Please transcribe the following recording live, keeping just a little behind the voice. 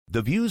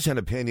The views and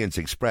opinions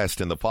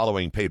expressed in the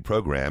following paid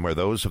program are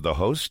those of the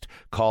host,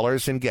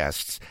 callers, and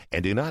guests,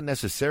 and do not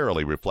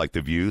necessarily reflect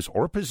the views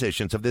or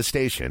positions of this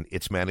station,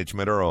 its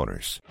management, or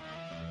owners.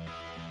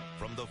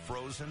 From the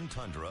frozen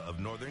tundra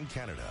of northern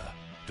Canada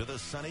to the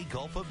sunny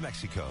Gulf of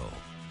Mexico,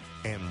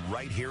 and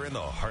right here in the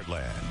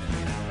heartland,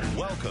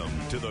 welcome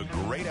to the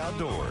great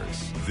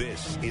outdoors.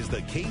 This is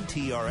the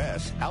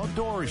KTRS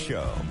Outdoors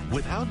Show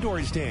with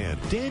Outdoors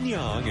Dan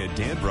Young, and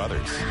Dan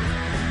Brothers.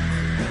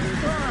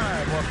 All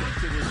right, welcome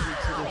to this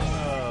week's edition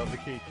of the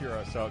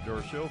KTRS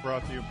Outdoor Show,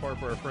 brought to you in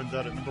part by our friends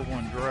out at number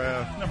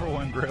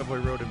one Gravely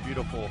Road in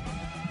beautiful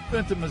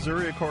Benton,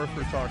 Missouri. Of course,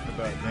 we're talking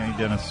about Danny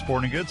Dennis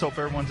Sporting Goods. Hope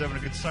everyone's having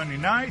a good Sunday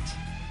night.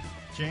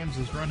 James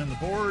is running the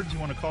boards. You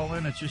want to call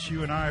in? It's just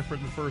you and I for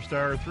the first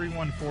hour.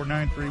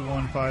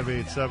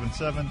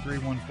 314-931-5877.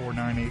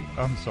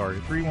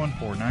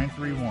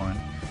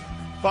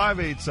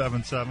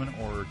 314-931-5877,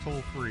 or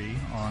toll free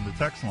on the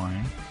text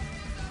line.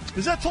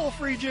 Is that toll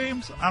free,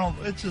 James?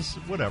 It's just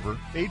whatever.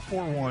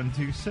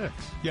 84126.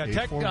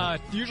 Yeah,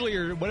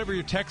 usually whatever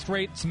your text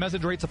rates,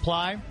 message rates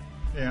apply.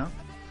 Yeah.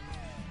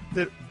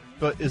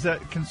 But is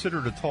that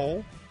considered a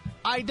toll?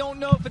 I don't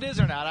know if it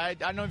is or not. I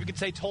don't know if you could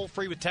say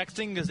toll-free with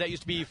texting, because that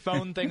used to be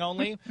phone thing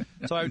only.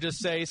 So I would just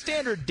say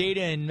standard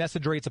data and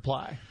message rates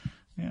apply.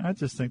 Yeah, I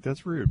just think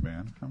that's rude,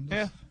 man.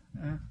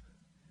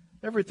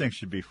 Everything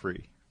should be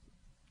free.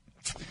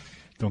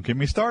 Don't get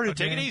me started.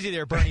 Take it easy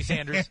there, Bernie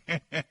Sanders.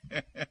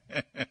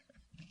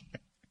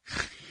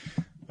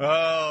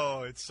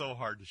 Oh, it's so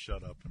hard to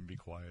shut up and be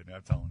quiet.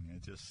 I'm telling you,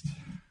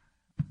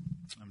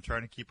 I'm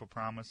trying to keep a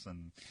promise,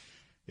 and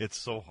it's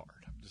so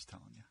hard. I'm just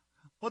telling you.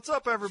 What's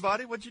up,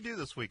 everybody? What'd you do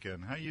this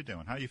weekend? How you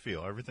doing? How you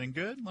feel? Everything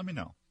good? Let me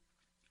know.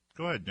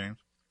 Go ahead, James.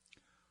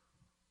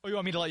 Oh, you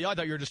want me to let you? I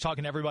thought you were just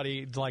talking to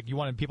everybody, like you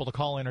wanted people to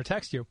call in or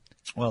text you.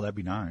 Well, that'd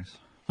be nice.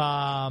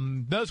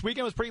 This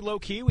weekend was pretty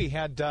low-key. We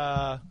had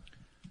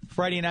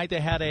Friday night,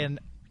 they had a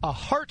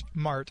Heart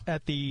Mart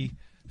at the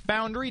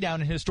Foundry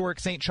down in historic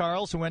St.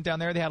 Charles. We went down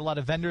there. They had a lot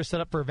of vendors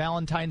set up for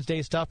Valentine's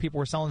Day stuff. People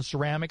were selling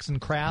ceramics and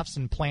crafts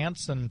and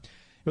plants, and it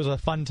was a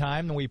fun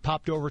time. And we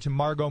popped over to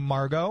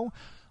Margot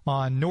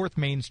on North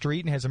Main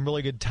Street and had some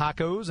really good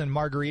tacos and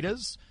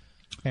margaritas.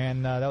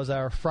 And that was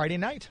our Friday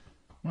night.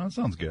 Well, that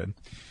sounds good.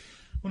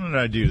 What did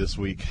I do this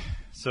week?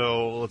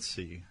 So, let's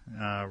see.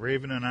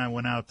 Raven and I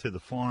went out to the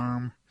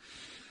farm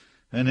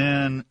and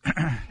then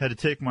had to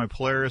take my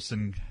Polaris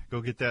and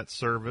go get that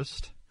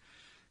serviced.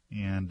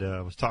 And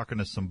I was talking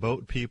to some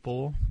boat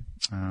people.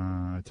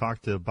 I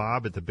talked to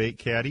Bob at the Bait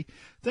Caddy.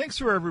 Thanks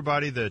for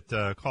everybody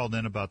that called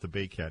in about the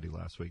Bait Caddy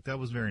last week. That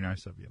was very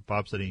nice of you.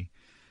 Bob said he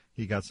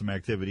got some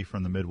activity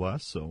from the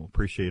Midwest, so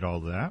appreciate all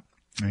of that.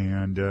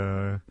 And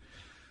I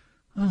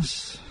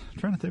was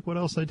trying to think what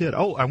else I did.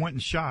 Oh, I went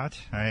and shot.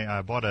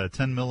 I bought a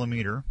 10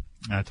 millimeter.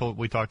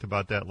 We talked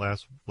about that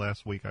last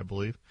week, I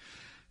believe.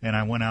 And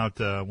I went out.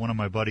 One of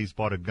my buddies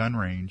bought a gun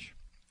range,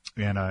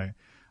 and I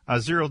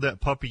zeroed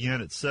that puppy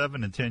in at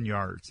 7 and 10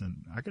 yards.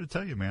 And I got to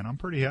tell you, man, I'm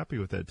pretty happy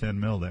with that 10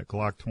 mil, that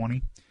Glock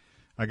 20.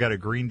 I got a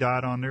green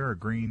dot on there, a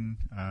green.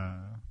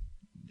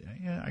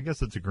 Yeah, I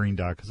guess it's a green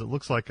dot because it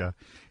looks like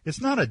it's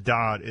not a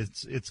dot. It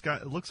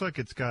looks like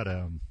it's got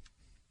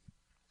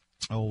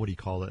what do you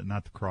call it?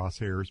 Not the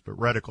crosshairs, but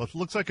reticle. It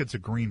looks like it's a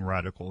green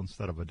reticle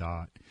instead of a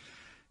dot.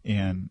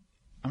 And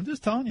I'm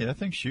just telling you, that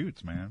thing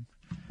shoots, man.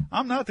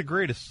 I'm not the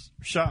greatest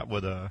shot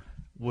with a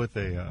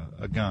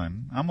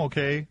gun. I'm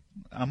okay.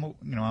 I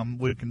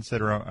wouldn't say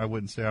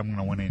I'm going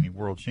to win any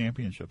world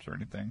championships or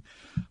anything.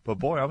 But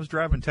boy, I was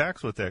driving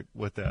tacks with that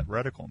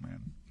reticle,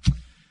 man.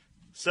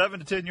 7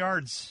 to 10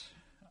 yards.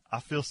 I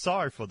feel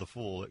sorry for the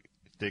fool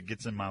that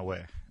gets in my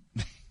way.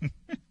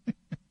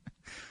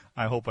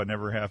 I hope I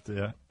never have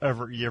to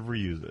ever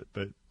use it.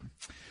 But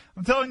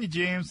I'm telling you,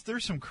 James,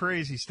 there's some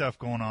crazy stuff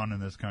going on in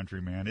this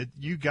country, man.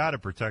 You got to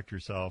protect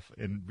yourself,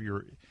 and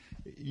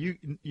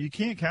you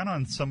can't count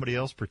on somebody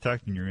else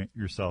protecting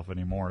yourself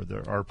anymore.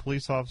 Our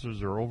police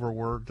officers are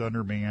overworked,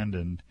 undermanned,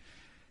 and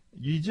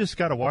you just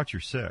got to watch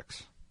your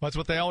six. That's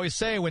what they always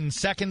say. When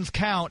seconds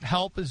count,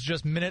 help is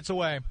just minutes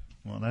away.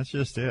 Well, that's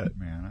just it,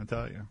 man. I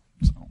tell you.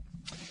 So,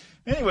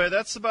 anyway,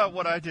 that's about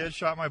what I did.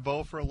 Shot my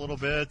bow for a little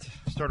bit.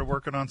 Started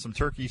working on some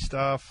turkey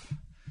stuff.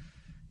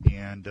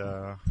 And,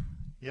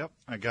 yep,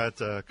 I got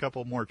a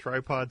couple more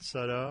tripods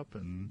set up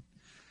and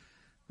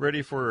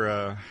ready for,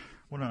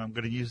 I'm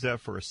going to use that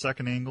for a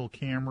second angle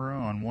camera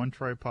on one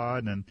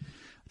tripod. And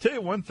I'll tell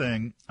you one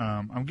thing,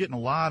 I'm getting a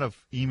lot of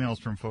emails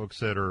from folks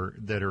that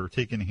are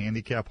taking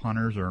handicap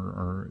hunters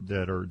or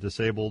that are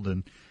disabled,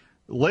 and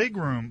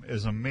legroom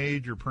is a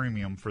major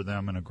premium for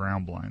them in a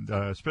ground blind,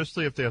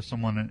 especially if they have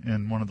someone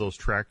in one of those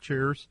track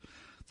chairs,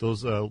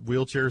 those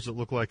wheelchairs that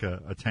look like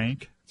a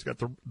tank. It's got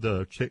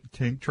the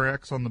tank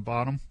tracks on the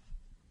bottom.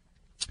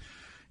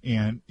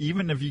 And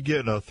even if you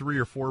get a 3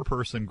 or 4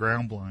 person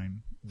ground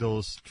blind,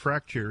 those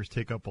track chairs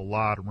take up a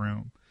lot of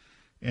room.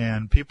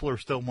 And people are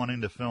still wanting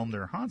to film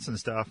their hunts and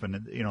stuff.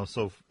 And,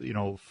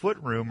 foot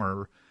room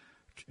or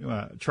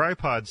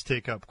tripods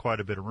take up quite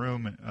a bit of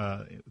room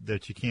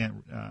that you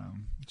can't,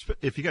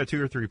 if you got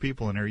 2 or 3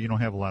 people in there, you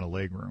don't have a lot of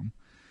leg room.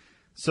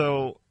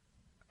 So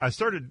I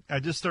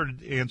just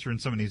started answering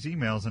some of these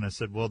emails, and I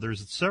said, well,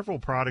 there's several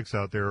products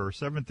out there, or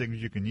 7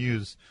 things you can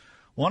use.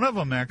 One of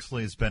them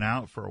actually has been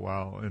out for a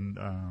while, and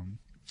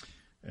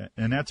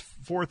that's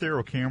Fourth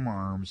Arrow Camera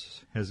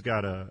Arms has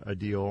got a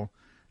deal,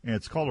 and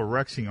it's called a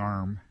Rexing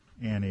arm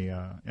and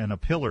a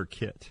pillar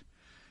kit.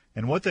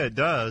 And what that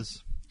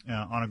does,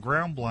 on a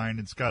ground blind,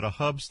 it's got a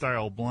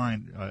hub-style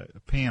blind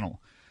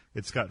panel.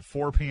 It's got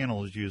 4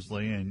 panels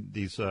usually, and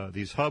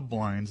these hub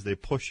blinds, they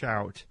push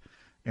out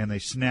and they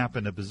snap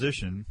into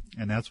position,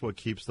 and that's what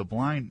keeps the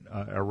blind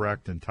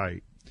erect and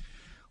tight.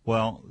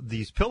 Well,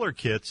 these pillar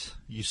kits,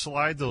 you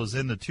slide those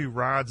in the 2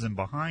 rods in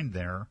behind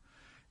there,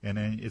 and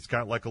then it's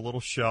got like a little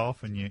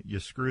shelf, and you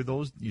screw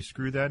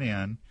that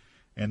in,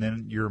 and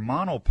then your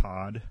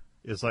monopod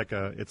is like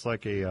it's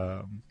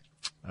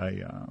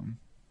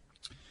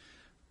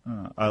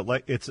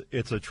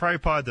a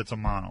tripod that's a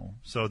mono,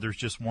 so there's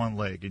just one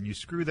leg, and you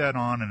screw that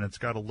on, and it's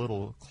got a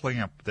little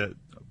clamp that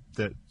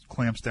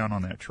clamps down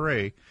on that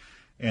tray,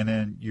 and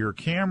then your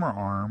camera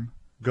arm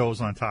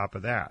goes on top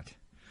of that.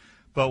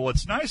 But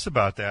what's nice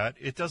about that,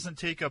 it doesn't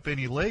take up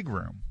any leg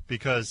room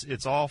because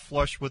it's all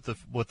flush with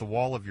the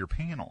wall of your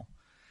panel,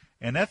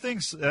 and that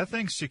thing's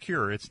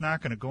secure. It's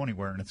not going to go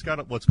anywhere, and it's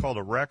got what's called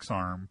a Rex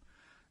arm.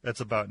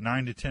 That's about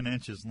 9 to 10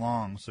 inches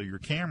long, so your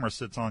camera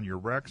sits on your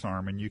Rex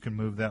arm, and you can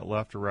move that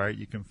left or right.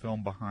 You can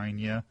film behind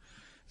you.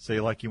 Say,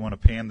 like, you want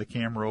to pan the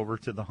camera over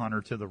to the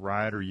hunter to the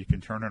right, or you can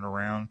turn it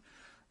around,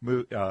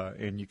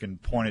 and you can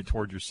point it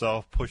toward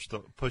yourself, push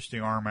the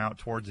arm out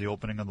towards the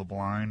opening of the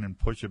blind, and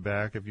push it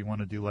back if you want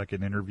to do, like,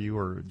 an interview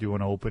or do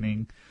an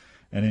opening.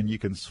 And then you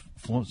can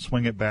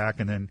swing it back,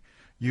 and then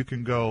you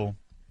can go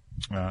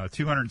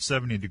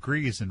 270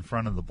 degrees in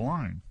front of the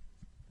blind,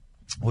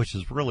 which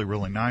is really,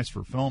 really nice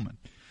for filming.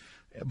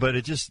 But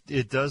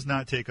it does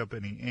not take up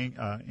any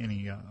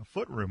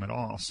foot room at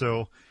all.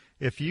 So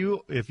if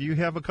you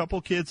have a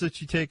couple kids that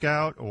you take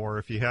out, or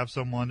if you have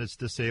someone that's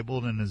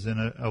disabled and is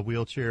in a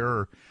wheelchair,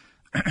 or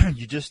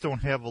you just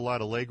don't have a lot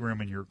of leg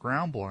room in your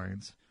ground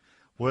blinds,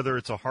 whether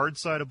it's a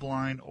hard-sided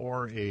blind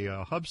or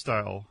a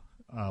hub-style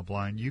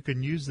blind, you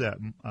can use that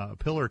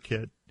pillar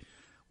kit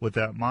with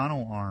that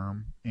mono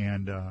arm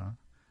and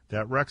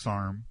that Rex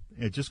arm.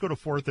 And just go to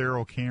Fourth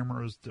Arrow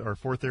Cameras or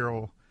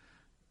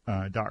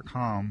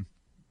fourtharrow.com.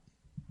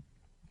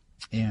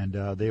 And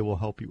they will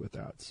help you with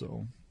that.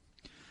 So,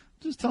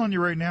 just telling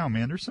you right now,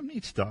 man, there's some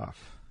neat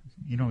stuff.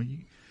 You know,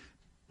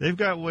 they've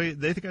got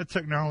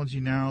technology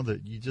now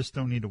that you just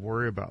don't need to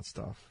worry about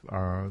stuff.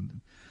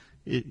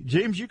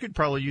 James, you could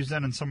probably use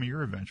that in some of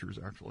your adventures,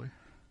 actually.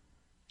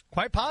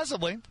 Quite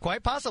possibly.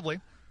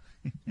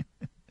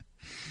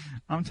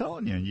 I'm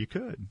telling you, you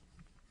could.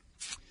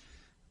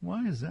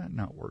 Why is that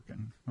not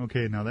working?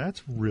 Okay, now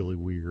that's really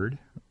weird.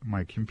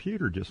 My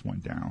computer just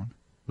went down.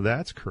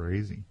 That's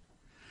crazy.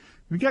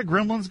 We got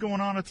gremlins going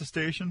on at the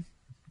station?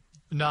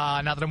 Nah,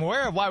 not that I'm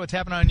aware of. Why? What's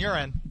happening on your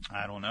end?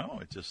 I don't know.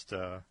 It just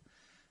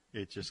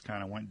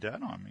kind of went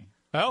dead on me.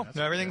 Oh,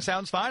 no, everything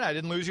sounds fine. I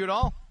didn't lose you at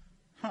all.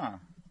 Huh.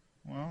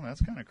 Well,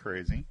 that's kind of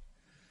crazy.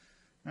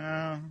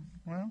 Well,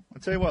 I'll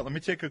tell you what. Let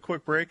me take a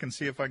quick break and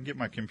see if I can get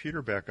my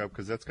computer back up,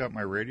 because that's got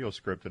my radio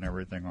script and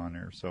everything on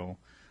there. So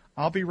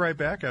I'll be right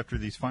back after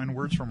these fine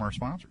words from our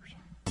sponsors.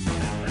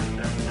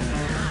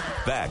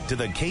 Back to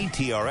the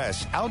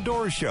KTRS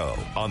Outdoor Show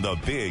on the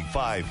Big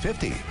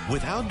 550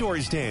 with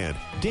Outdoors Dan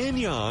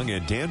Young,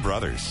 and Dan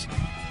Brothers.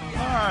 All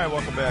right,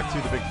 welcome back to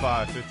the Big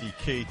 550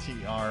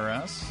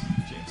 KTRS.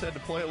 James had to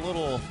play a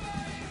little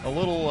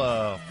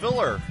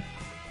filler.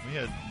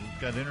 We've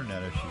got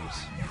internet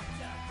issues.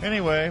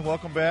 Anyway,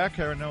 welcome back.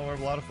 I know a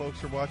lot of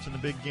folks are watching the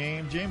big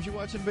game. James, you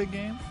watching the big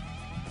game?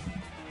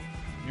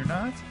 You're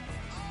not?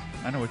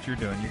 I know what you're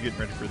doing. You're getting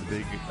ready for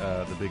the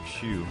big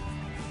shoe.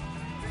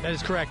 That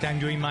is correct. I'm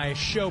doing my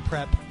show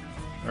prep.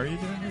 Are you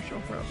doing your show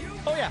prep?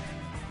 Oh, yeah.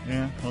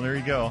 Yeah, well, there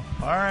you go.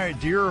 All right,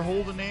 deer are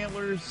holding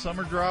antlers. Some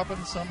are dropping,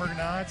 some are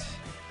not.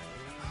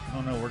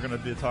 Oh, no, we're going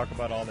to talk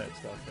about all that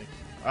stuff. Thank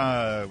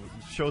you.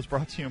 Show's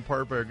brought to you in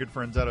part by our good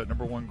friends out at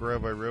Number 1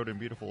 Grevy Road in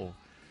beautiful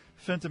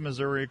Fenton,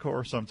 Missouri. Of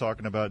course, I'm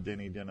talking about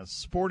Denny Dennis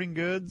Sporting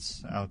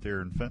Goods out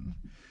there in Fenton,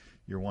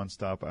 your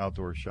one-stop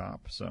outdoor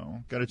shop.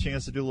 So, got a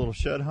chance to do a little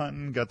shed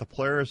hunting. Got the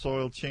Polaris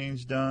oil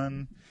change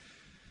done.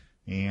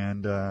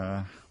 And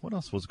what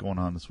else was going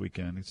on this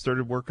weekend? I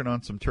started working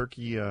on some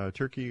turkey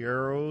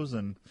arrows,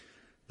 and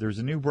there's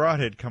a new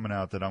broadhead coming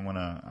out that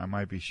I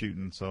might be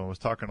shooting. So I was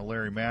talking to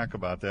Larry Mack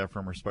about that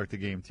from Respect the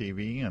Game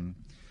TV, and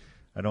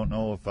I don't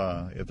know if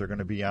they're going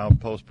to be out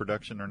post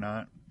production or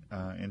not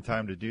in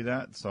time to do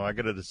that. So I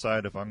got to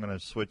decide if I'm going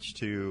to switch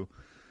to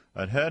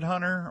a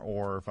headhunter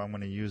or if I'm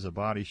going to use a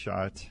body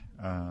shot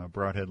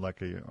broadhead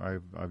like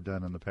I've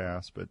done in the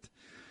past, but.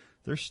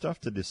 There's stuff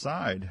to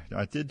decide.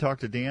 I did talk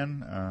to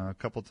Dan a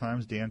couple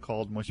times. Dan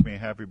called and wished me a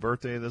happy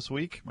birthday this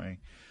week. I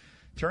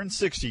turned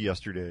 60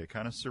 yesterday.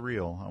 Kind of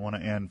surreal.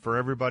 And for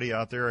everybody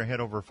out there, I had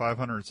over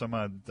 500 some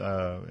odd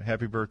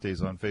happy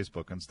birthdays on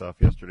Facebook and stuff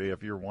yesterday.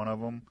 If you're one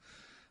of them,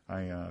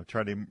 I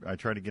try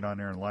to get on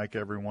there and like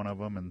every one of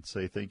them and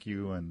say thank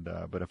you. And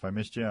but if I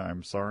missed you,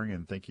 I'm sorry,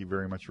 and thank you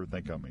very much for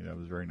thinking of me. That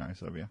was very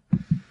nice of you.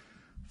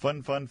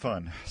 Fun.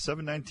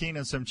 7:19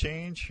 and some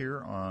change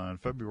here on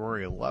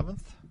February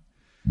 11th.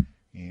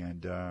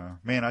 And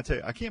man, I tell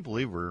you, I can't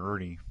believe we're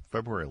already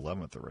February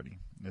 11th already.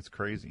 It's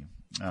crazy.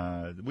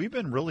 We've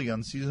been really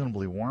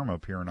unseasonably warm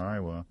up here in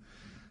Iowa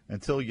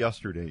until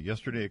yesterday.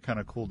 Yesterday it kind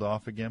of cooled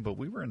off again, but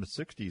we were in the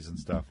 60s and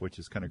stuff, which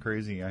is kind of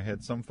crazy. I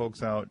had some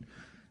folks out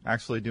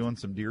actually doing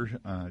some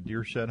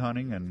deer shed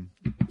hunting, and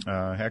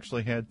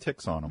actually had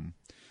ticks on them.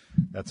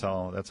 That's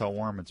how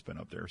warm it's been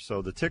up there.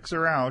 So the ticks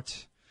are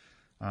out.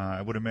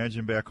 I would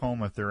imagine back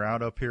home, if they're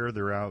out up here,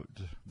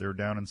 they're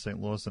down in St.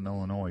 Louis and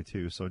Illinois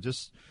too. So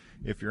just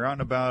if you're out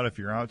and about, if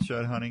you're out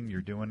shed hunting,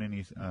 you're doing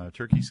any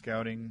turkey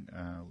scouting,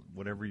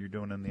 whatever you're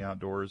doing in the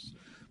outdoors,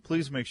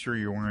 please make sure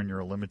you're wearing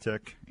your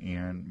Limitic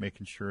and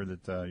making sure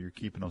that you're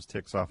keeping those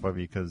ticks off of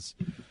you, because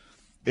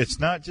it's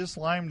not just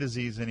Lyme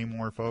disease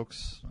anymore,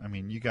 folks. I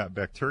mean, you got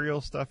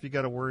bacterial stuff you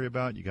got to worry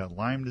about. You got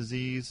Lyme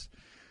disease.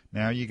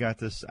 Now you got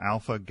this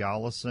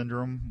alpha-Gala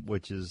syndrome,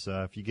 which is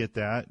if you get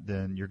that,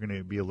 then you're going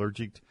to be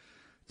allergic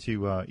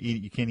to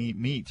eat. You can't eat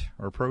meat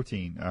or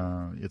protein.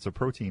 It's a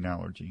protein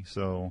allergy.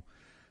 So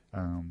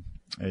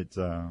it's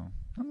I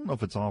don't know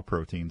if it's all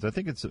proteins. I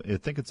think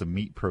it's a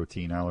meat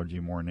protein allergy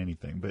more than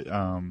anything. But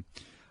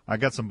I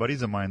got some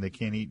buddies of mine. They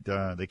can't eat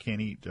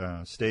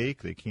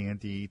steak. They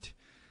can't eat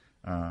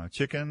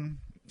chicken.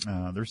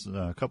 There's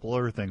a couple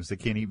other things. They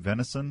can't eat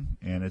venison,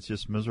 and it's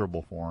just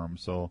miserable for them.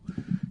 So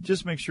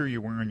just make sure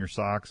you're wearing your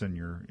socks and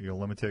your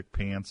Limitic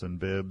pants and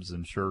bibs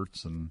and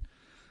shirts, and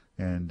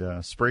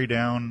spray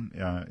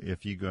down.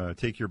 If you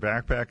take your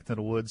backpack into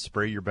the woods,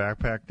 spray your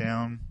backpack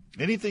down.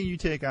 Anything you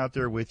take out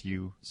there with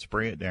you,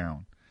 spray it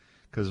down.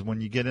 Because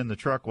when you get in the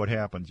truck, what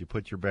happens? You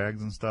put your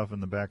bags and stuff in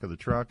the back of the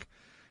truck,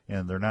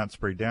 and they're not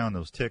sprayed down.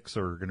 Those ticks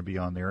are going to be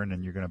on there, and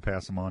then you're going to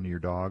pass them on to your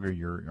dog or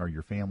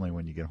your family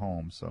when you get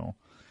home. So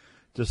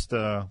just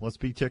let's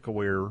be tick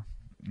aware,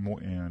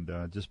 and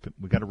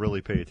we got to really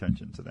pay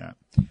attention to that.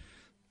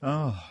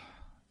 Oh,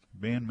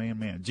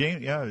 man.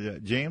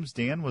 James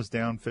Dan was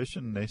down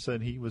fishing, and they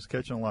said he was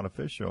catching a lot of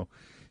fish. So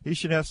he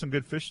should have some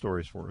good fish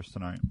stories for us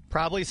tonight.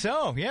 Probably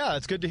so. Yeah,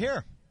 it's good to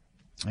hear.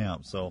 Yeah,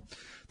 so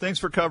thanks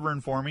for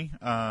covering for me.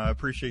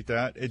 Appreciate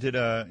that.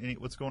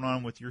 What's going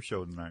on with your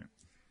show tonight?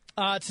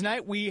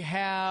 Tonight we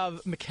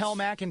have Mikkel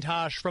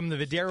McIntosh from the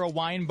Videro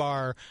Wine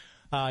Bar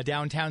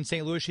downtown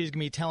St. Louis. She's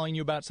going to be telling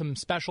you about some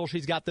specials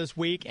she's got this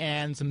week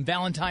and some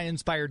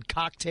Valentine-inspired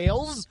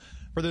cocktails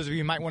for those of you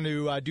who might want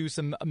to do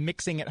some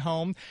mixing at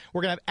home.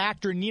 We're going to have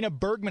actor Nina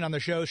Bergman on the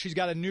show. She's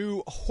got a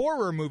new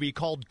horror movie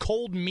called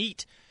Cold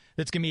Meat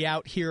that's going to be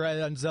out here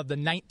as of the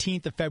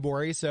 19th of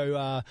February.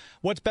 So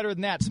what's better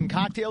than that? Some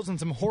cocktails and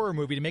some horror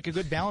movie to make a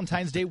good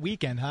Valentine's Day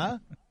weekend, huh?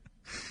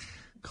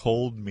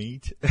 Cold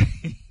meat.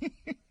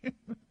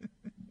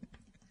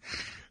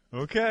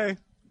 Okay.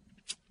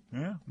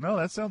 Yeah. No,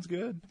 that sounds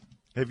good.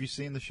 Have you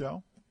seen the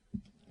show?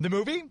 The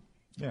movie?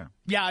 Yeah.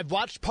 Yeah, I've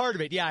watched part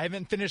of it. Yeah, I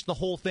haven't finished the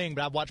whole thing,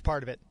 but I've watched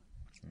part of it.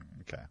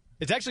 Okay.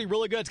 It's actually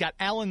really good. It's got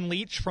Alan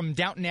Leach from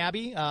Downton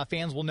Abbey.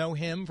 Fans will know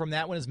him from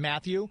that one as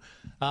Matthew.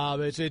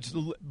 It's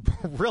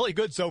really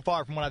good so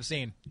far from what I've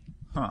seen.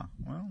 Huh.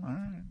 Well, all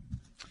right.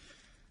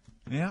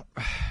 Yeah.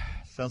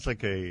 Sounds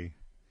like a...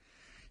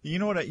 You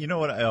know what?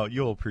 Oh,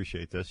 you'll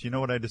appreciate this. You know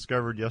what I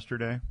discovered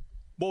yesterday?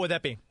 What would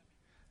that be?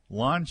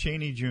 Lon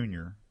Chaney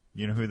Jr.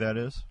 You know who that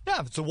is?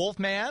 Yeah, it's a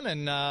Wolfman,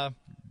 and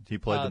he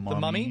played the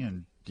Mummy.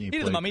 And he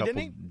did the Mummy, didn't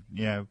he?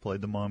 Yeah, he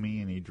played the Mummy,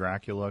 and he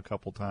Dracula a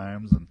couple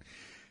times, and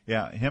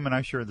yeah, him and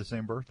I share the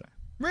same birthday.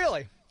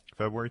 Really?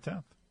 February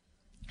 10th.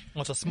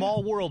 Well, it's a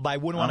small world, but I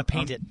wouldn't want to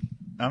paint it.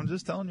 I'm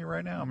just telling you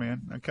right now,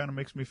 man. That kind of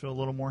makes me feel a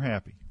little more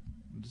happy.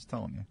 I'm just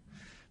telling you.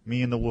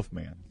 Me and the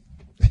Wolfman.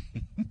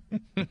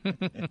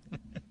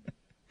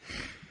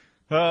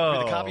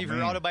 Oh, a copy of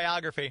your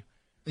autobiography.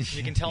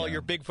 You can tell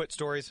your Bigfoot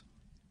stories.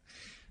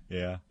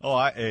 Yeah. Oh,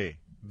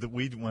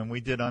 when we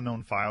did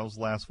Unknown Files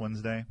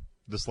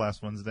this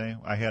last Wednesday,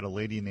 I had a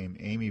lady named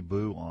Amy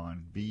Bue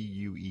on,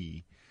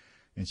 B-U-E,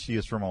 and she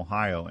is from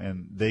Ohio,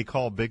 and they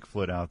call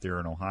Bigfoot out there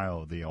in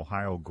Ohio the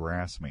Ohio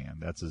Grassman.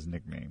 That's his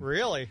nickname.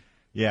 Really?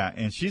 Yeah,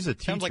 and she's a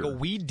teacher. Sounds like a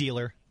weed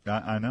dealer.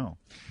 I know.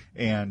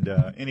 And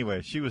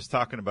anyway, she was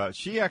talking about,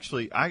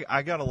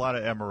 I got a lot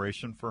of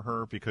admiration for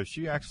her because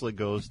she actually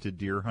goes to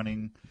deer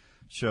hunting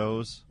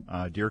shows,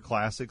 deer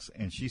classics,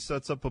 and she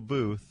sets up a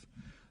booth,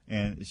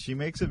 and she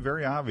makes it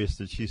very obvious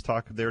that she's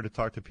there to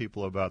talk to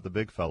people about the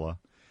big fella.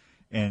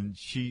 And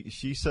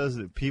she says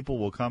that people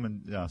will come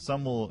and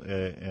some will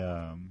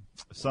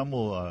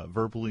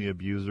verbally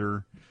abuse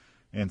her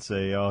and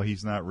say, "Oh,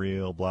 he's not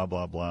real," blah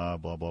blah blah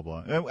blah blah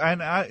blah.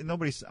 And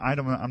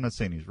I'm not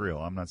saying he's real.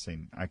 I'm not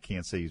saying I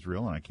can't say he's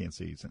real, and I can't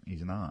say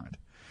he's not.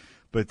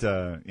 But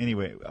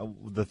anyway,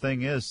 the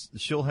thing is,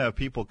 she'll have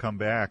people come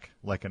back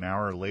like an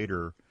hour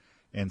later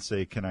and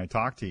say, "Can I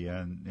talk to you?"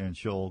 And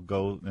she'll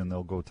go and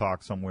they'll go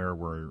talk somewhere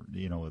where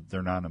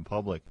they're not in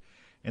public.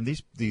 And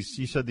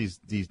she said these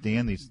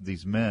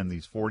men,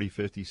 these 40,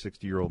 50,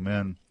 60-year-old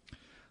men,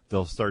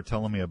 they'll start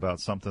telling me about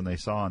something they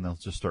saw, and they'll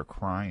just start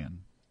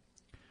crying.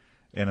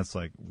 And it's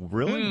like,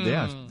 really?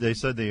 Yeah. They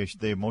said they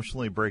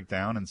emotionally break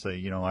down and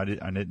say, I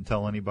didn't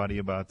tell anybody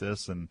about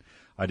this, and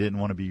I didn't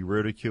want to be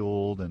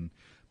ridiculed,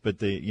 but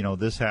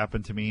this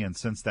happened to me, and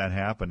since that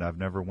happened, I've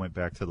never went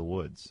back to the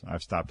woods.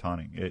 I've stopped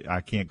hunting.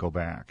 I can't go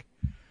back.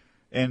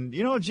 And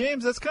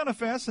James, that's kind of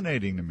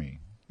fascinating to me.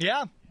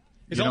 Yeah.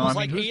 It's almost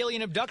like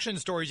alien abduction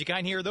stories. You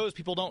kind of hear those.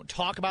 People don't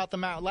talk about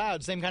them out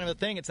loud. Same kind of a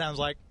thing, it sounds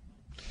like.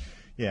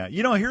 Yeah.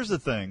 Here's the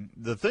thing.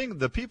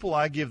 The people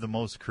I give the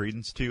most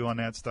credence to on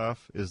that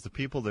stuff is the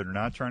people that are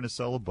not trying to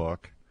sell a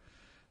book.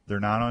 They're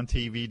not on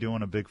TV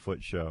doing a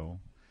Bigfoot show.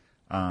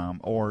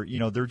 Or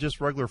they're just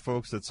regular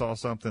folks that saw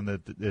something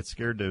that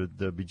scared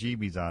the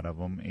bejeebies out of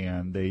them,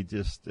 and they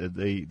just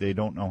they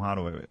don't know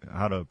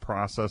how to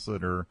process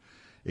it or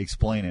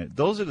explain it.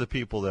 Those are the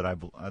people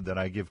that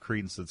I give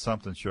credence that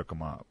something shook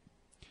them up.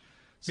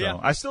 So yeah.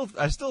 I still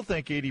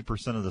think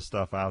 80% of the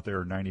stuff out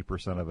there, or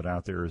 90% of it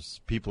out there,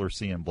 is people are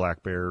seeing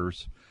black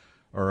bears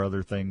or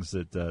other things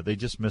that they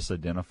just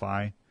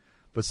misidentify.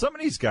 But some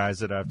of these guys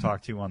that I've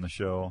talked to on the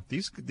show,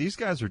 these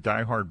guys are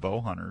diehard bow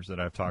hunters that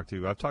I've talked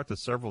to. I've talked to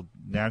several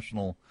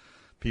national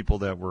people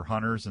that were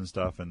hunters and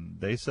stuff, and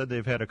they said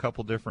they've had a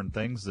couple different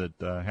things that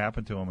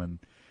happened to them, and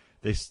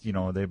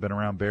they've been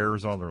around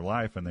bears all their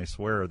life, and they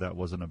swear that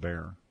wasn't a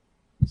bear.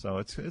 So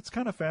it's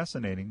kind of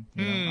fascinating.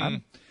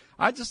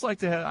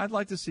 I'd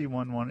like to see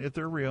one if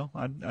they're real.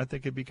 I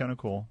think it'd be kind of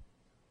cool.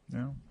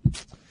 I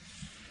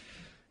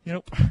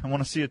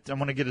want to see it. I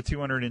want to get a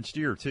 200-inch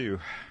deer too.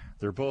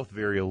 They're both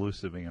very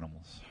elusive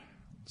animals.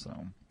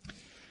 So,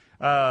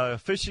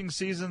 fishing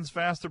season's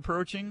fast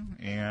approaching,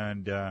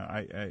 and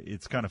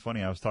it's kind of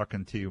funny. I was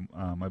talking to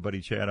my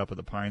buddy Chad up at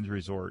the Pines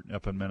Resort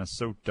up in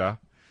Minnesota,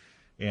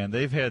 and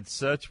they've had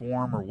such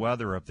warmer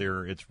weather up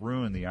there, it's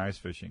ruined the ice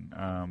fishing.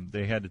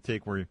 They had to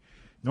take where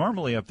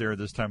normally up there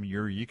this time of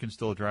year you can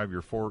still drive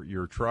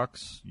your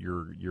trucks,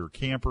 your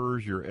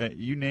campers,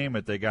 you name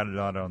it. They got it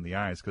out on the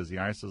ice because the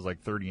ice is like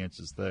 30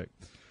 inches thick.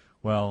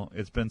 Well,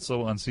 it's been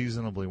so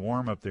unseasonably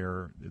warm up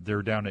there.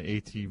 They're down to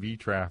ATV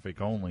traffic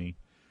only,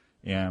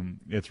 and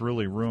it's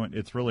really ruined.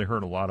 It's really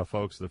hurt a lot of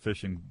folks. The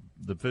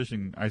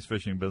ice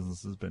fishing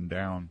business has been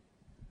down.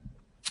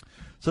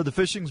 So the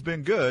fishing's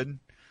been good,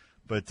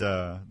 but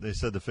they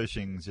said the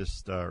fishing's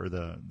just or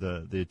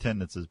the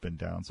attendance has been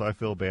down. So I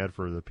feel bad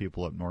for the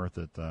people up north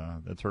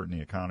that's hurting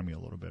the economy a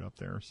little bit up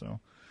there.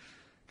 So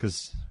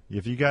because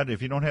if you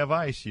don't have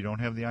ice, you don't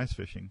have the ice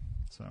fishing.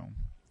 So.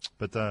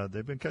 But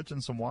they've been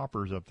catching some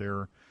whoppers up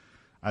there.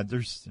 I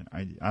just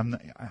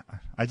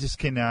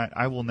cannot.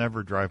 I will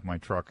never drive my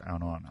truck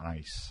out on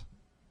ice.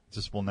 It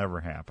just will never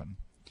happen.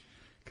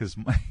 Because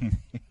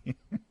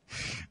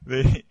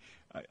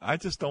I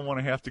just don't want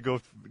to have to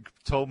go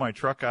tow my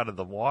truck out of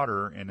the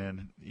water, and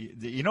then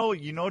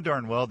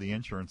darn well the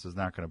insurance is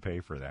not going to pay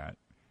for that.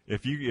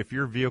 If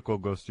your vehicle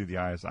goes through the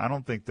ice, I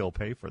don't think they'll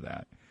pay for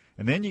that.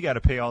 And then you got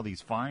to pay all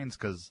these fines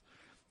because.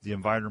 The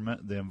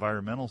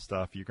environmental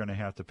stuff, you're going to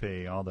have to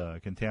pay all the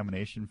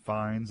contamination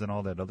fines and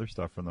all that other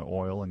stuff from the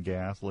oil and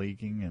gas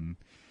leaking. And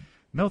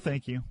no,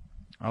 thank you.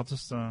 I'll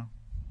just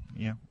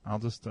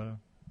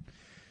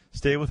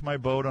stay with my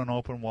boat on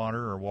open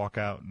water or walk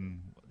out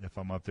and if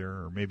I'm up there,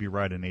 or maybe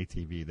ride an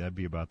ATV. That'd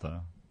be about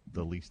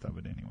the least of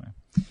it anyway.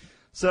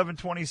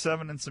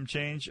 727 and some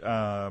change.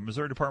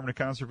 Missouri Department of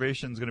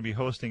Conservation is going to be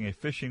hosting a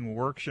fishing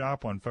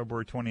workshop on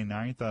February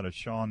 29th out of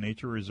Shaw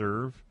Nature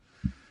Reserve.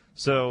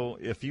 So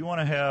if you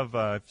want to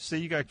have, say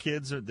you got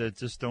kids that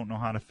just don't know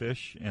how to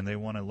fish and they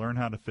want to learn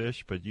how to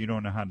fish, but you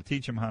don't know how to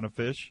teach them how to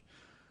fish,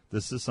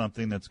 this is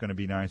something that's going to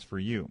be nice for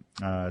you.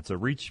 It's a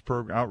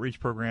outreach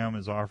program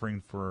is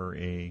offering for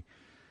a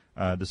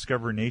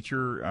Discover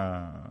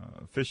Nature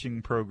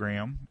fishing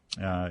program.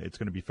 It's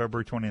going to be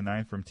February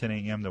 29th from 10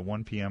 a.m. to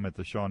 1 p.m. at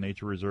the Shaw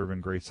Nature Reserve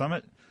in Gray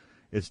Summit.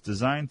 It's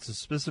designed to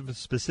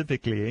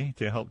specifically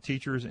to help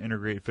teachers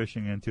integrate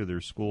fishing into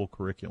their school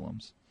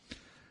curriculums.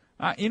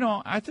 I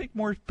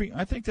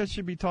think that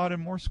should be taught in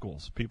more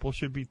schools. People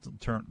should be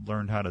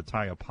learned how to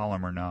tie a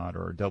polymer knot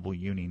or a double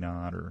uni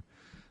knot, or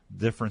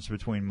difference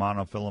between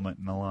monofilament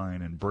in a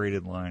line and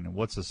braided line, and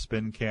what's a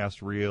spin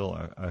cast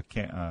reel,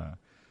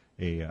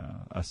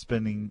 a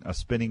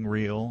spinning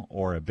reel,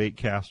 or a bait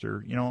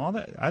caster. All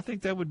that. I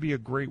think that would be a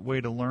great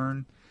way to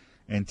learn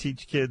and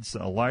teach kids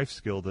a life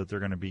skill that they're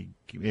going to be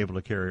able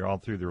to carry all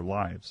through their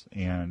lives.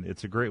 And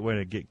it's a great way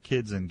to get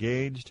kids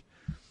engaged.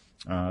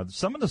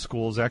 Some of the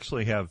schools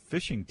actually have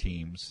fishing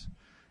teams,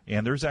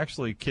 and there's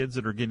actually kids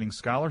that are getting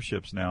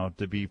scholarships now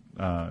to be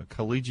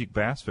collegiate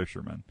bass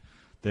fishermen.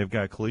 They've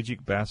got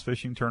collegiate bass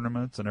fishing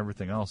tournaments and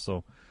everything else.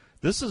 So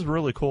this is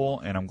really cool,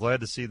 and I'm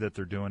glad to see that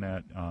they're doing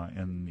that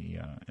in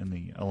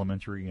the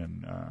elementary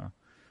and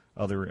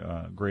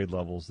other grade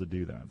levels to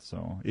do that.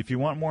 So if you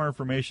want more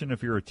information,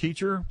 if you're a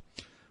teacher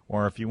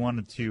or if you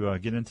wanted to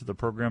get into the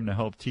program to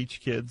help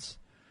teach kids,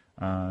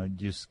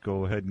 just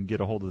go ahead and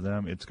get a hold of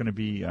them. It's going to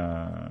be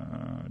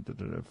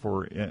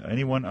for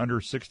anyone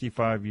under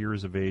 65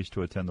 years of age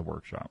to attend the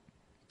workshop.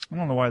 I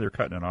don't know why they're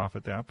cutting it off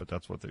at that, but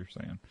that's what they're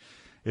saying.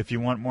 If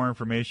you want more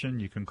information,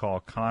 you can call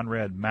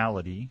Conrad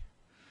Malady.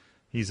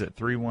 He's at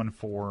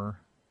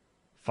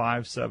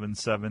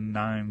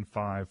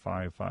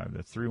 314-577-9555.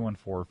 That's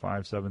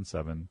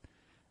 314-577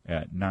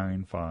 at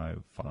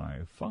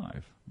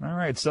 9555. All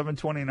right,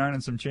 7:29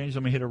 and some change.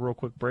 Let me hit a real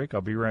quick break.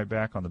 I'll be right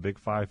back on the Big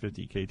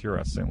 550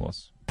 KTRS St.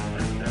 Louis.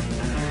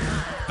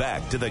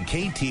 Back to the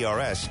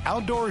KTRS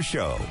Outdoor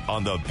Show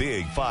on the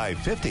Big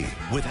 550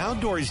 with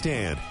Outdoors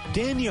Dan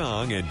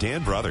Young, and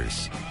Dan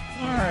Brothers.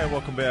 All right,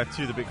 welcome back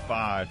to the Big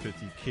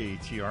 550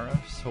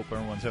 KTRS. Hope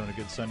everyone's having a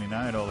good Sunday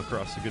night all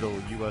across the good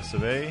old U.S.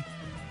 of A.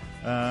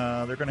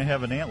 They're going to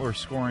have an antler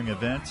scoring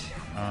event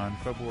on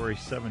February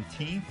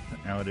 17th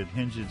out at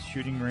Hinges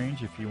Shooting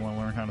Range if you want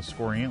to learn how to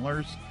score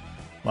antlers.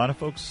 A lot of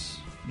folks,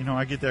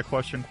 I get that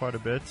question quite a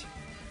bit.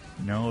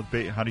 How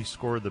do you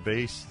score the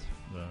base,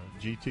 the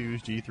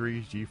G2s,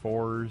 G3s,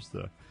 G4s,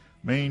 the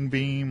main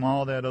beam,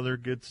 all that other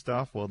good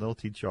stuff? Well, they'll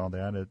teach you all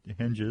that at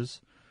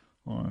Hinges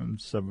on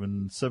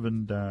Saturday,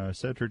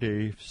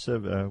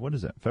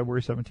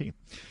 February 17th.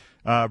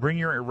 Bring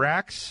your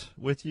racks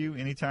with you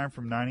anytime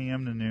from 9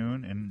 a.m. to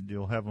noon, and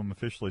you'll have them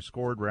officially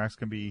scored. Racks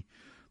can be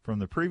from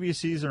the previous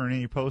season or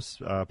any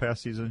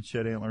past season.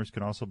 Shed antlers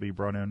can also be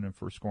brought in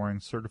for scoring.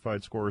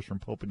 Certified scorers from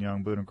Pope and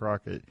Young, Boone and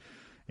Crockett,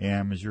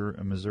 and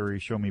Missouri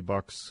Show Me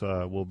Bucks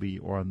will be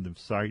on the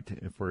site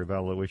for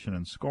evaluation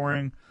and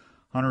scoring.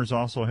 Hunters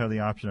also have the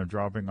option of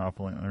dropping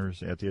off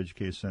antlers at the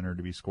Education Center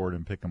to be scored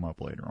and pick them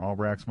up later. All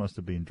racks must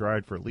have been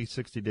dried for at least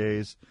 60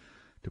 days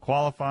to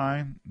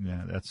qualify.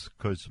 Yeah, that's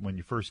because when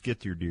you first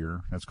get your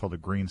deer, that's called a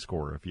green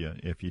score.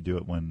 If you do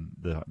it when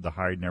the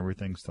hide and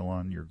everything's still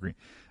on your green,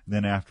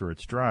 then after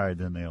it's dried,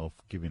 then they'll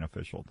give you an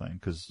official thing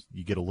because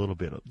you get a little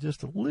bit of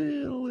just a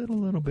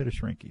little bit of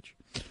shrinkage.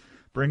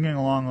 Bringing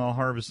along all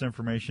harvest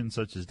information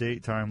such as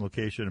date, time,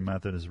 location, and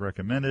method is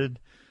recommended.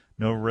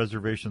 No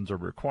reservations are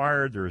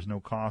required. There is no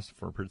cost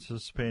for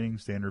participating.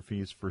 Standard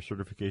fees for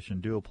certification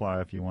do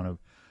apply if you want to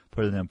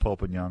put it in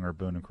Pope and Young or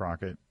Boone and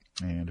Crockett.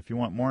 And if you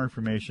want more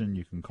information,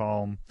 you can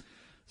call them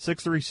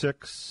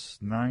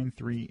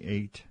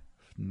 636-938-9548,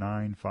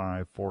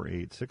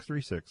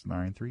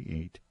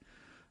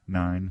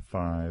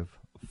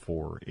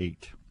 636-938-9548.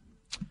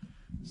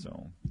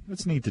 So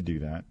it's neat to do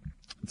that.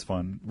 It's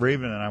fun.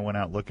 Raven and I went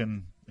out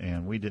looking,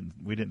 and we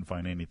didn't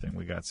find anything.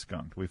 We got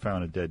skunked. We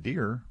found a dead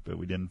deer, but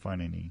we didn't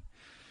find any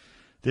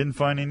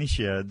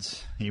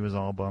sheds. He was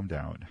all bummed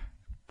out.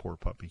 Poor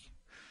puppy.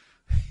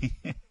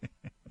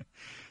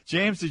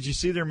 James, did you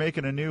see they're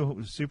making a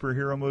new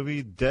superhero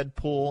movie,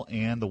 Deadpool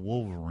and the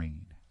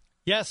Wolverine?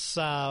 Yes,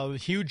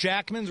 Hugh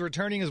Jackman's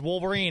returning as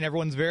Wolverine.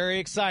 Everyone's very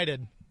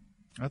excited.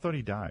 I thought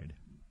he died.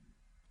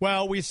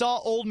 Well, we saw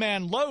Old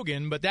Man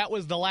Logan, but that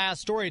was the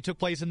last story. It took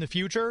place in the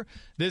future.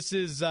 This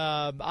is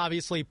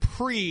obviously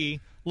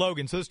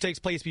pre-Logan, so this takes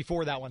place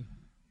before that one.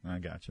 I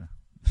gotcha.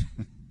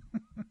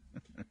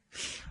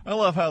 I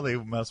love how they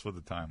mess with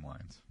the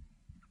timelines.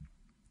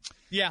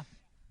 Yeah.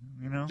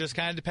 Just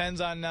kind of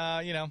depends on,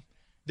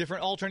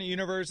 different alternate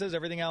universes,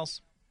 everything else.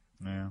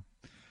 Yeah.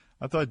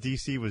 I thought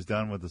DC was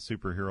done with the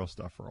superhero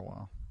stuff for a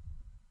while.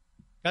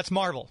 That's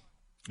Marvel.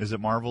 Is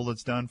it Marvel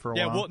that's done for a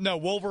while? Yeah, no,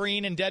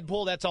 Wolverine and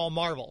Deadpool, that's all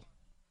Marvel.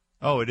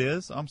 Oh, it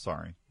is? I'm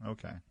sorry.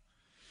 Okay.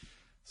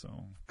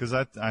 So, because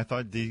I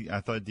thought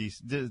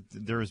DC,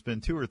 there has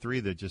been 2 or 3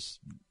 that just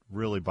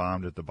really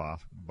bombed at the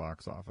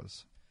box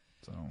office.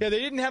 So. Yeah, they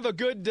didn't have a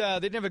good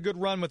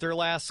run with their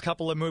last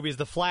couple of movies.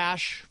 The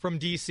Flash from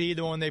DC,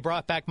 the one they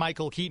brought back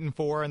Michael Keaton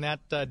for, and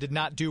that did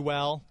not do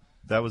well.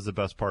 That was the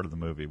best part of the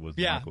movie.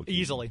 Michael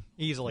Keaton.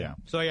 Easily. Yeah.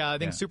 So I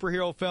think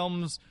superhero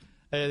films.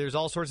 There's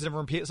all sorts of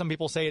different. Some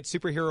people say it's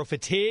superhero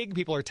fatigue.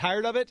 People are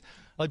tired of it.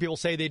 Other people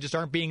say they just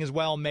aren't being as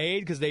well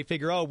made because they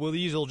figure,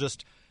 these will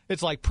just.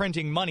 It's like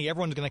printing money.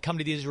 Everyone's going to come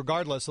to these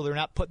regardless, so they're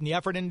not putting the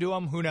effort into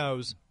them. Who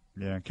knows?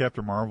 Yeah,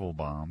 Captain Marvel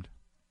bombed.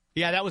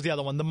 Yeah, that was the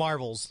other one, the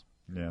Marvels.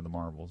 Yeah, the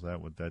Marvels.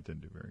 That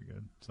didn't do very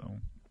good. So,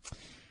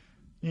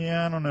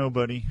 yeah, I don't know,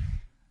 buddy.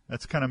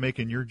 That's kind of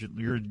making your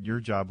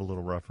job a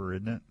little rougher,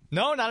 isn't it?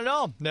 No, not at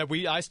all.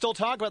 I still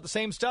talk about the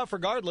same stuff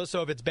regardless.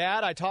 So if it's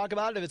bad, I talk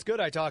about it. If it's good,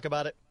 I talk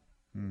about it.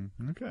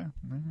 Okay. All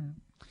right.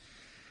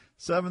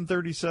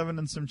 7:37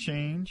 and some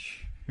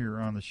change here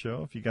on the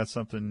show. If you got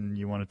something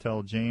you want to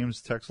tell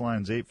James, text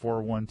line's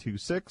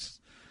 84126.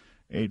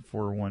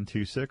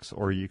 84126,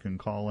 or you can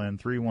call in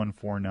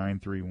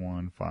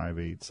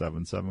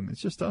 314-931-5877. It's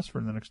just us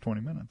for the next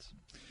 20 minutes.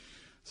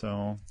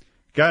 So,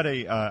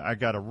 I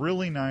got a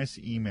really nice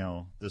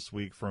email this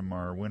week from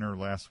our winner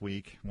last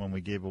week when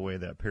we gave away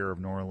that pair of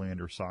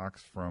Norlander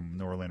socks from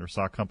Norlander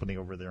Sock Company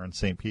over there in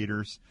St.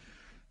 Peter's.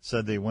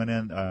 Said they went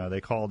in,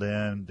 they called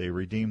in, they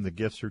redeemed the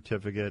gift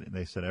certificate, and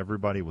they said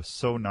everybody was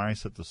so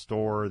nice at the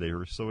store. They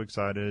were so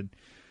excited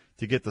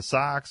to get the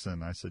socks,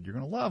 and I said, you're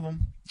going to love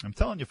them. I'm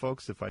telling you,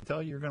 folks, if I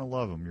tell you you're going to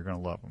love them, you're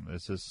going to love them.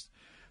 It's just,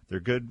 they're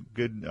good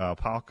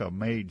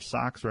Palka-made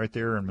socks right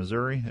there in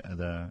Missouri.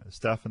 The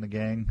Steph and the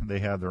gang, they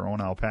have their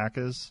own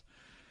alpacas,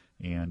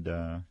 and,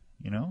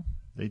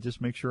 they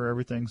just make sure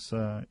everything's,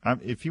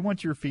 if you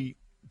want your feet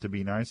to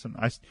be nice. And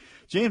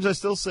James, I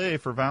still say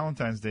for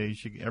Valentine's Day,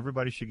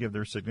 everybody should give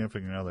their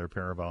significant other a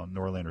pair of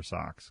Norlander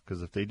socks,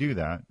 because if they do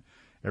that,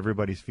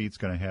 everybody's feet's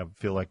going to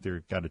feel like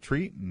they've got a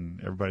treat, and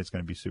everybody's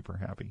going to be super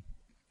happy.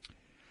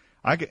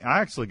 I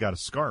actually got a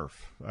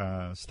scarf.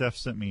 Steph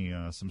sent me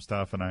some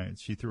stuff, and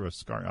she threw a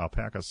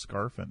alpaca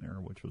scarf in there,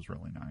 which was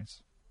really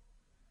nice.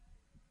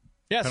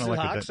 Yes,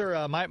 socks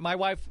are. My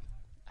wife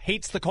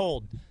hates the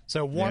cold,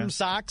 so warm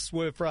socks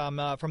from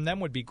them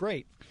would be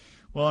great.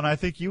 Well, and I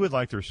think you would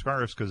like their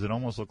scarves because it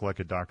almost looked like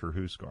a Doctor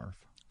Who scarf.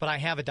 But I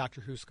have a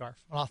Doctor Who scarf,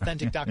 an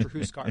authentic Doctor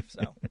Who scarf.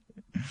 So,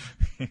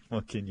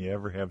 well, can you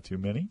ever have too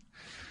many?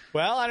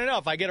 Well, I don't know.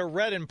 If I get a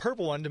red and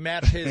purple one to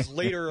match his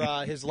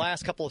his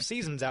last couple of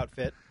seasons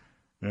outfit.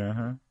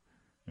 Yeah.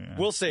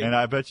 We'll see. And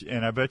I bet you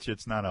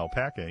it's not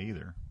alpaca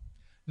either.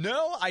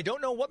 No, I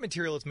don't know what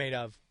material it's made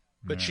of,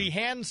 but she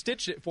hand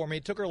stitched it for me.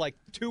 It took her like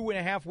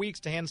 2.5 weeks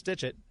to hand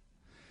stitch it.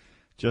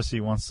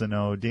 Jesse wants to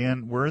know,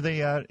 Dan, where are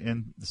they at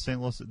in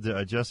St. Louis?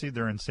 Jesse,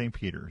 they're in St.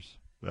 Peter's.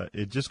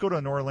 Just go to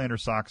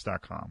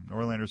NorlanderSocks.com.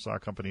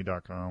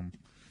 NorlanderSockCompany.com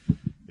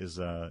is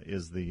the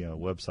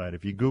website.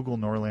 If you Google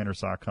Norlander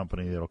Sock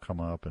Company, it'll come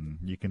up, and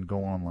you can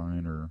go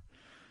online, or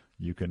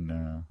you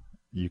can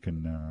you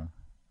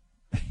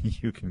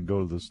can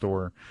go to the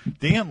store.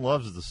 Dan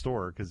loves the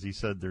store because he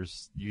said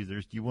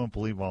you won't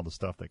believe all the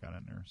stuff they got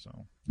in there.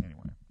 So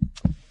anyway,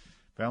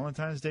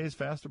 Valentine's Day is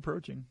fast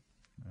approaching.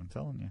 I'm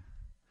telling you.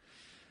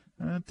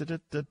 I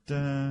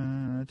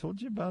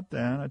told you about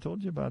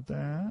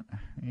that.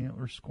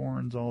 Antler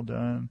scoring's all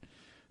done.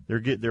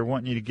 They're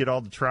wanting you to get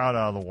all the trout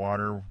out of the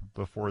water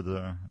before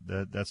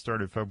that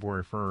started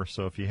February 1st.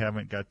 So if you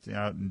haven't got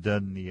out and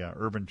done the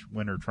urban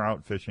winter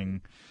trout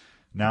fishing,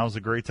 now's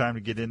a great time to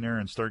get in there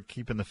and start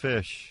keeping the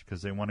fish,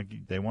 because they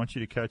want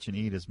you to catch and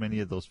eat as many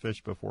of those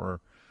fish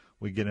before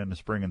we get into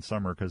spring and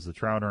summer, because the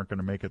trout aren't going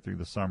to make it through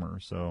the summer.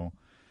 So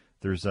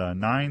there's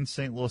 9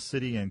 St. Louis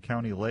City and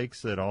County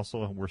lakes that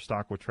also were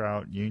stocked with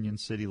trout. Union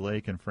City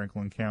Lake in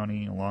Franklin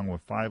County, along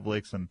with 5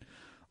 lakes in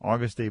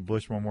August A.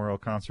 Bush Memorial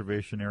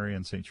Conservation Area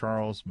in St.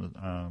 Charles.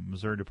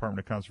 Missouri Department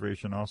of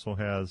Conservation also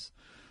has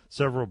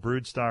several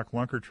broodstock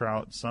lunker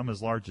trout, some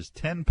as large as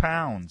 10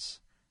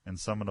 pounds in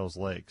some of those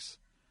lakes.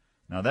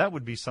 Now, that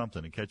would be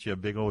something to catch you a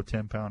big old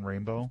 10-pound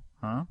rainbow.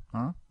 Huh?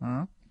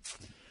 Let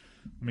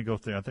me go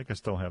through. I think I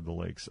still have the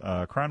lakes.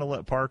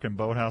 Cronolette Park and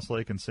Boathouse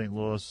Lake in St.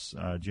 Louis,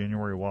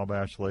 January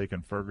Wabash Lake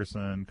in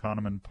Ferguson,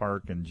 Conneman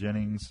Park in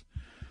Jennings,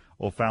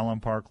 O'Fallon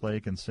Park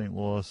Lake in St.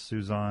 Louis,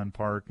 Suzanne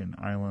Park and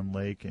Island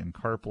Lake and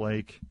Carp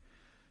Lake,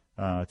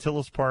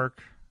 Tillis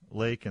Park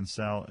Lake in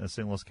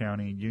St. Louis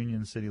County,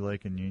 Union City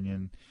Lake in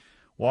Union,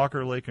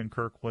 Walker Lake in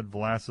Kirkwood,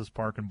 Velasquez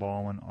Park in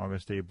Baldwin,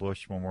 August A.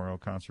 Bush Memorial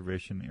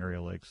Conservation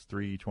Area Lakes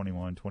 3,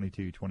 21,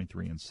 22,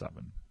 23, and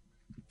 7.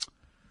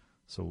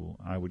 So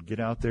I would get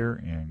out there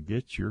and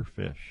get your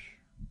fish.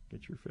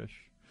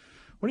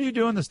 What are you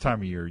doing this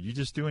time of year? You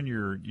doing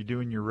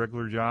your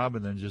regular job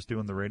and then just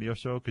doing the radio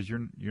show? Because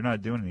you're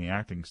not doing any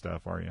acting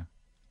stuff, are you?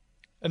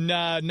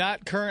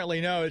 Not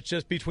currently. No, it's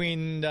just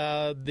between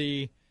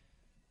the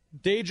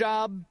day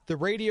job, the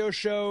radio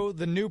show,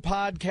 the new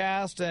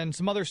podcast, and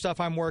some other stuff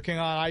I'm working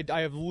on.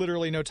 I have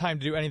literally no time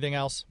to do anything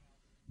else.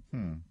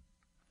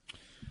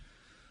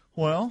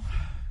 Well,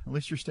 at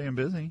least you're staying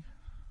busy.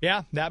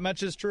 Yeah, that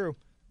much is true.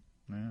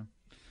 Yeah,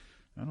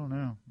 I don't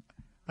know.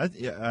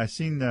 I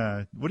seen.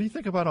 What do you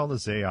think about all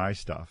this AI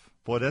stuff?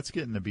 Boy, that's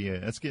getting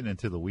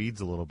into the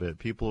weeds a little bit.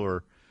 People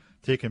are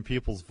taking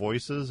people's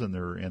voices and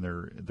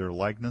their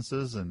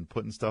likenesses and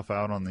putting stuff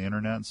out on the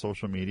internet and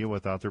social media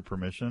without their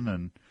permission,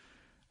 and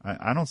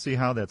I don't see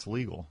how that's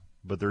legal,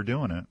 but they're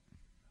doing it.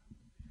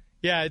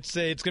 Yeah, it's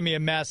going to be a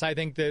mess. I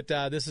think that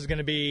this is going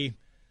to be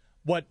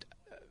what.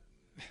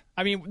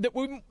 I mean,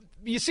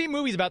 you see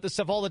movies about this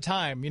stuff all the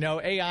time. You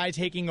know, AI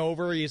taking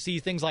over. You see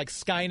things like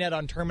Skynet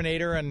on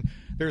Terminator, and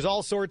there's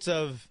all sorts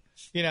of,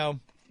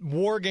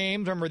 war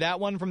games. Remember that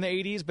one from the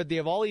 80s? But they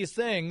have all these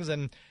things,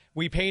 and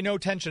we pay no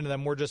attention to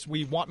them.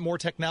 We want more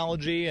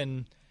technology,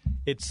 and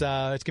it's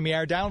going to be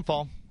our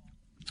downfall.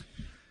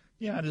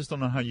 Yeah, I just don't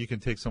know how you can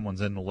take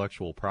someone's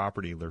intellectual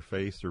property, their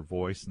face, their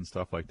voice, and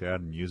stuff like that,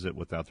 and use it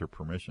without their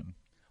permission.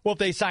 Well, if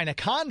they sign a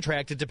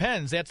contract, it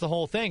depends. That's the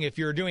whole thing. If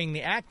you're doing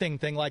the acting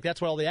thing, like that's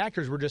what all the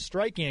actors were just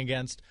striking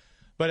against.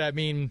 But, I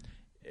mean,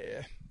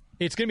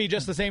 it's going to be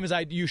just the same as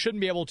you shouldn't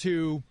be able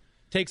to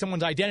take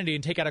someone's identity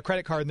and take out a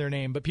credit card in their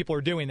name, but people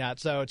are doing that.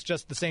 So it's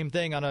just the same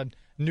thing on a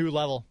new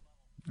level.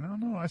 I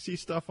don't know. I see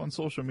stuff on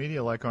social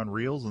media, like on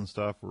Reels and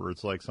stuff, where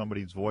it's like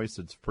somebody's voice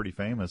that's pretty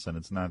famous and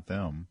it's not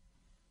them.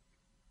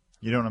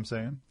 You know what I'm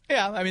saying?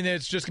 Yeah, I mean,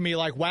 it's just going to be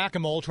like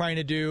Whack-A-Mole trying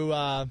to do...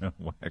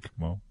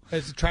 Whack-A-Mole.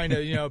 It's trying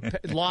to,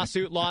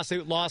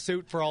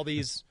 lawsuit for all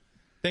these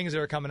things that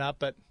are coming up,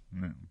 but...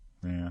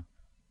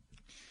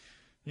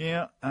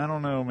 Yeah, I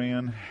don't know,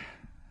 man.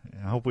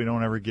 I hope we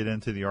don't ever get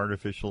into the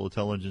artificial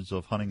intelligence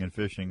of hunting and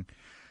fishing.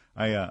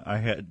 I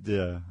had...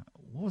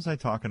 what was I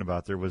talking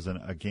about? There was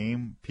a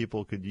game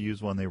people could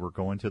use when they were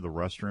going to the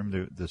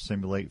restroom to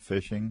simulate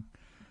fishing.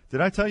 Did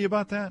I tell you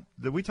about that?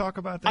 Did we talk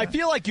about that? I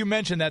feel like you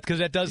mentioned that because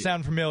that does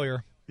sound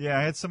familiar. Yeah,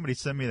 I had somebody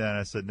send me that, and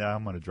I said, no,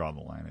 I'm going to draw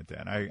the line at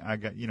that. I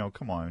got,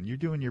 come on, you're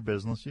doing your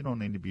business. You don't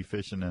need to be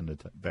fishing in the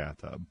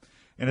bathtub.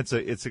 And it's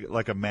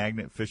like a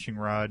magnet fishing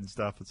rod and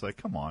stuff. It's like,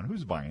 come on,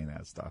 who's buying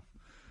that stuff?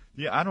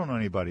 Yeah, I don't know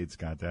anybody that's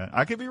got that.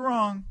 I could be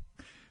wrong,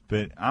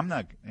 but I'm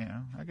not.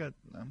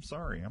 I'm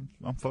sorry.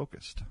 I'm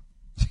focused.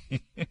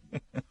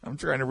 I'm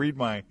trying to read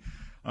my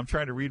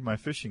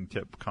fishing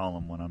tip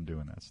column when I'm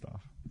doing that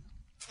stuff.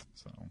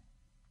 So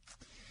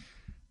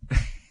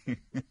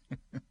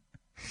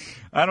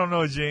I don't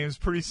know, James.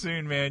 Pretty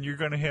soon, man, you're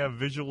going to have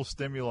visual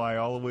stimuli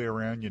all the way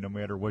around you, no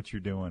matter what you're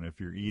doing. If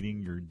you're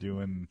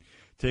eating,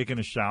 taking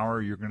a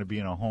shower, you're going to be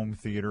in a home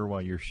theater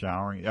while you're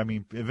showering. I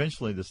mean,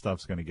 eventually this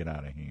stuff's going to get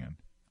out of hand.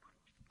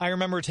 I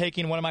remember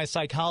taking one of my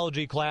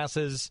psychology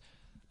classes.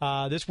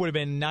 This would have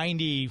been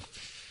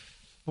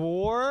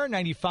 94,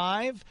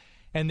 95.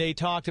 And they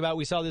talked about,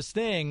 we saw this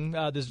thing,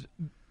 this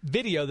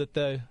video that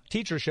the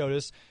teacher showed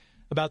us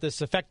about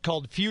this effect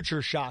called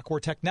future shock, where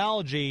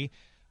technology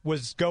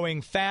was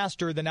going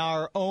faster than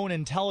our own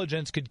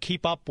intelligence could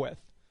keep up with.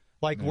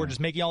 Like, we're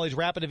just making all these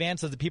rapid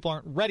advances that people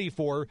aren't ready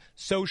for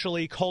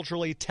socially,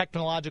 culturally,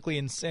 technologically,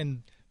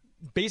 and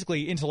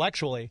basically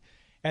intellectually.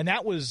 And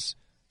that was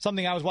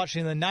something I was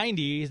watching in the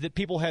 90s, that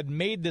people had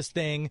made this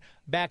thing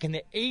back in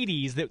the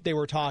 80s that they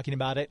were talking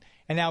about it.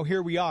 And now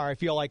here we are. I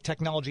feel like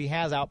technology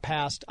has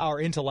outpassed our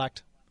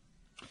intellect.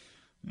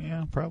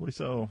 Yeah, probably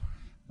so.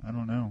 I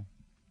don't know.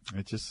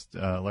 It just,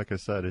 like I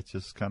said, it's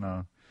just kind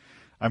of,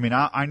 I mean,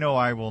 I know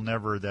I will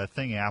never, that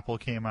thing Apple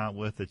came out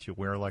with that you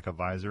wear like a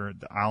visor,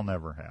 I'll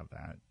never have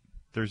that.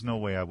 There's no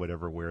way I would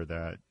ever wear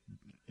that.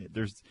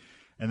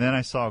 And then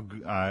I saw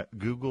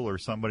Google or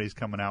somebody's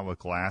coming out with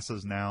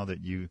glasses now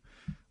that you,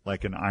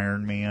 like an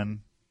Iron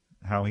Man,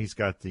 how he's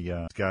got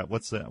the,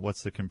 what's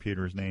the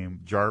computer's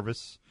name?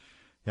 Jarvis.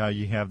 Yeah,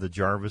 you have the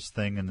Jarvis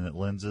thing in the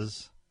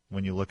lenses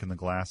when you look in the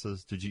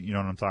glasses. You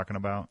know what I'm talking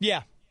about?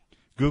 Yeah.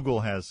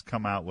 Google has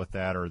come out with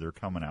that, or they're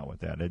coming out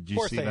with that. Did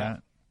you see that?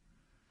 Have.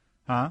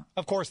 Huh?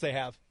 Of course they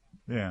have.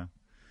 Yeah.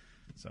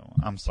 So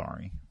I'm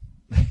sorry.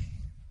 I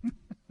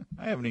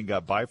haven't even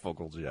got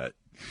bifocals yet.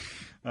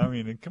 I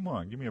mean, come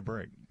on, give me a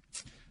break.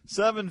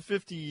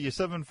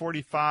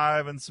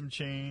 7:45 and some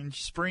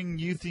change. Spring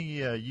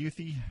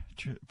youthy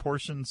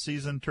portion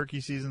season, turkey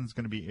season is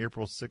going to be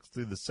April 6th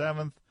through the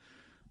 7th.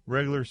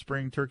 Regular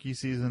spring turkey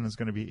season is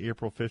going to be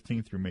April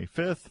 15th through May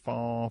 5th.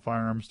 Fall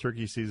firearms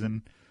turkey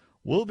season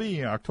will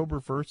be October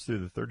 1st through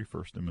the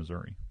 31st in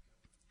Missouri.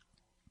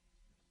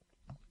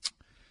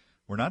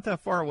 We're not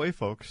that far away,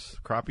 folks.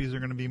 Crappies are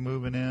going to be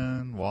moving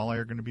in. Walleye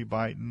are going to be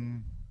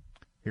biting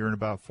here in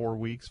about 4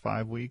 weeks,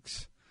 5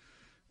 weeks.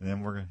 And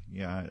then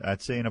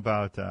I'd say in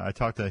about, I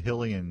talked to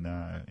Hilly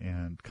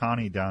and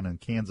Connie down in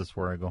Kansas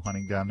where I go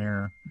hunting down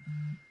there.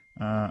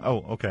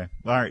 Okay.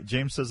 All right.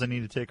 James says I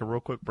need to take a real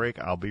quick break.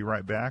 I'll be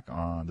right back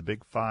on the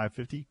Big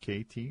 550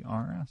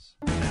 KTRS.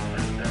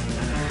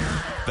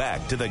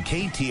 Back to the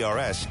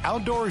KTRS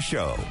Outdoor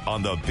Show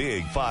on the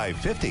Big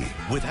 550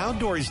 with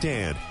Outdoors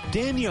Dan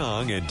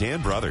Young, and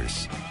Dan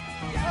Brothers.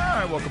 All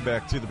right, welcome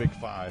back to the Big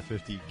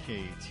 550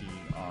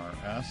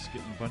 KTRS.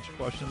 Getting a bunch of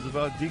questions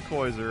about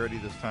decoys already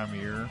this time of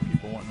year.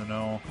 People wanting to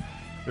know.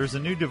 There's a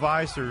new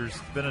device. There's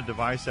been a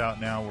device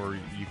out now where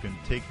you can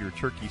take your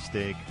turkey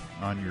steak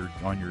on your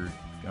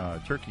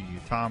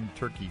Tom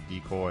turkey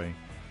decoy,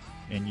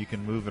 and you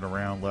can move it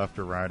around left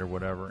or right or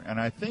whatever. And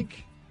I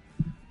think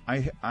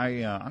I'm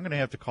going to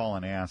have to call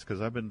and ask,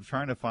 because I've been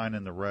trying to find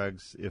in the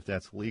regs if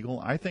that's legal.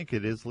 I think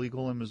it is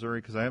legal in Missouri,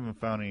 because I haven't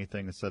found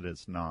anything that said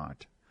it's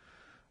not.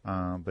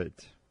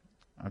 But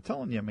I'm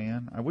telling you,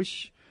 man, I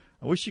wish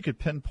you could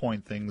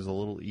pinpoint things a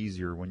little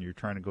easier when you're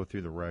trying to go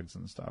through the regs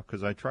and stuff.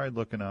 Because I tried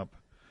looking up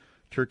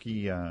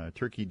turkey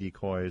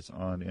decoys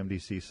on the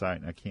MDC site,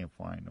 and I can't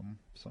find them.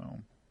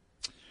 So,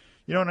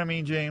 you know what I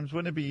mean, James?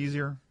 Wouldn't it be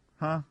easier,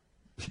 huh?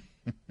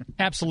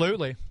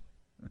 Absolutely.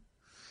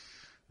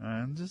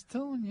 I'm just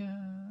telling you.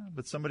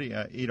 But somebody,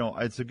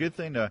 it's a good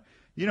thing to,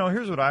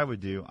 here's what I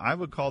would do. I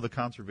would call the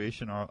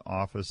conservation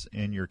office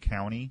in your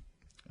county,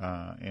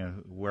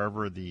 and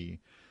wherever the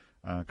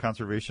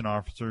conservation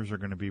officers are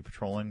going to be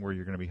patrolling, where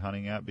you're going to be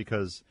hunting at,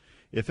 because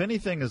if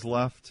anything is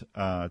left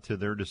to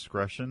their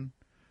discretion,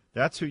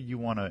 that's who you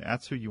want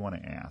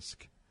to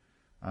ask,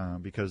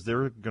 because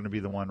they're going to be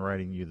the one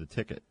writing you the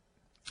ticket.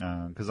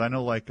 Because I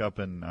know, like up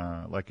in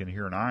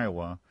here in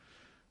Iowa,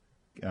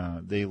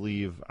 they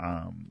leave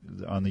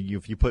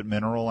if you put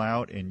mineral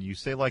out and you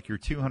say like you're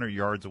 200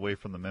 yards away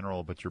from the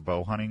mineral, but you're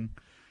bow hunting.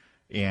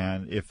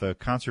 And if a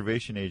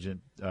conservation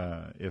agent,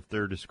 if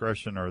their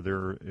discretion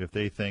or if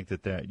they think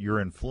that you're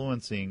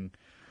influencing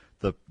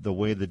the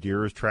way the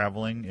deer is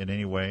traveling in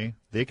any way,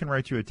 they can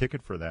write you a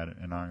ticket for that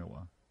in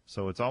Iowa.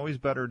 So it's always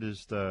better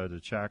just to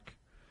check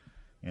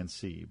and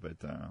see. But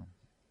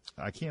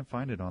I can't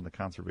find it on the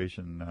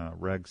conservation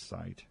regs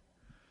site.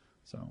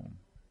 So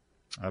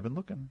I've been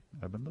looking.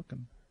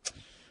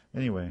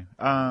 Anyway,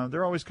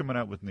 they're always coming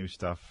out with new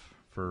stuff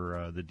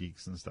for the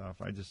deeks and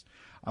stuff.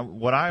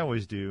 What I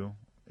always do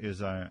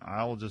is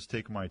I'll just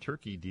take my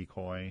turkey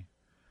decoy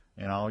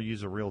and I'll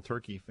use a real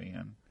turkey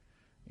fan,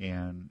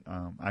 and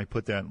I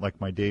put that like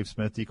my Dave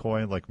Smith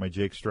decoy, like my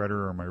Jake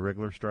Strutter or my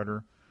Wriggler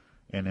Strutter,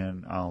 and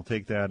then I'll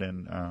take that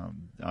and I'll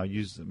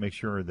make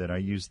sure that I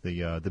use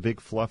the big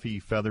fluffy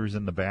feathers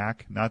in the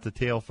back, not the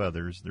tail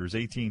feathers. There's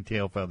 18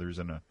 tail feathers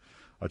in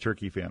a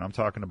turkey fan. I'm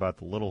talking about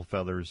the little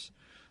feathers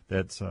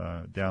that's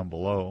down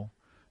below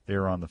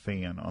there on the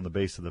fan, on the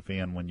base of the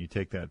fan. When you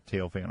take that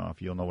tail fan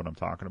off, you'll know what I'm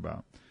talking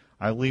about.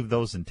 I leave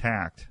those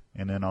intact,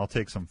 and then I'll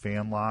take some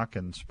fan lock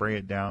and spray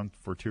it down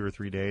for 2 or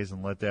 3 days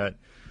and let that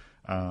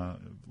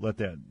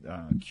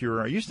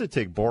cure. I used to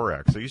take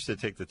borax. I used to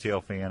take the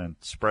tail fan and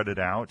spread it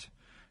out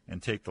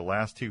and take the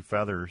last 2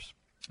 feathers,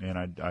 and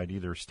I'd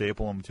either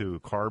staple them to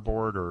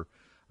cardboard or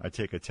I'd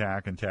take a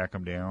tack and tack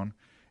them down.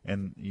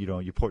 And,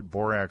 you put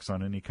borax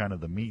on any kind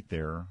of the meat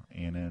there,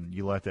 and then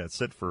you let that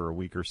sit for a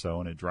week or so,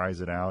 and it dries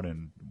it out.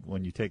 And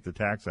when you take the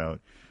tacks out,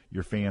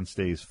 your fan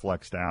stays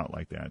flexed out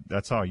like that.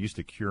 That's how I used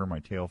to cure my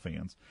tail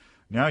fans.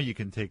 Now you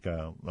can take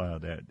that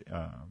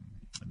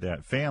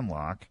fan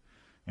lock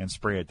and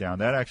spray it down.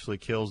 That actually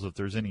kills if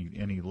there's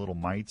any little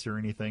mites or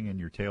anything in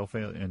your tail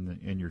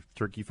in your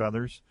turkey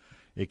feathers.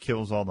 It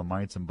kills all the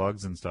mites and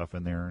bugs and stuff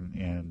in there.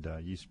 And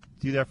you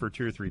do that for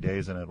 2 or 3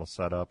 days, and it'll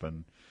set up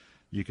and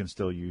you can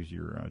still use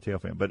your tail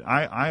fan. But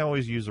I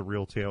always use a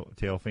real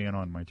tail fan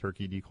on my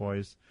turkey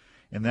decoys,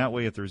 and that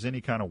way, if there's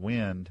any kind of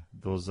wind,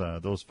 those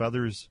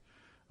feathers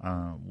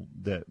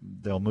that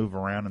they'll move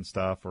around and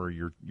stuff, or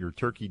your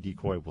turkey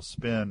decoy will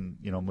spin,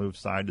 move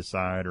side to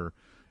side, or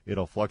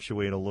it'll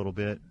fluctuate a little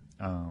bit,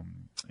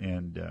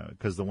 and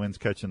because the wind's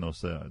catching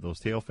those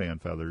tail fan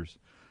feathers.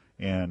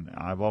 And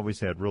I've always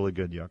had really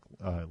good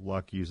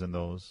luck using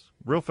those.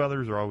 Real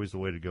feathers are always the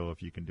way to go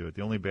if you can do it.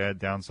 The only bad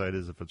downside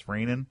is if it's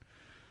raining,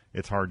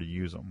 it's hard to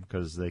use them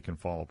because they can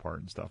fall apart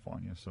and stuff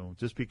on you. So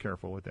just be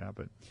careful with that.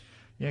 But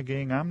yeah,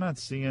 gang, I'm not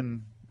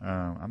seeing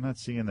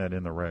that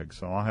in the reg.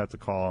 So I'll have to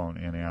call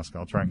and ask.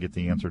 I'll try and get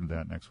the answer to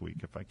that next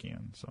week if I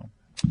can. So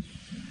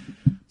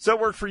does that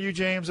work for you,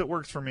 James? It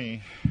works for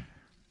me.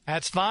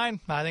 That's fine.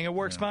 I think it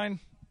works fine.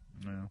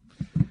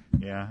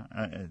 Yeah.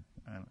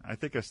 I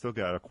think I still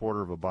got a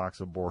quarter of a box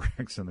of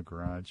borax in the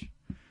garage.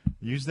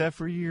 Used that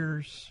for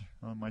years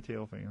on my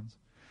tail fans.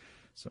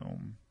 So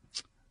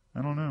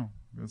I don't know.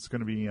 It's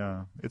gonna be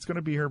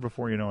here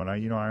before you know it.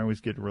 I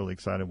always get really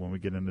excited when we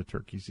get into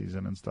turkey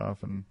season and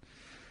stuff, and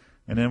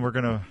then we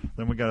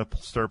got to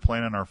start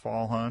planning our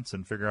fall hunts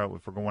and figure out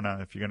if we're going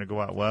out. If you're gonna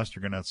go out west,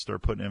 you're gonna have to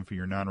start putting in for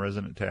your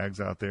non-resident tags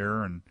out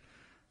there, and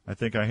I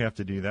think I have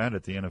to do that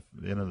at the end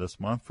of this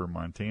month for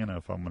Montana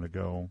if I'm gonna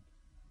go.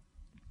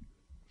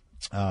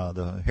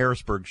 The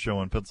Harrisburg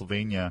show in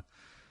Pennsylvania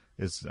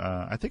is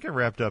I think it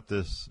wrapped up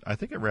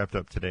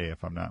today,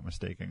 if I'm not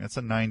mistaken. It's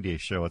a 9-day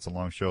show. It's a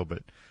long show,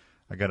 but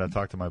I got to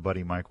talk to my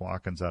buddy Mike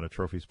Watkins out of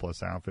Trophies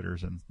Plus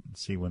Outfitters and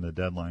see when the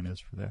deadline is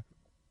for that.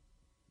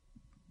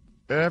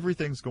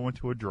 Everything's going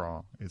to a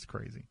draw. It's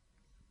crazy.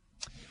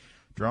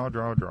 Draw.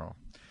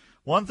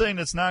 One thing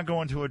that's not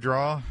going to a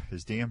draw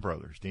is Dan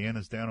Brothers. Dan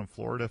is down in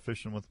Florida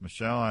fishing with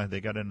Michelle.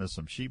 They got into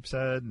some sheep's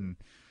head and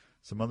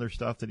some other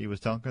stuff that he was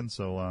dunking,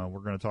 so we're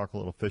going to talk a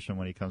little fishing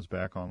when he comes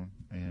back on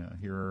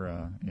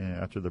here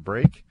after the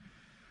break.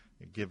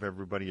 Give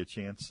everybody a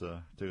chance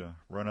to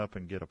run up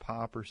and get a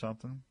pop or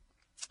something.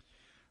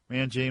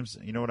 Man, James,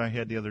 you know what I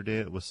had the other day?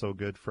 It was so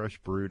good. Fresh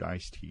brewed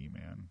iced tea,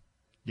 man.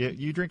 Yeah,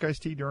 you drink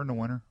iced tea during the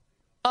winter?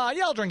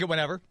 Yeah, I'll drink it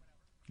whenever.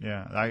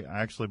 Yeah, I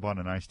actually bought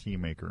an iced tea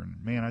maker,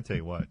 and man, I tell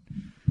you what,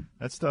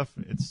 that stuff.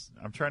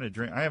 I'm trying to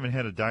drink. I haven't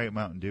had a Diet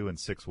Mountain Dew in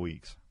 6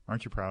 weeks.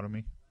 Aren't you proud of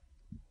me?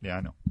 Yeah,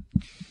 I know.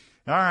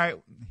 All right,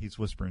 he's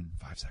whispering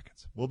 5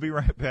 seconds. We'll be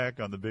right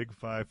back on the Big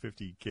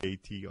 550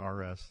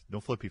 KTRS. No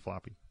flippy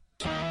floppy.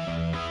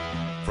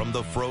 From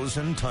the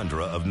frozen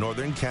tundra of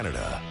northern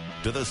Canada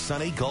to the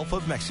sunny Gulf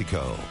of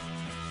Mexico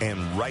and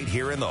right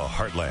here in the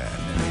heartland.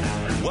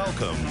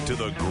 Welcome to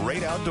the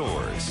great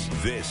outdoors.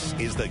 This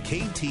is the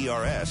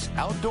KTRS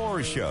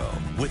Outdoors Show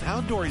with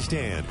Outdoors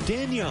Dan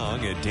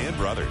Young, and Dan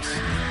Brothers.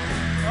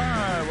 All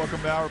right,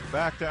 welcome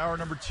back to hour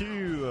number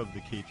 2 of the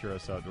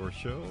KTRS Outdoors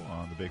Show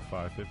on the Big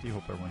 550.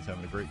 Hope everyone's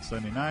having a great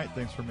Sunday night.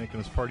 Thanks for making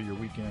us part of your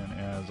weekend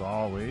as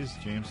always.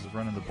 James is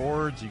running the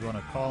boards. You want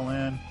to call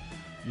in,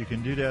 you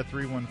can do that,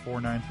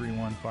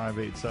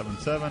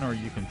 314-931-5877, or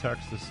you can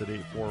text us at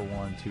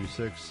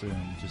 84126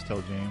 and just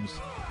tell James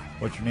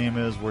what your name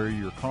is, where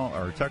you're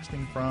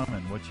texting from,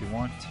 and what you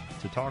want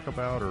to talk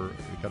about, or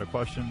you got a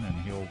question, and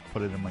he'll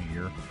put it in my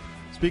ear.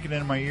 Speaking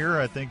in my ear,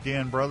 I think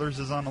Dan Brothers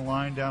is on the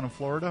line down in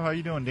Florida. How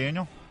you doing,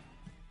 Daniel?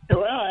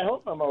 Well, I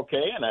hope I'm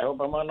okay, and I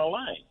hope I'm on the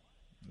line.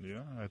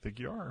 Yeah, I think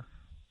you are.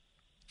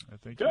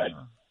 Good. You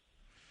are.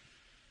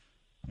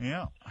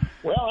 Yeah.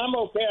 Well, I'm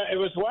okay. I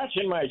was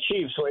watching my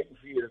Chiefs waiting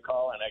for you to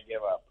call, and I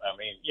give up. I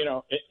mean,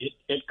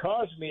 it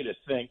caused me to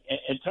think,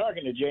 and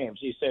talking to James,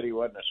 he said he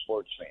wasn't a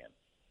sports fan.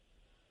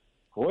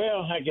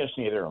 Well, I guess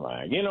neither am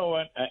I. You know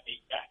what?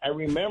 I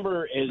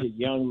remember as a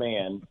young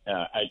man,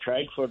 I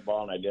tried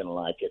football, and I didn't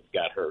like it.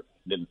 Got hurt.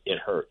 It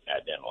hurt. I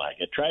didn't like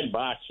it. Tried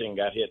boxing,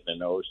 got hit in the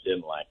nose,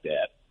 didn't like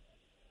that.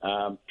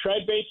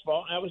 Tried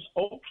baseball. I was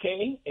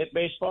okay at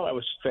baseball. I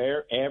was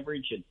fair,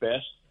 average at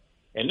best.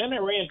 And then I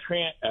ran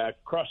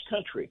cross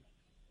country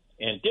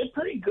and did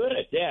pretty good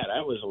at that.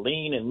 I was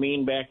lean and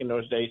mean back in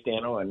those days,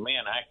 Dano, and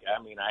man,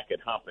 I could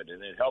hump it,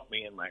 and it helped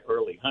me in my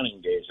early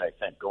hunting days, I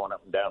think, going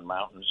up and down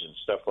mountains and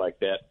stuff like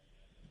that.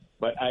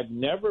 But I've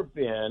never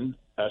been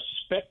a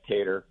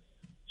spectator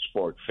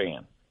sport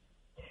fan.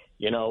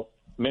 You know,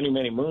 many,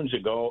 many moons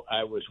ago,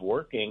 I was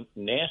working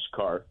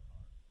NASCAR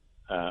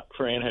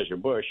for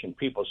Anheuser-Busch, and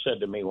people said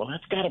to me, well,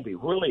 that's got to be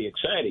really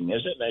exciting,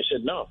 is it? And I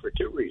said, no, for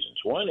two reasons.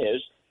 One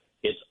is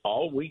it's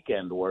all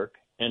weekend work,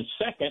 and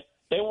second,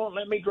 they won't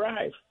let me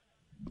drive.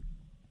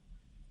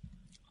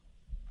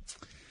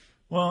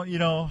 Well, you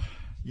know,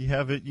 you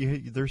have it.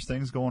 There's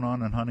things going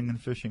on in hunting and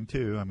fishing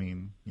too. I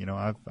mean, you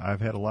know,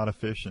 I've had a lot of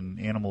fish and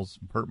animals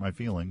hurt my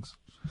feelings.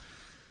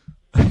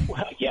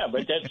 Well, yeah,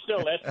 but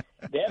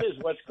that is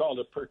what's called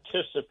a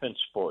participant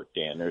sport,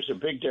 Dan. There's a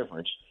big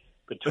difference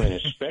between a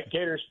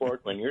spectator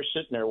sport when you're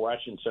sitting there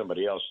watching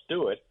somebody else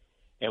do it,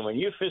 and when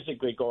you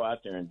physically go out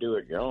there and do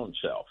it your own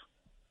self.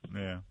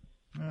 Yeah,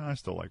 I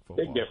still like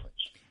football. Big difference.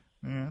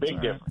 Yeah,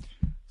 big difference.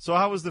 So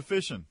how was the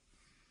fishing?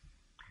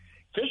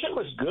 Fishing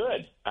was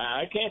good.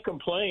 I can't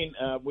complain.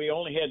 We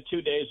only had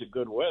 2 days of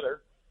good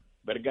weather,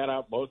 but it got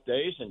out both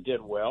days and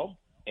did well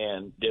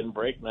and didn't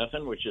break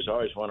nothing, which is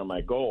always one of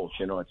my goals.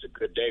 You know, it's a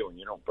good day when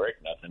you don't break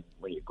nothing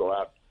when you go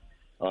out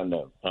on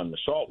the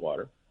salt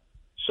water.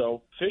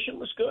 So fishing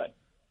was good.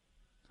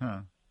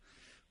 Huh.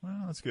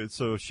 Well, that's good.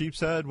 So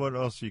sheep's head, what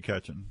else are you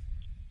catching?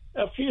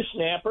 A few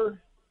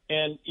snapper,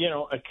 and, you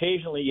know,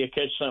 occasionally you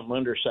catch something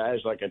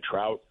undersized like a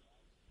trout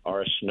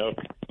or a snook,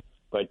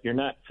 but you're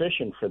not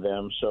fishing for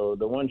them. So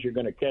the ones you're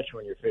going to catch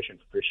when you're fishing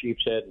for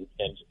sheep's head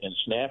and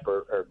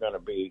snapper are going to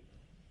be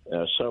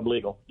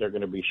sublegal. They're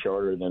going to be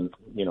shorter than,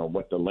 you know,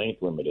 what the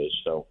length limit is.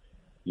 So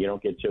you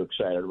don't get too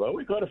excited. Well,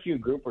 we caught a few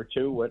grouper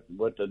too, what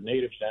the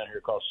natives down here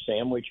call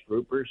sandwich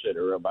groupers that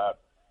are about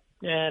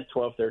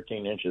 12,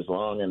 13 inches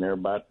long, and they're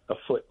about a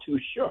foot too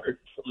short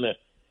from the,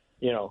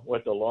 you know,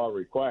 what the law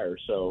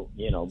requires. So,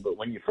 you know, but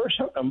when you first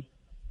hook them,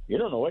 you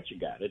don't know what you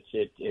got.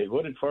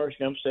 What did Forrest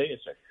Gump say?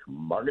 It's a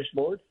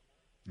smorgasbord.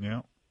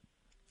 Yeah.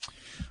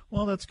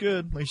 Well, that's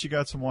good. At least you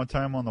got some more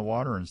time on the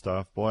water and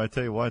stuff. Boy, I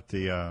tell you what,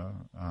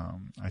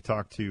 I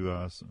talked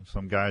to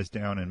some guys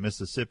down in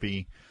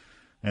Mississippi,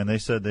 and they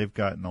said they've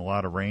gotten a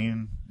lot of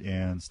rain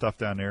and stuff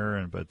down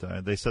there.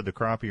 But they said the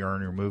crappie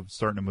are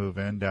starting to move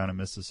in down in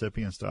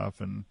Mississippi and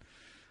stuff. And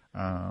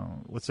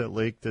what's that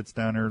lake that's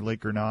down there?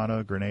 Lake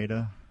Grenada?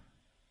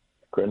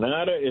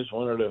 Grenada is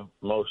one of the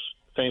most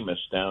famous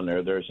down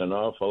there. There's an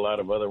awful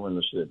lot of other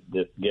ones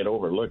that get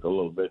overlooked a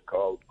little bit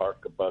called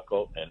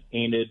Archibald and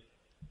Enid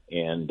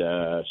and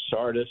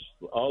Sardis.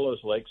 All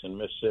those lakes in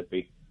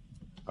Mississippi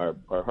are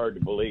hard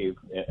to believe,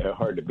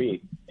 hard to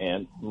beat.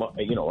 And,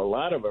 you know, a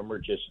lot of them are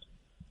just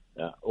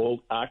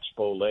old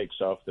oxbow lakes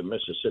off the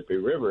Mississippi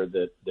River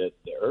that the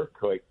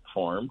earthquake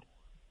formed.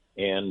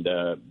 And,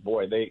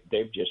 boy,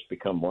 they've just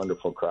become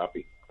wonderful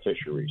crappie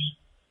fisheries.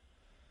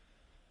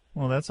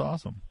 Well, that's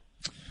awesome.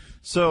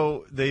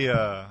 So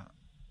the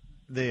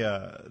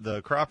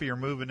crappie are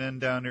moving in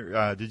down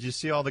there. Did you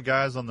see all the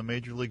guys on the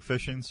Major League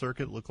Fishing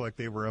circuit look like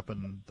they were up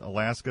in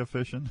Alaska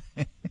fishing?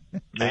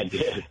 I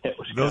did. It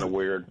was kind of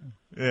weird.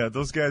 Yeah,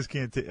 those guys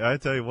can't. I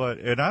tell you what,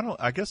 and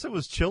I guess it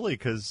was chilly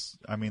because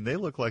I mean they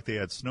looked like they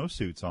had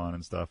snowsuits on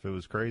and stuff. It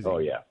was crazy. Oh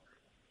yeah.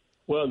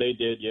 Well, they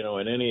did. You know,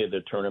 in any of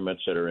the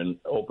tournaments that are in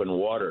open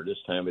water this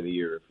time of the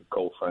year, if a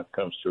cold front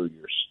comes through,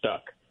 you're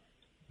stuck.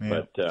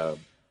 Yeah. But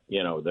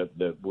you know,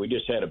 we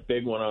just had a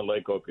big one on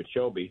Lake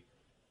Okeechobee.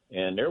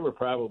 And there were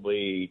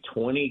probably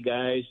 20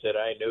 guys that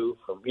I knew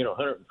from, you know,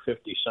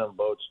 150-some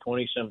boats,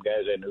 20-some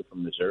guys I knew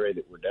from Missouri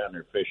that were down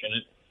there fishing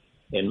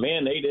it. And,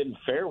 man, they didn't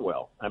fare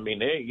well. I mean,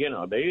 they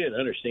didn't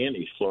understand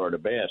these Florida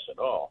bass at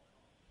all.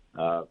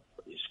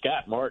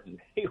 Scott Martin,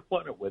 he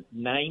won it with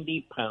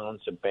 90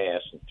 pounds of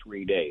bass in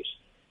 3 days.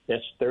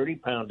 That's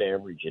 30-pound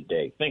average a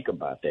day. Think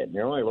about that. And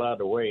you're only allowed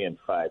to weigh in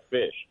 5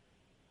 fish.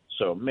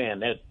 So,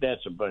 man,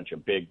 that's a bunch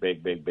of big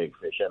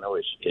fish. I know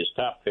his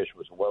top fish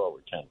was well over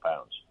 10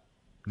 pounds.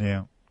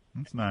 Yeah,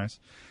 that's nice.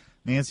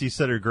 Nancy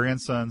said her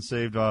grandson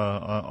saved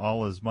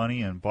all his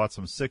money and bought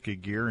some Sitka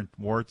gear and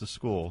wore it to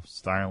school,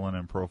 styling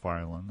and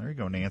profiling. There you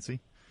go, Nancy.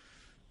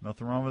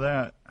 Nothing wrong with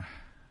that.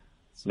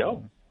 So,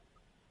 no,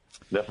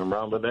 nothing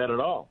wrong with that at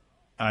all.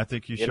 I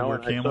think you should wear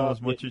camo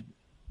as much as...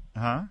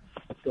 Huh?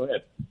 Go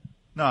ahead.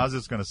 No, I was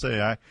just going to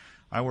say,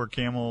 I wear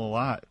camo a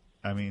lot.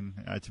 I mean,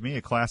 to me,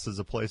 it classes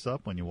a place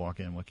up when you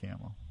walk in with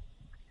camo.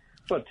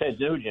 Well, Ted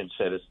Nugent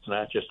said it's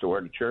not just to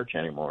wear to church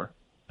anymore.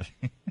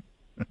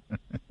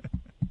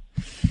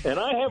 And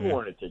I have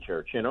worn it to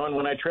church, you know, and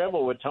when I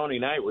travel with Tony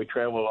Knight, we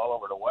travel all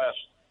over the West,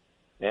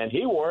 and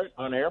he wore it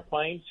on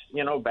airplanes.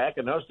 You know, back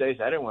in those days,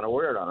 I didn't want to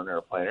wear it on an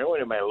airplane.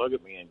 Everybody might look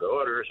at me and go,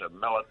 oh, there's a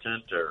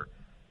militant or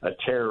a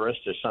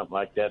terrorist or something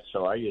like that,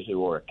 so I usually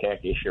wore a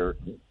khaki shirt,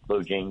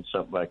 blue jeans,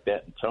 something like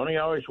that. And Tony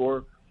always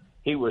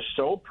he was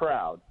so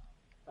proud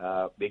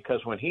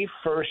because when he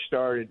first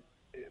started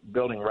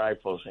building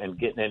rifles and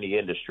getting in the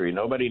industry,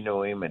 nobody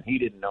knew him, and he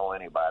didn't know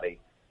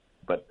anybody.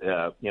 But,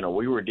 you know,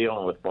 we were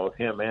dealing with both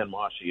him and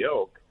Mossy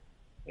Oak,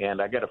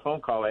 And I got a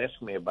phone call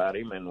asking me about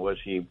him, and was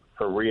he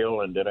for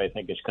real, and did I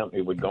think his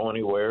company would go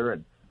anywhere?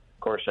 And, of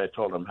course, I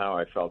told him how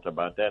I felt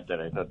about that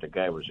I thought the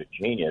guy was a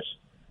genius.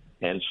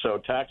 And so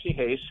Toxie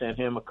Hays sent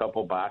him a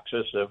couple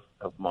boxes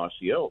of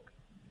Mossy Oak.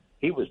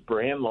 He was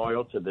brand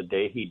loyal to the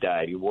day he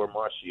died. He wore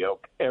Mossy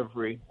Oak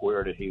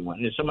everywhere that he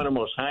went. In some of the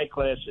most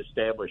high-class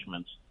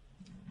establishments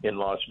in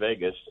Las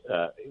Vegas,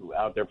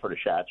 out there for the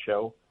SHOT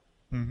Show,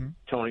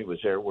 Tony was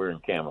there wearing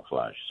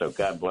camouflage. So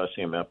God bless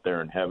him up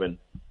there in heaven.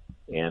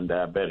 And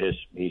I bet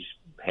he's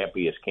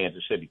happy as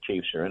Kansas City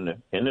Chiefs are in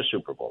the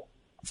Super Bowl.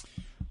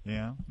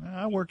 Yeah,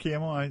 I wear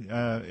camo.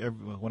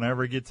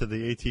 Whenever I get to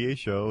the ATA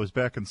show, I was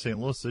back in St.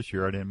 Louis this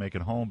year. I didn't make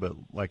it home, but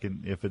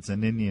if it's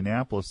in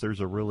Indianapolis,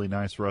 there's a really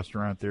nice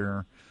restaurant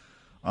there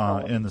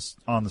on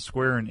the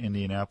square in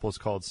Indianapolis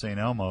called St.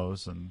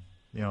 Elmo's, and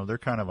they're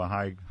kind of a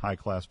high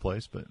class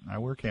place. But I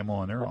wear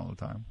camo in there all the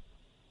time.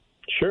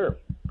 Sure.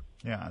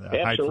 Yeah,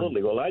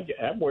 absolutely. Well, I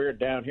wear it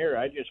down here.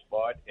 I just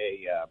bought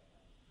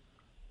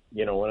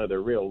one of the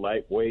real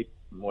lightweight,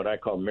 what I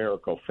call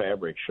miracle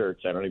fabric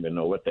shirts. I don't even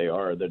know what they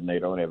are, other than they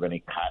don't have any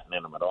cotton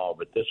in them at all.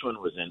 But this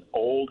one was an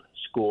old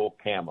school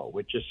camo,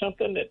 which is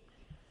something that,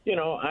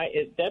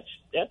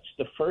 that's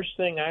the first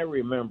thing I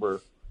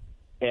remember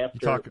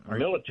after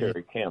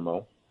military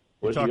camo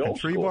was the old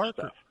tree school bark,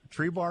 stuff.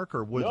 Tree bark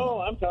or wood?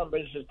 No, I'm talking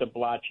about just the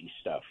blotchy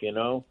stuff.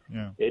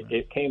 Yeah.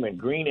 It came in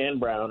green and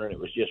brown, and it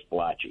was just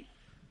blotchy.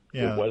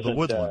 Yeah, it wasn't, the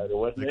woodland. There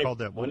wasn't they called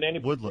that wasn't any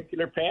woodland.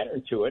 particular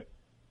pattern to it.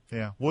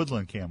 Yeah,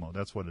 woodland camo.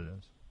 That's what it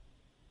is.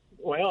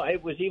 Well,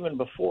 it was even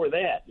before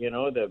that.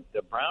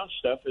 The brown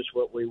stuff is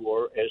what we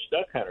wore as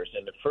duck hunters.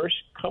 And the first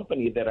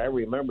company that I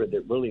remember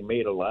that really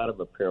made a lot of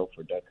apparel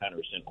for duck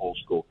hunters in old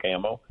school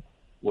camo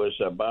was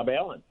Bob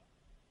Allen.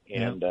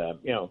 And,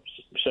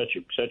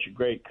 such a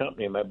great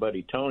company. My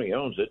buddy Tony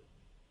owns it.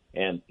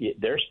 And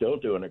they're still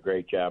doing a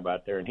great job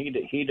out there. And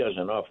he does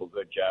an awful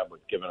good job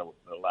with giving a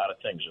lot of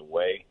things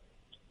away.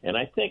 And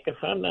I think, if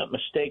I'm not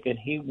mistaken,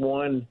 he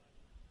won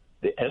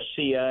the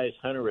SCI's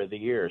Hunter of the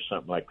Year or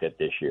something like that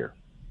this year.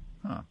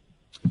 Huh.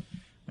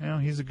 Well,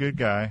 he's a good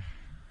guy.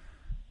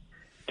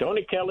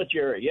 Tony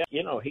Caligiuri, yeah,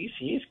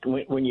 he's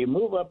when you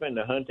move up in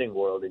the hunting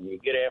world and you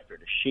get after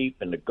the sheep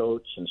and the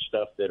goats and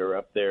stuff that are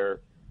up there,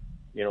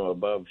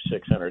 above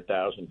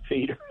 600,000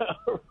 feet or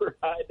however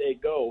high they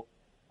go,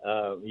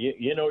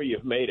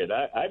 you've made it.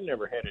 I've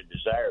never had a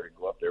desire to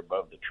go up there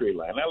above the tree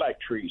line. I like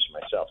trees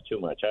myself too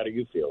much. How do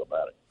you feel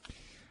about it?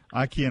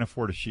 I can't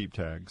afford a sheep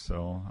tag,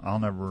 so I'll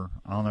never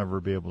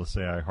be able to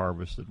say I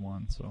harvested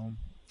one. So,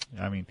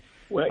 I mean,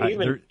 well,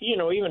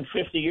 even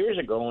 50 years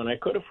ago when I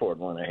could afford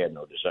one, I had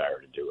no desire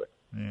to do it.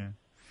 Yeah,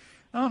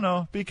 I don't know.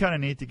 It'd be kind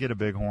of neat to get a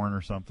bighorn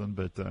or something,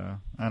 but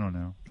I don't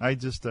know. I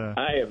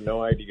have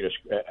no idea,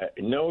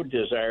 no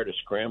desire to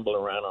scramble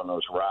around on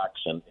those rocks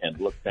and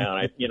look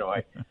down.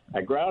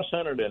 I grouse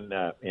hunted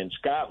in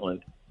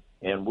Scotland.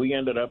 And we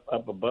ended up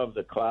above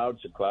the clouds.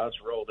 The clouds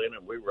rolled in,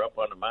 and we were up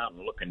on the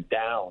mountain looking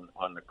down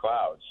on the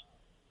clouds.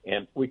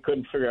 And we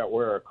couldn't figure out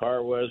where our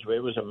car was.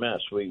 It was a mess.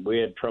 We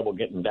had trouble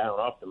getting down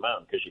off the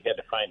mountain because you had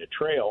to find a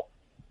trail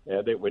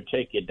that would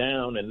take you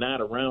down and not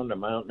around the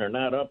mountain or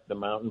not up the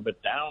mountain,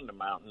 but down the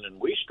mountain. And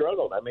we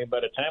struggled. I mean, by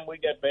the time we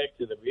got back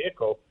to the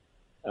vehicle,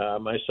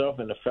 myself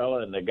and the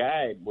fella and the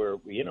guide were,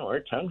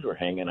 our tongues were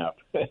hanging out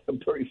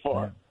pretty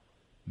far.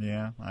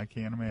 Yeah, I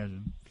can't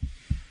imagine.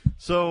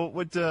 So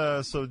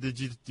So did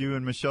you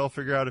and Michelle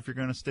figure out if you're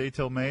going to stay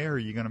till May, or are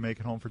you going to make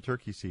it home for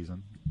turkey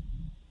season?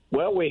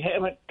 Well, we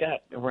haven't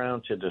got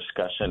around to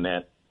discussing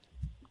that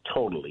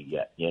totally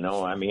yet.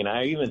 I mean,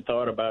 I even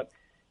thought about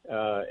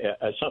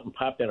something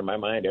popped into my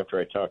mind after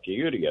I talked to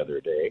you the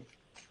other day.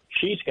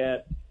 She's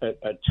got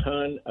a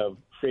ton of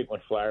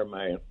frequent flyer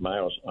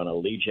miles on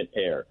Allegiant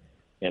Air,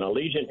 and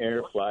Allegiant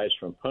Air flies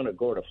from Punta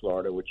Gorda,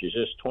 Florida, which is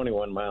just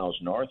 21 miles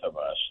north of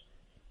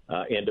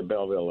us, into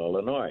Belleville,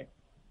 Illinois.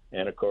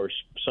 And, of course,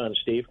 son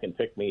Steve can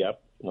pick me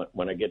up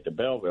when I get to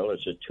Belleville.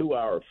 It's a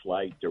 2-hour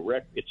flight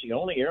direct. It's the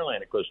only airline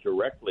that goes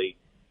directly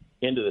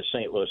into the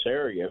St. Louis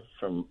area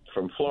from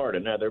Florida.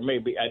 Now, there may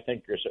be, I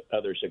think there's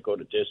others that go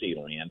to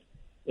Disneyland.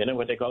 You know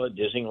what they call it,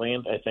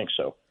 Disneyland? I think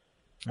so.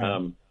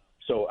 Mm-hmm.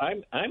 So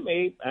I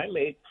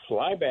may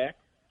fly back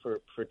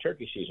for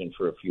turkey season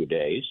for a few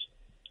days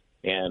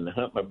and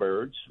hunt my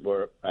birds,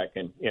 where I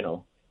can,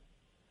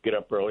 get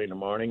up early in the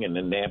morning and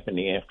then nap in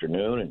the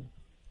afternoon and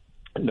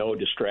no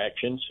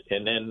distractions,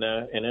 and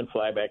then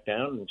fly back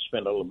down and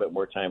spend a little bit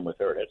more time with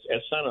her.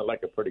 It sounded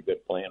like a pretty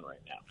good plan right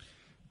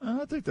now.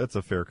 I think that's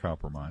a fair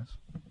compromise.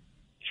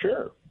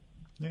 Sure.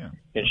 Yeah.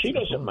 And she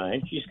doesn't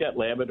mind. She's got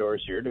Labradors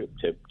here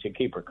to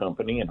keep her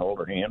company and hold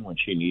her hand when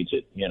she needs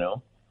it,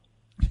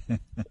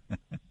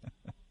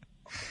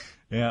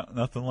 Yeah,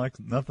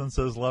 nothing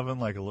says loving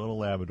like a little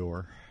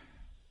Labrador.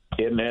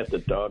 Isn't that the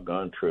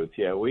doggone truth?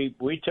 Yeah, we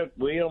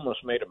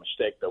almost made a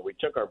mistake though. We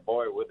took our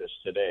boy with us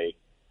today.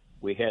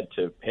 We had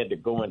to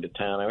go into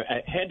town.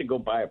 I had to go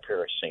buy a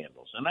pair of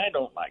sandals, and I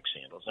don't like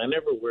sandals. I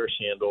never wear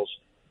sandals.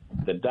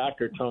 The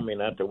doctor told me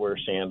not to wear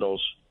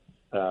sandals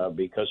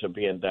because of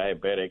being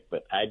diabetic,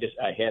 but I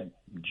had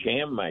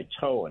jammed my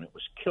toe, and it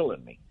was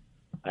killing me.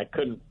 I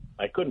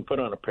couldn't put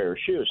on a pair of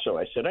shoes. So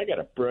I said, I got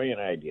a brilliant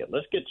idea.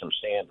 Let's get some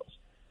sandals.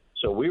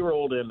 So we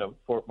rolled into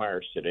Fort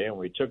Myers today, and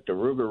we took the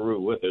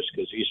Rougarou with us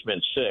because he's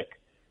been sick.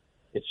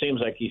 It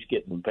seems like he's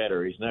getting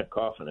better. He's not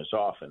coughing as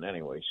often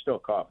anyway. He's still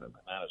coughing,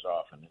 but not as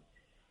often.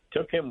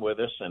 Took him with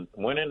us and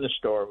went in the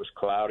store. It was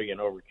cloudy and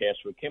overcast.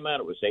 We came out,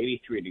 it was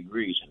 83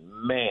 degrees, and,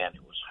 man,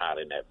 it was hot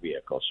in that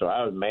vehicle. So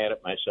I was mad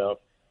at myself.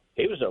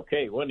 He was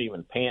okay. He wasn't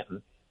even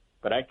panting.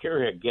 But I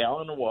carry a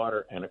gallon of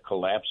water and a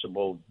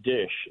collapsible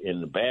dish in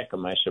the back of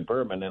my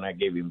Suburban, and I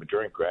gave him a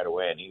drink right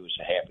away, and he was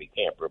a happy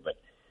camper. But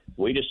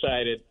we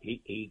decided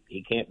he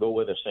can't go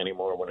with us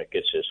anymore when it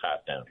gets this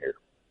hot down here.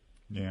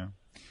 Yeah.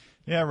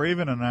 Yeah,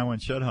 Raven and I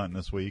went shed hunting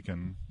this week,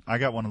 and I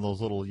got one of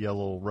those little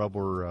yellow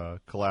rubber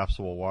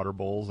collapsible water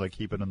bowls. I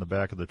keep it in the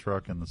back of the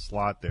truck in the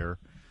slot there,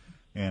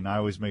 and I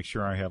always make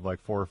sure I have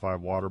like 4 or 5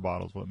 water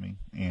bottles with me.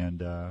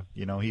 And,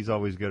 he's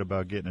always good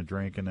about getting a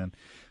drink. And then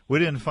we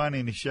didn't find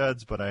any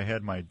sheds, but I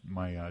had my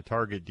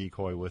target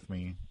decoy with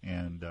me,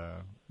 and,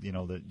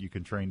 that you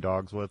can train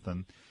dogs with.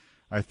 And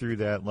I threw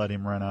that, let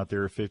him run out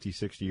there 50,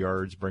 60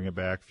 yards, bring it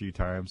back a few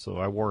times. So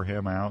I wore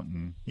him out,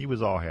 and he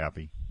was all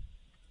happy.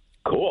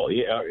 Cool.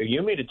 Yeah,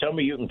 you mean to tell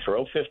me you can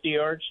throw 50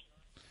 yards?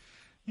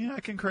 Yeah, I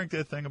can crank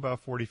that thing about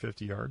 40,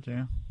 50 yards,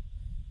 yeah.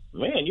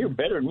 Man, you're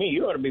better than me.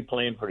 You ought to be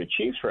playing for the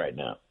Chiefs right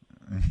now.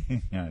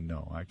 Yeah,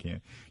 no, I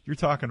can't. You're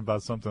talking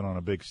about something on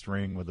a big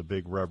string with a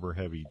big rubber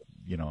heavy,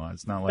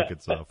 it's not like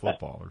it's a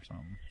football or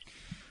something.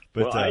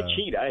 But, well, I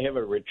cheat. I have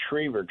a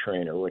retriever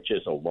trainer, which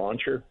is a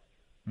launcher,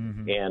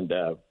 and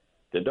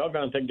the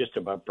doggone thing just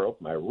about broke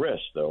my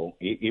wrist, though.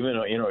 Even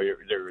though,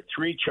 there are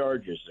 3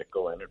 charges that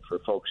go in it for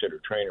folks that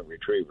are training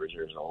retrievers.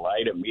 There's a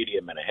light, a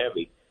medium, and a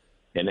heavy.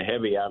 And the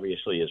heavy,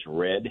 obviously, is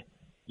red.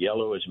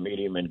 Yellow is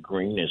medium, and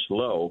green is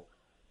low.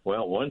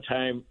 Well, one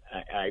time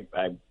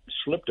I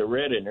slipped a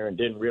red in there and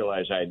didn't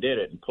realize I did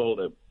it and pulled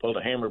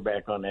a hammer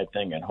back on that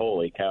thing, and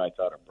holy cow, I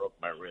thought I broke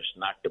my wrist,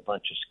 knocked a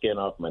bunch of skin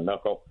off my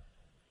knuckle.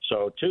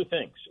 So 2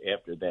 things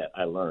after that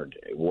I learned.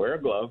 Wear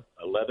a glove,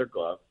 a leather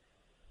glove.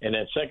 And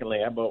then secondly,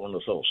 I bought one of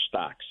those little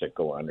stocks that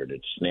go under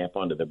it, snap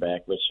onto the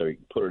back of it so you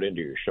can put it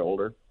into your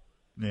shoulder.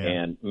 Yeah.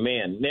 And,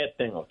 man, that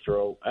thing will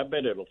throw – I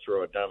bet it'll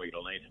throw a dummy to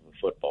length of a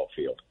football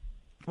field.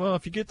 Well,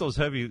 if you get those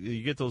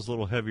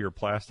little heavier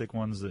plastic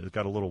ones that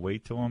got a little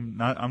weight to them.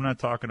 I'm not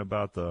talking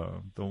about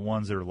the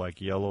ones that are like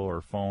yellow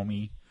or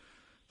foamy.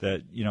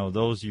 That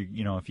those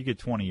if you get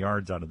 20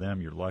 yards out of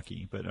them, you're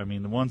lucky. But I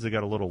mean, the ones that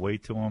got a little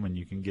weight to them and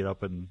you can get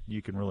up and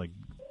you can really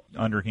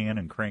underhand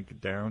and crank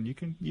it down. You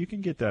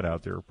can get that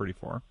out there pretty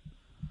far.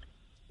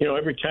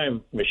 Every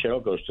time Michelle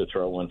goes to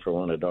throw one for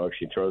one of the dogs,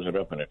 she throws it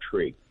up in a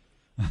tree.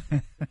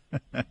 I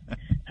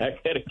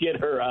got to get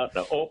her out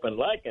in the open,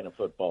 like in a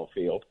football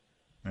field.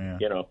 Yeah.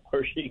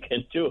 Where she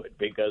can do it,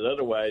 because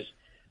otherwise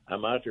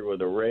I'm out there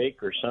with a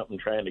rake or something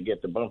trying to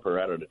get the bumper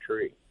out of the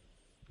tree.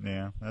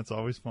 Yeah, that's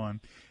always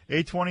fun.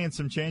 8:20 and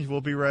some change.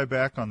 We'll be right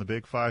back on the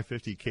Big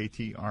 550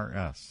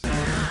 KTRS.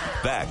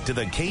 Back to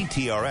the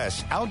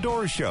KTRS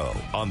Outdoor Show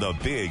on the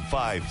Big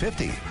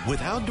 550 with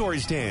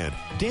Outdoors Dan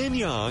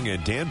Young,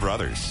 and Dan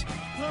Brothers.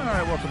 All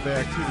right, welcome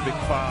back to the Big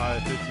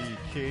 550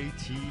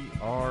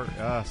 KTRS.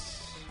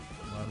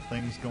 A lot of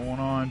things going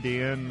on,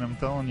 Dan. I'm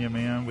telling you,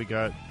 man, we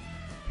got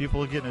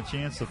people getting a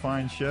chance to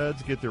find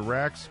sheds, get their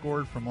racks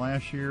scored from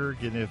last year.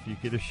 If you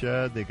get a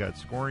shed, they got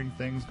scoring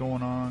things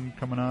going on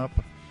coming up.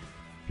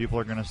 People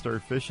are going to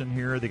start fishing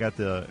here. They got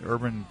the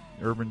urban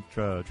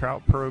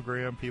trout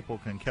program. People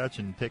can catch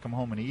and take them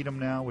home and eat them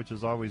now, which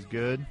is always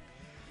good.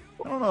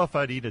 I don't know if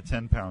I'd eat a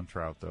 10-pound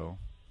trout though.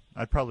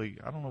 I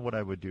don't know what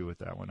I would do with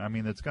that one. I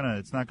mean, it's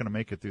not gonna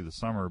make it through the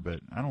summer,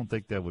 but I don't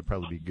think that would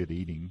probably be good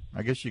eating.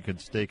 I guess you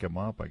could steak them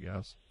up, I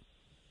guess.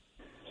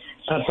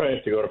 I'd probably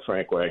have to go to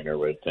Frank Wagner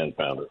with a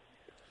 10-pounder.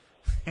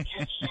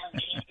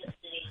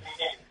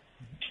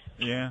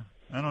 Yeah,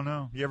 I don't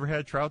know. You ever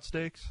had trout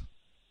steaks?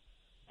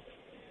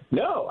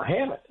 No, I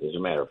haven't, as a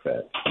matter of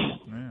fact.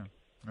 Yeah,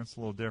 that's a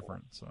little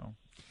different. So.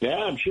 Yeah,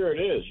 I'm sure it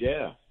is.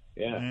 Yeah.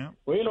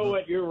 Well, you know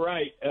what? You're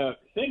right.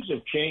 Things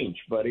have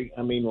changed, buddy.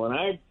 I mean, when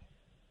I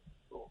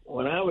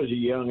was a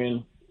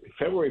youngin',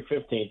 February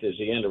 15th is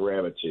the end of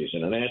rabbit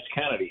season, and that's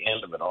kind of the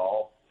end of it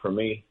all for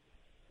me.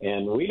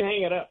 And we'd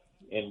hang it up,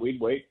 and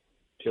we'd wait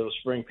till the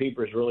spring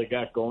peepers really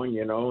got going,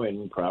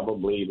 in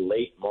probably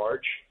late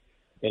March.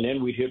 And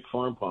then we'd hit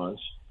farm ponds.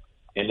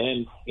 And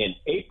then in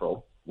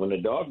April, when the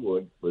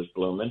dogwood was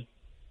blooming,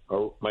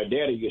 or my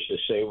daddy used to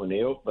say, when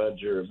the oak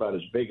buds are about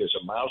as big as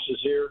a mouse's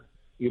ear,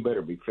 you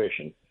better be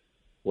fishing.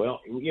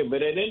 Well, yeah,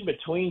 but at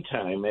in-between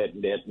time, at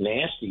that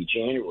nasty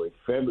January,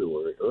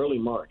 February, early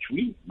March,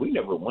 we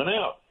never went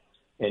out.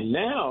 And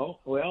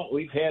now, well,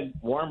 we've had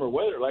warmer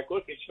weather. Like,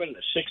 look, it's been in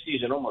the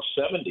 60s and almost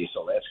 70s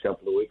the last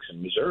couple of weeks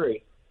in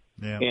Missouri.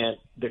 Yeah. And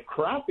the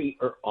crappie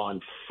are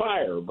on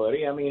fire,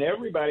 buddy. I mean,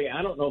 everybody,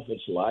 I don't know if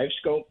it's live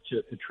scope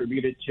to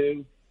attribute it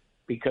to,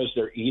 because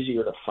they're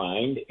easier to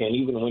find. And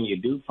even when you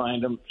do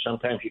find them,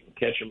 sometimes you can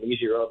catch them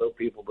easier, although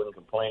people have been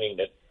complaining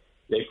that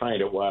they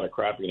find a wad of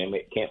crappie and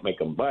they can't make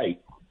them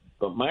bite.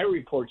 But my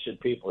reports that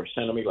people are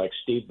sending me, like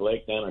Steve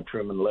Blake down on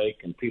Truman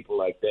Lake and people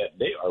like that,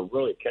 they are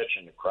really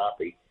catching the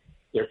crappie.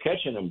 They're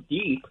catching them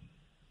deep,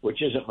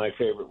 which isn't my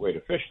favorite way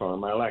to fish for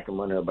them. I like them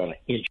when they're about an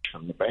inch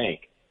from the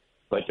bank.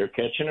 But they're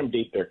catching them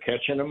deep. They're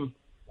catching them.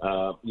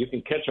 You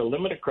can catch a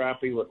limited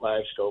crappie with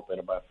live scope in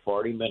about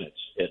 40 minutes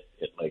at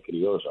Lake of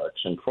the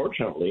Ozarks.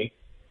 Unfortunately,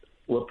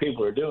 what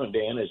people are doing,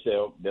 Dan, is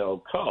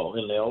they'll cull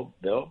and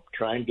they'll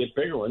try and get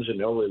bigger ones and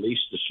they'll release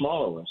the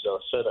smaller ones.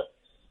 They'll set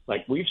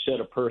like we've set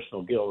a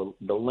personal gill.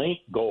 The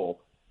length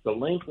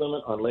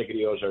limit on Lake of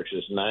the Ozarks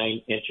is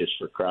 9 inches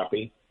for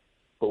crappie,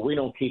 but we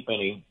don't keep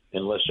any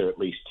unless they're at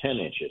least 10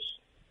 inches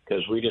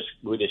because we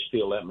just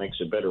feel that makes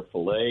a better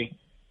fillet.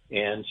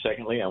 And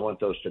secondly, I want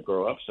those to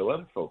grow up so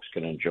other folks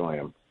can enjoy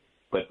them.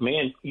 But,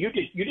 man, you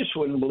just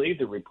wouldn't believe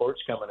the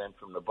reports coming in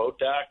from the boat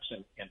docks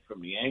and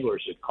from the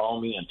anglers that call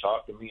me and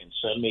talk to me and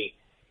send me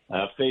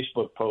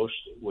Facebook posts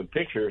with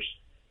pictures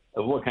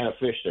of what kind of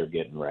fish they're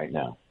getting right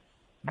now.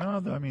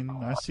 No, I mean,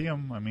 I see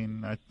them. I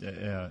mean,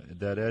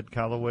 that Ed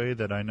Calloway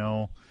that I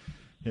know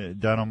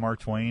down on Mark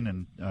Twain,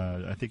 and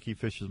I think he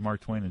fishes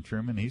Mark Twain and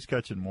Truman. He's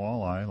catching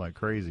walleye like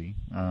crazy.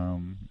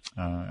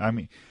 I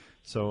mean,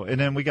 so, and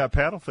then we got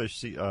paddlefish.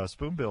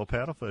 Spoonbill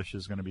paddlefish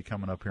is going to be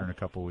coming up here in a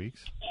couple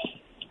weeks.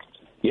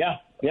 Yeah.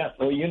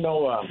 Well,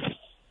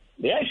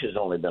 the ice has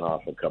only been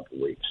off a couple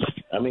of weeks.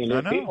 I mean,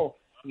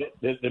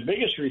 the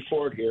biggest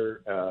report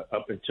here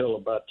up until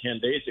about 10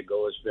 days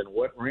ago has been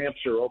what ramps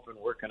are open,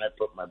 where can I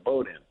put my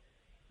boat in?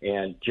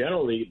 And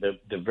generally,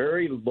 the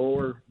very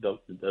lower, the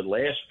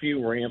last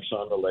few ramps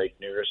on the lake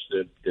nearest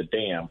the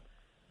dam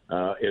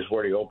is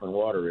where the open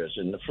water is.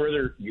 And the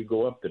further you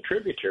go up the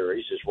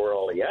tributaries is where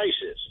all the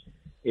ice is.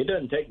 It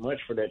doesn't take much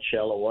for that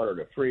shallow water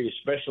to freeze,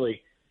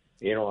 especially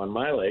on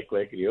my Lake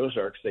of the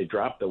Ozarks, they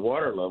drop the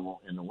water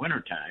level in the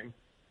wintertime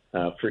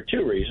for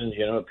two reasons.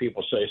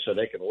 People say so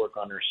they can work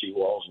on their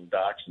seawalls and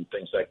docks and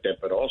things like that,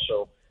 but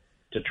also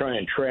to try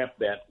and trap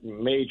that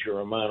major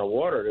amount of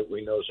water that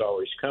we know is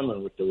always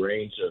coming with the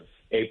rains of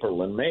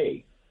April and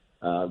May.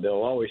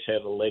 They'll always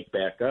have the lake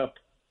back up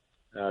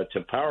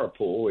to Power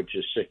Pool, which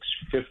is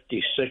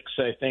 656,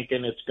 I think,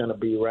 and it's going to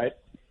be right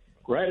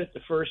at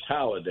the first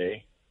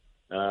holiday.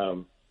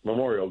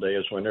 Memorial Day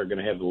is when they're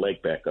going to have the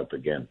lake back up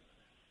again.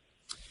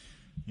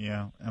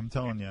 Yeah, I'm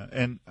telling you.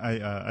 And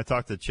I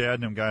talked to Chad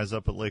and them guys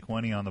up at Lake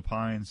Winnie on the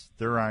Pines.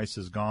 Their ice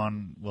is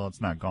gone. Well,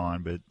 it's not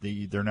gone, but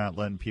they're not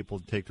letting people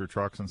take their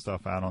trucks and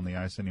stuff out on the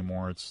ice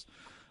anymore. It's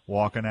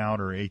walking out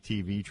or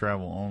ATV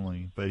travel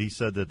only. But he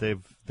said that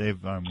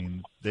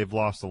they've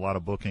lost a lot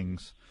of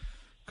bookings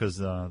because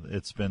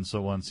it's been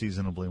so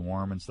unseasonably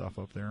warm and stuff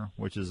up there,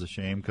 which is a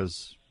shame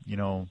because,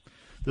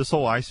 this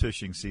whole ice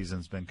fishing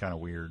season's been kind of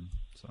weird.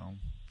 So.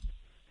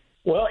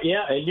 Well,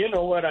 yeah, and you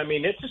know what? I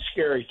mean, it's a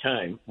scary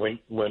time when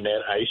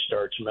that ice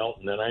starts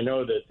melting. And I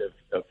know that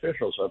the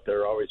officials up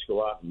there always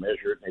go out and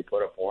measure it, and they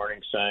put up warning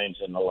signs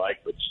and the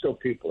like, but still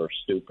people are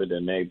stupid,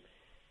 and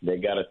they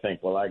got to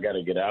think, well, I got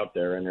to get out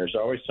there. And there's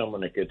always someone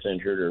that gets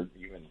injured or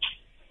even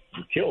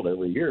killed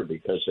every year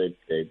because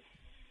they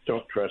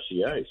don't trust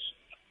the ice,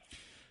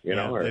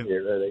 or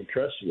they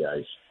trust the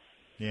ice.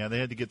 Yeah, they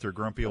had to get their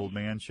grumpy old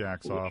man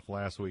shacks off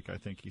last week, I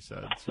think he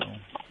said. So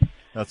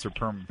that's their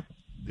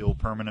the old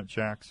permanent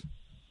shacks.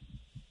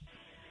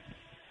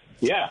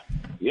 Yeah.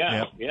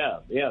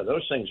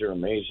 Those things are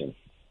amazing.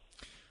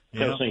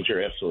 Those things are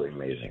absolutely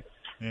amazing.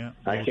 Yeah,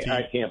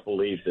 I can't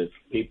believe that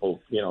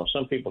people,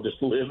 some people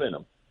just live in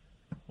them.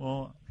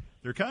 Well,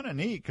 they're kind of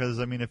neat because,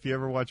 I mean, if you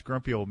ever watch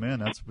Grumpy Old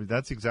Men,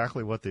 that's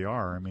exactly what they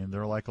are. I mean,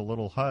 they're like a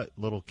little hut,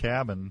 little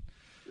cabin.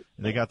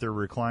 They got their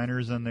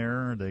recliners in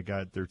there. They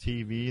got their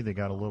TV. They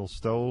got a little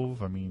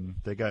stove. I mean,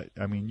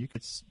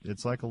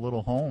 it's like a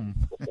little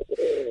home.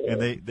 And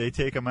they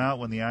take them out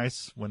when the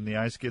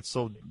ice gets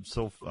so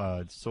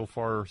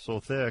far so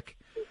thick,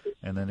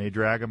 and then they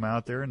drag them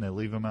out there and they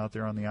leave them out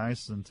there on the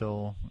ice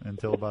until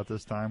about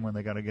this time when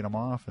they got to get them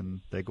off,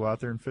 and they go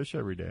out there and fish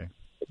every day.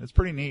 It's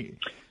pretty neat.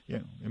 Yeah,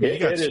 I mean,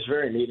 it is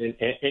very neat.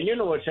 And you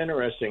know what's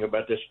interesting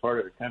about this part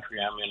of the country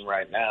I'm in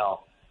right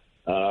now?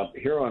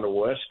 Here on the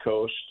west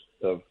coast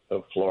of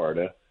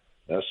Florida,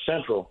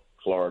 central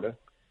Florida,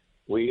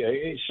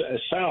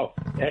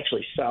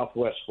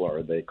 southwest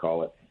Florida they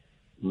call it.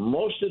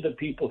 Most of the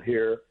people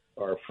here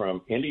are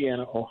from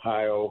Indiana,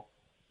 Ohio,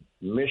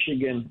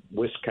 Michigan,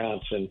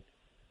 Wisconsin,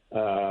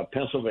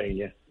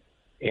 Pennsylvania.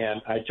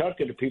 And I talked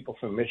to the people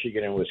from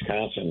Michigan and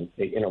Wisconsin,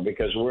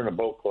 because we're in a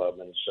boat club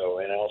and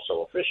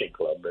also a fishing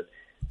club. But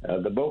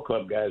the boat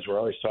club guys were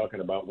always talking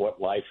about what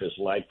life is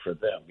like for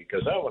them,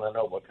 because I want to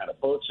know what kind of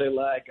boats they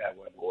like,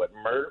 what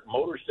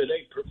motors do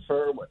they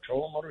prefer, what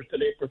trolling motors do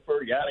they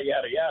prefer, yada,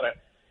 yada, yada.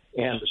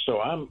 And so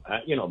I'm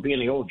being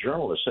the old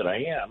journalist that I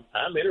am,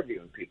 I'm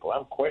interviewing people.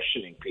 I'm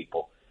questioning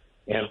people.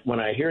 And when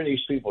I hear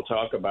these people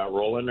talk about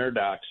rolling their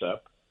docks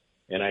up,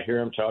 and I hear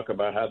them talk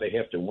about how they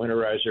have to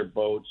winterize their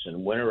boats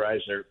and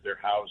winterize their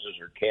houses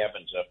or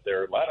cabins up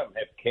there. A lot of them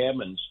have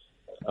cabins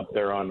up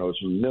there on those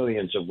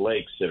millions of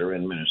lakes that are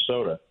in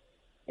Minnesota.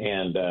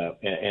 And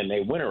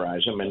they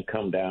winterize them and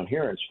come down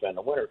here and spend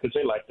the winter because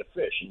they like to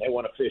fish, and they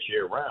want to fish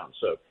year-round.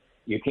 So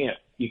you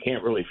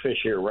can't really fish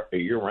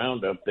year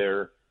round up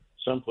there.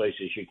 Some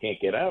places you can't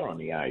get out on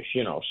the ice,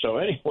 So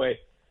anyway,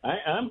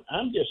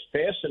 I'm just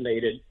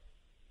fascinated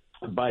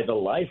by the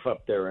life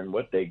up there and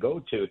what they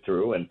go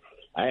through. And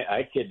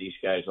I kid these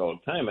guys all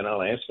the time, and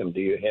I'll ask them,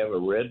 do you have a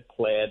red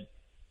plaid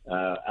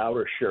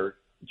outer shirt,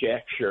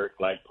 jack shirt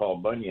like Paul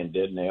Bunyan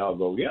did? And they all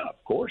go, yeah,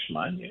 of course,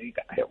 man. You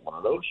got to have one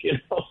of those,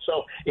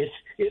 So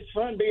it's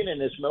fun being in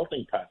this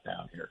melting pot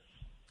down here.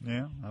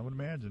 Yeah, I would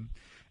imagine.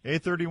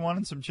 8:31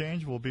 and some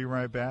change. We'll be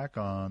right back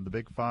on the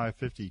Big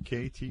 550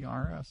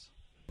 KTRS.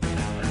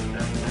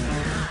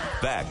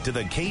 Back to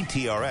the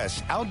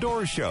KTRS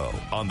Outdoor Show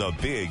on the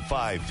Big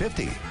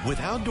 550 with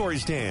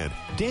Outdoors Dan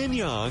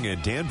Young,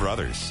 and Dan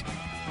Brothers.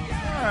 All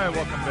right,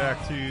 welcome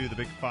back to the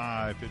Big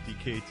 550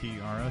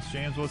 KTRS.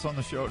 James, what's on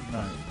the show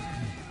tonight?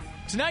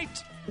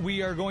 Tonight,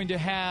 we are going to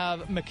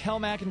have Mikkel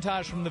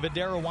McIntosh from the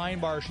Videra Wine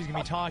Bar. She's going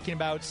to be talking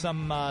about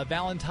some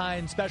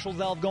Valentine specials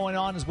they'll have going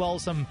on, as well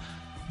as some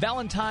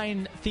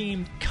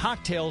Valentine-themed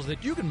cocktails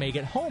that you can make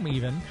at home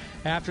even.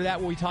 After that,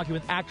 we'll be talking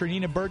with actor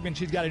Nina Bergman.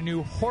 She's got a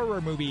new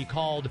horror movie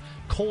called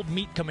Cold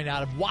Meat coming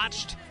out. I've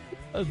watched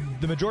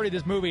the majority of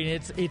this movie,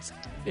 and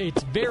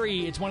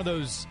it's one of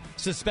those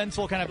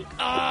suspenseful kind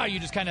of, you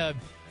just kind of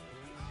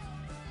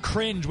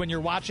cringe when you're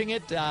watching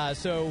it.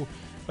 So,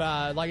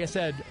 like I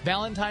said,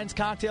 Valentine's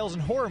cocktails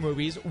and horror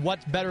movies,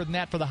 what's better than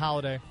that for the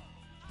holiday?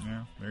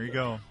 Yeah, there you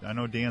go. I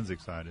know Dan's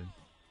excited.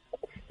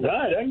 No,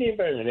 it doesn't need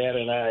better than that,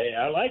 and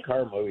I like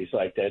horror movies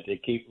like that to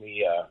keep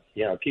me,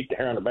 keep the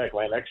hair on the back of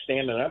my neck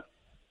standing up.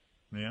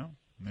 Yeah.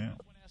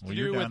 To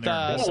do with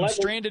some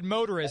stranded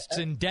motorists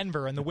in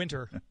Denver in the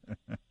winter.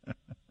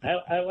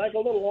 I like a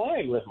little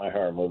wine with my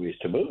horror movies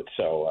to boot,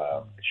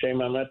 so shame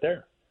I'm not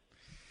there.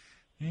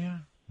 Yeah,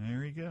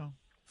 there you go.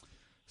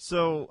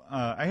 So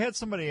I had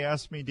somebody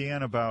ask me,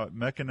 Dan, about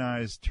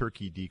mechanized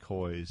turkey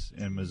decoys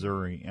in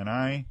Missouri, and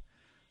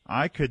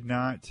I could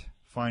not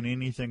find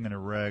anything in the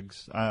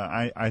regs.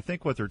 I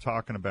think what they're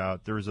talking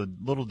about, there's a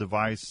little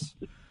device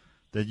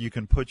that you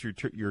can put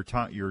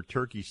your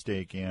turkey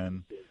steak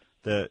in,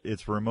 that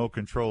it's remote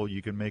control.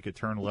 You can make it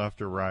turn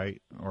left or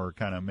right, or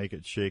kind of make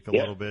it shake a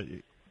little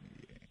bit.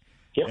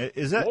 Yep.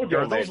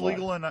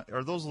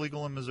 Are those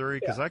legal in Missouri?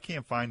 Because I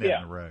can't find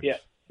that in the regs.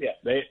 Yeah.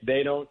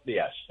 They don't.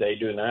 Yes, they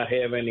do not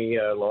have any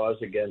laws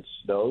against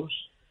those.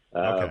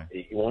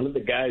 Okay. One of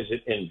the guys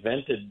that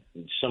invented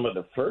some of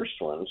the first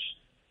ones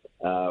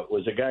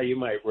was a guy you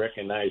might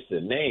recognize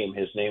the name.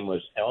 His name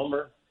was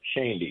Elmer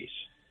Shandes,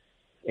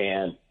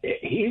 and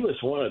he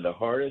was one of the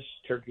hardest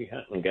turkey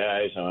hunting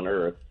guys on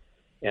earth.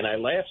 And I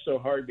laughed so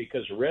hard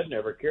because Red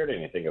never cared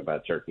anything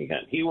about turkey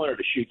hunting. He wanted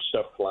to shoot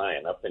stuff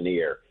flying up in the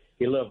air.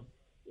 He loved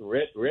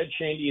Red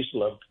Shandes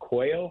loved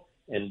quail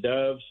and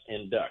doves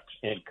and ducks,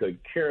 and could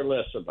care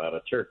less about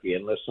a turkey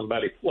unless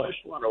somebody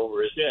flushed one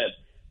over his head.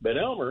 But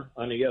Elmer,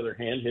 on the other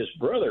hand, his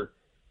brother,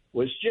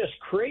 was just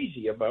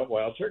crazy about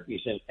wild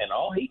turkeys, and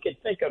all he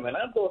could think of, and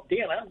I'm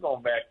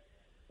going back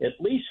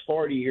at least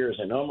 40 years,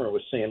 and Elmer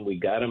was saying, we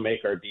got to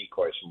make our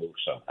decoys move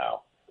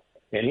somehow.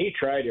 And he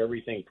tried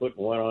everything,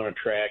 putting one on a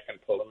track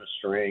and pulling a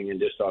string and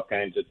just all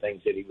kinds of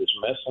things that he was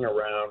messing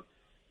around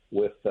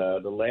with.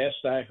 The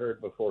last I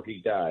heard before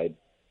he died,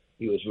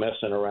 he was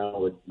messing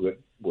around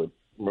with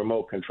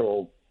remote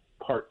control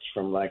parts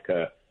from like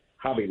a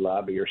Hobby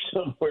Lobby or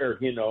somewhere,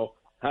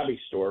 hobby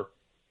store,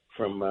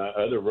 from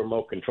other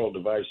remote control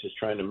devices,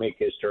 trying to make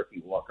his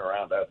turkey walk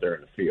around out there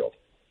in the field.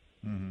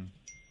 Mm-hmm.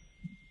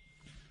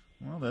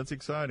 Well, that's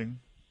exciting.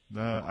 It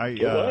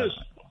was.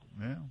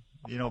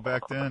 Yeah.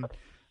 Back then,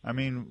 I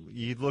mean,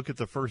 you look at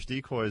the first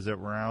decoys that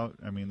were out,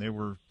 I mean, they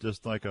were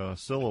just like a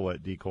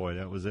silhouette decoy.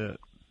 That was it.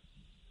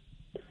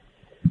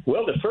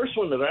 Well, the first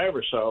one that I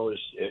ever saw was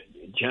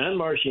John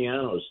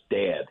Marciano's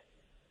dad.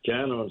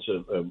 John owns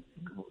a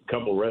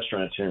couple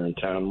restaurants here in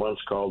town.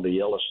 One's called the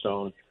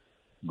Yellowstone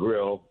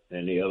Grill,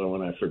 and the other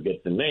one I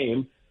forget the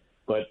name.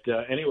 But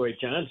anyway,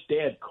 John's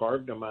dad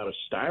carved them out of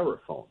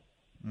styrofoam,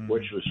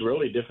 which was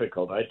really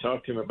difficult. I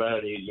talked to him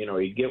about it.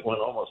 He'd get one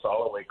almost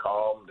all the way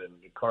calmed and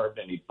carved,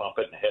 and he'd bump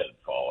it and the head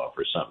would fall off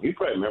or something. You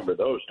probably remember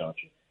those, don't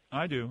you?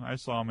 I do. I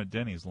saw them at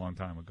Denny's a long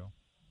time ago.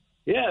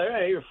 Yeah,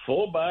 they're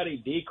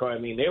full-body decoy. I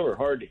mean, they were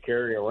hard to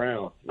carry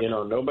around.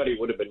 Nobody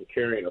would have been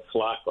carrying a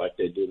flock like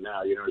they do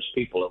now. There's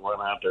people that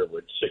run out there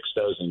with 6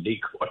 dozen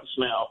decoys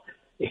now,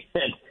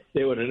 and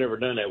they would have never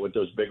done that with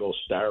those big old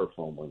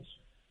styrofoam ones.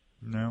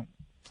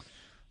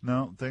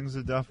 No, things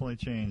have definitely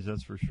changed.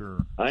 That's for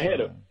sure. I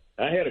had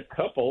a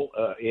couple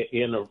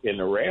in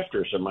the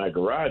rafters of my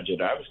garage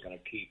that I was going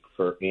to keep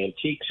for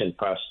antiques and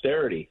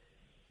posterity,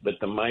 but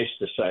the mice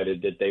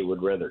decided that they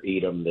would rather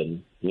eat them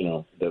than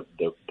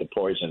the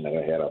poison that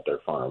I had out their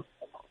farm.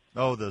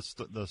 Oh, the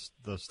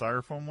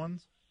styrofoam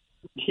ones?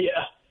 Yeah,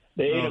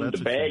 they ate them, the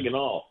bag and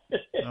all.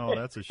 Oh,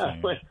 that's a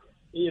shame.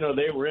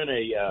 They were in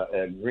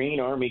a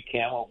green Army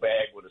camel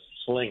bag with a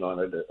sling on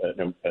it,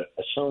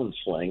 a sewn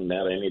sling,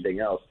 not anything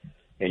else.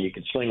 And you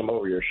could sling them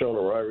over your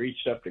shoulder. Well, I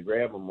reached up to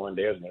grab them one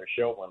day. I was going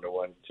to show one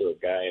to a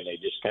guy, and they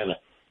just kind of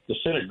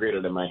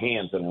disintegrated in my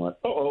hands. And I went,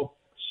 uh-oh.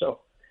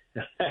 So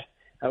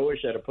I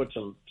wish I'd have put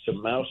some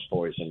mouse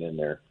poison in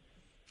there.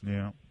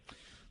 Yeah.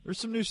 There's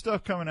some new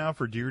stuff coming out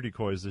for deer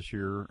decoys this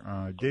year.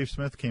 Dave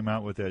Smith came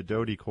out with that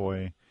doe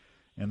decoy,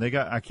 and they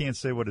got, I can't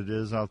say what it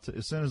is.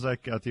 As soon as I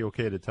got the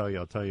okay to tell you,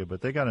 I'll tell you.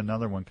 But they got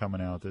another one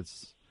coming out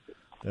that's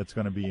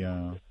going to be,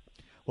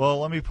 well,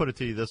 let me put it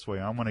to you this way.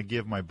 I'm going to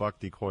give my buck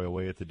decoy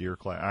away at the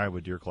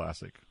Iowa Deer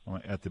Classic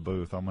at the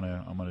booth. I'm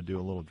going to do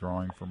a little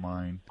drawing for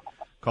mine.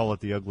 Call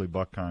it the Ugly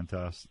Buck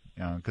Contest,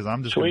 because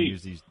I'm just going to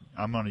use these.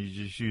 I'm going to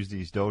just use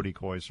these doe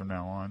decoys from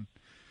now on.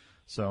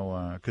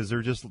 So, because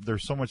they're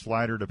so much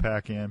lighter to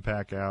pack in,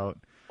 pack out,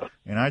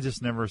 and I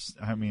just never.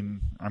 I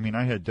mean,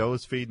 I had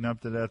does feeding up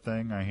to that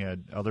thing. I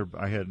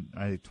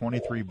had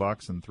 23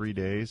 bucks in 3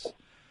 days,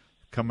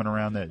 coming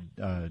around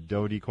that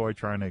doe decoy,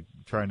 trying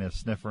to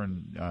sniff her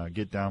and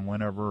get down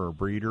whenever or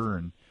breed her,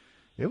 and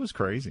it was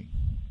crazy.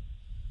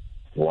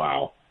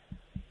 Wow.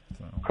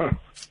 So. Huh.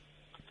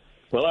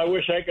 Well, I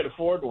wish I could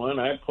afford one.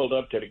 I pulled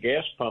up to the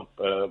gas pump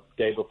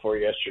day before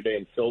yesterday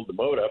and filled the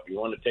boat up. You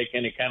want to take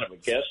any kind of a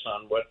guess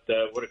on what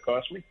it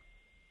cost me?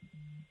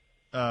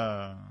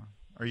 Are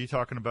you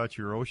talking about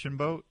your ocean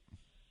boat?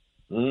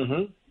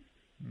 Mm-hmm.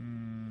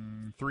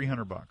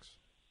 $300.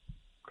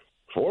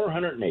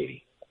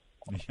 $480.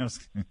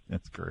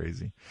 That's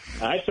crazy.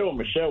 I told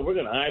Michelle we're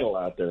going to idle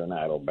out there and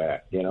idle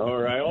back,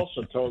 or I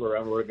also told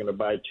her we're going to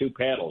buy 2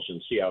 paddles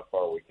and see how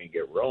far we can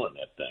get rolling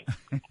that thing.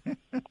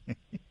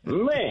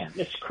 Man,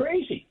 it's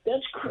crazy.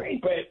 That's crazy.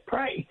 But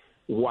probably,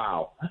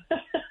 wow.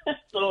 That's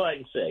all I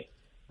can say.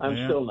 I'm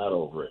still not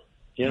over it.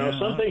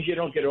 Some things you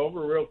don't get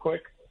over real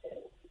quick.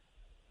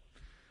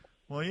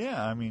 Well,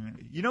 yeah. I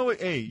mean, you know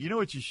what? Hey, you know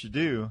what you should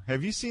do?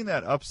 Have you seen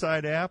that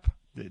Upside app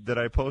that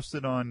I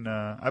posted on?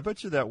 I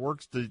bet you that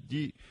works. Have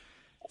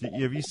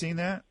you seen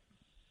that?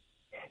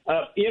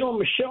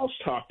 Michelle's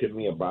talked to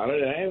me about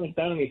it, and I haven't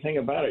done anything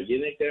about it. Do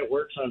you think that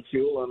works on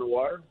fuel on the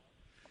water?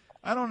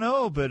 I don't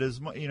know, but it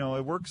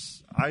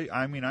works.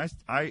 I mean,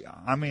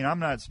 I'm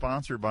not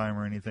sponsored by them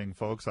or anything,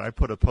 folks. I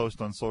put a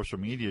post on social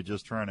media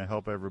just trying to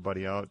help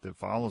everybody out that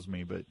follows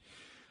me. But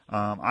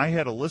I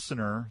had a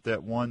listener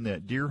that won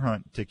that deer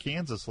hunt to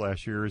Kansas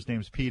last year. His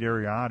name's Pete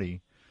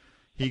Ariotti.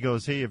 He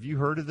goes, "Hey, have you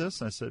heard of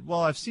this?" And I said,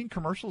 "Well, I've seen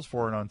commercials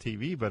for it on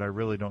TV, but I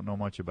really don't know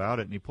much about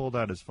it." And he pulled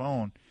out his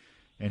phone,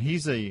 and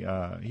he's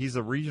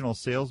a regional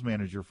sales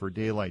manager for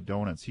Daylight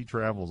Donuts. He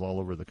travels all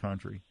over the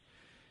country.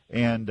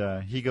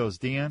 And he goes,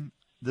 "Dan,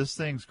 this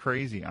thing's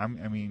crazy. I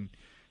mean,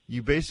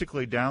 you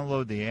basically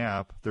download the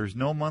app. There's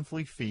no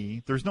monthly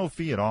fee. There's no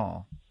fee at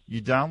all.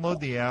 You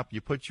download the app.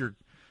 You put your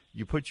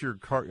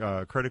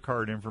credit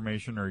card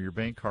information or your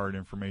bank card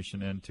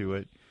information into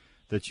it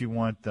that you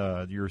want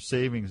your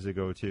savings to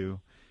go to.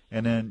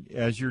 And then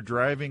as you're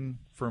driving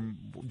from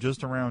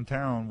just around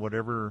town,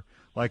 whatever,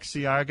 like,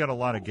 see, I got a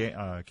lot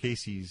of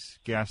Casey's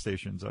gas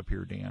stations up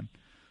here, Dan.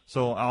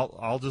 So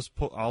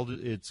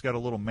it's got a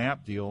little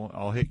map deal.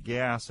 I'll hit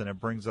gas, and it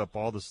brings up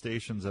all the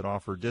stations that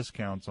offer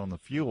discounts on the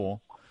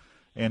fuel.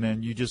 And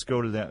then you just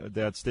go to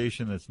that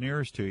station that's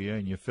nearest to you,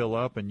 and you fill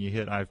up, and you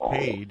hit I've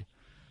paid.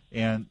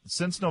 And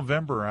since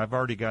November, I've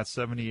already got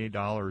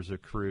 $78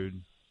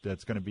 accrued.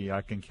 That's going to be,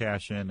 I can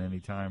cash in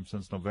anytime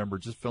since November,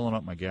 just filling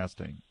up my gas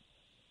tank.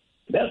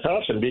 That's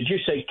awesome. Did you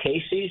say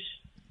Casey's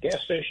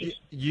gas stations?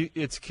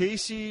 It's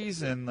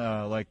Casey's and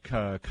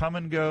Come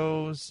and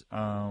Goes.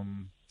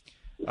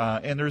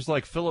 And there's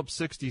like Phillips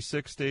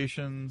 66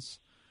 stations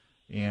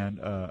and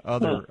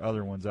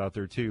other ones out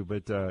there too.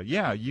 But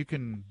you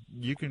can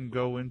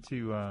go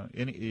into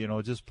any,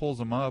 it just pulls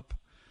them up,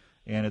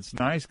 and it's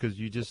nice because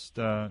you just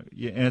and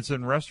it's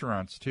in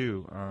restaurants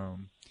too.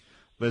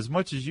 But as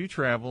much as you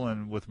travel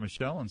and with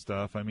Michelle and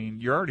stuff, I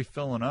mean, you're already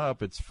filling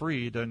up. It's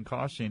free. It doesn't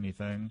cost you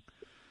anything.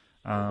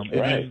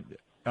 Right.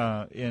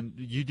 And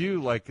you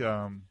do like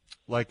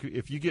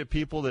if you get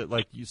people that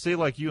like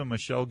you and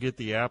Michelle get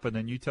the app, and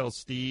then you tell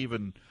Steve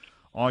and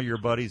all your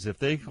buddies if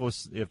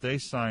they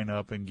sign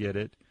up and get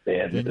it,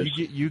 then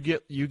you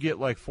get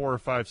like 4 or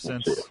 5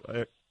 cents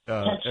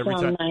every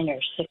time.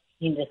 Niners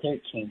 16 to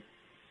 13.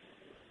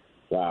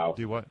 Wow.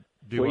 Do what?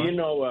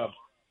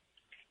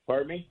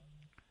 Pardon me.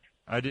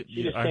 I did.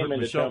 She just I came heard in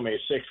to Michelle. tell me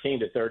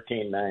 16 to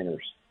 13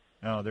 Niners.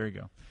 Oh, there you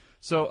go.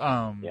 So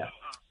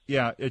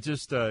yeah, it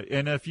just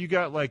and if you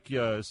got like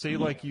say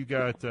like you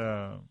got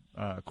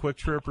Quick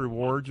Trip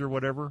rewards or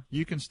whatever,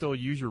 you can still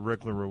use your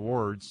regular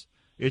rewards.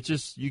 It's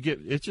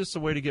just a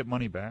way to get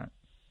money back.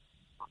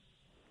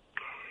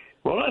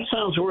 Well, that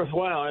sounds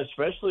worthwhile,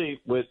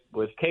 especially with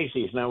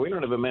Casey's. Now, we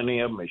don't have as many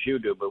of them as you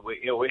do, but we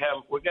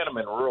got them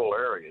in rural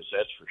areas,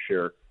 that's for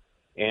sure.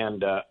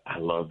 And I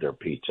love their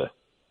pizza.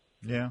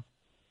 Yeah.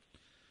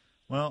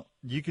 Well,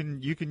 you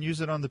can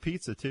use it on the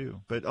pizza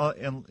too, but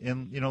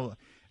and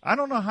I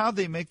don't know how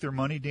they make their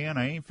money, Dan.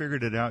 I ain't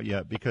figured it out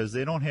yet because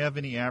they don't have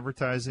any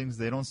advertisings.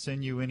 They don't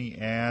send you any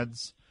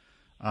ads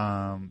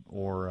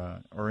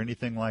or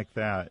anything like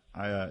that.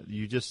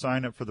 You just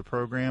sign up for the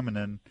program, and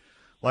then,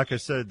 like I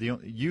said,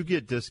 you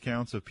get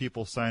discounts if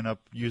people sign up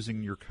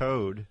using your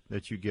code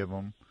that you give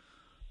them.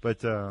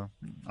 But I'm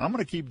going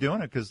to keep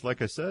doing it because,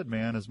 like I said,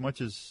 man, as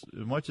much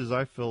as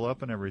I fill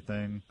up and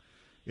everything,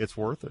 it's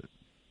worth it.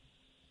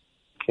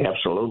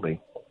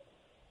 Absolutely.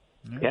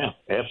 Yeah,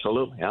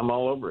 absolutely. I'm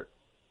all over it.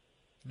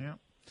 Yeah.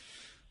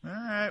 All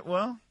right.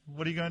 Well,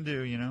 what are you going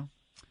to do,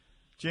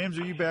 James,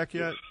 are you back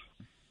yet?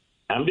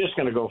 I'm just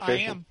going to go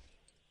fishing. I am.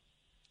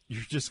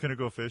 You're just going to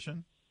go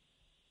fishing?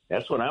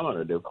 That's what I'm going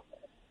to do.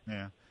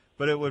 Yeah.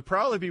 But it would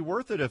probably be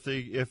worth it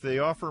if they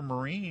offer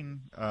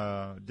marine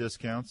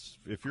discounts.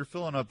 If you're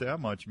filling up that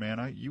much,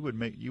 man, you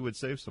would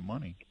save some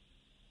money.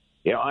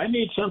 Yeah, I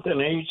need something.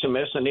 I need some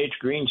S&H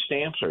green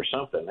stamps or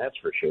something. That's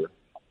for sure.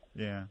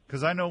 Yeah,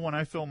 because I know when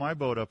I fill my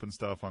boat up and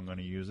stuff, I'm going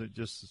to use it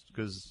just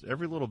because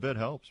every little bit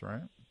helps,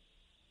 right?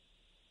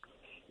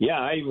 Yeah,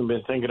 I even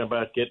been thinking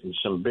about getting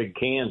some big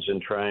cans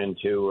and trying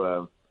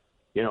to,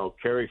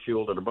 carry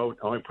fuel to the boat.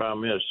 The only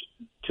problem is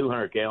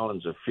 200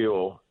 gallons of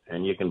fuel,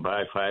 and you can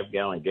buy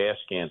 5-gallon gas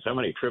cans. How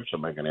many trips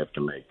am I going to have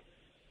to make?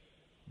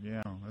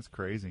 Yeah, that's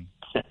crazy.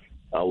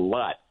 A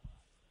lot.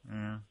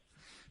 Yeah.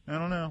 I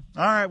don't know.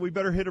 All right, we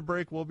better hit a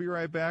break. We'll be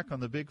right back on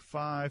the Big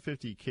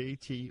 550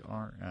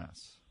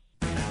 KTRS.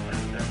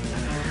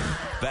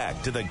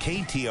 Back to the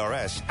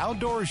KTRS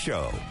Outdoor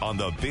Show on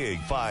the Big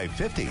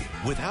 550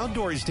 with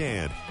Outdoors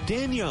Dan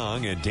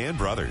Young, and Dan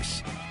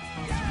Brothers.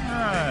 All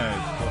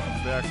right,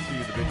 welcome back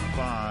to the Big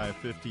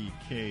 550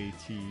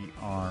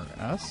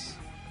 KTRS.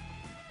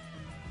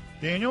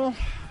 Daniel,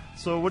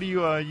 so what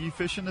are you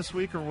fishing this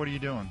week, or what are you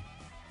doing?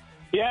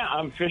 Yeah,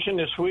 I'm fishing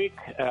this week.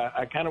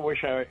 I kind of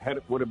wish I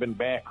would have been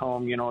back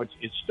home.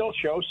 It's still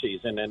show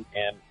season, and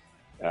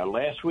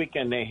last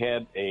weekend they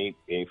had a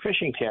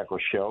fishing tackle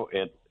show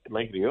at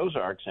Lake of the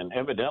Ozarks, and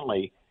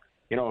evidently,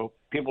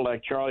 people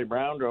like Charlie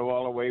Brown drove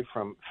all the way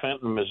from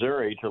Fenton,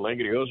 Missouri to Lake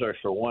of the Ozarks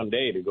for one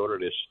day to go to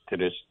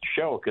this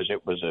show because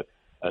it was a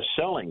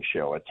selling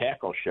show, a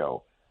tackle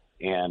show.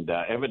 And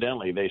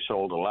evidently they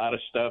sold a lot of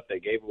stuff. They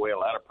gave away a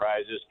lot of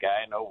prizes.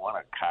 Guy I know won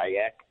a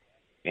kayak.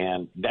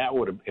 And that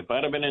would have, if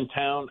I'd have been in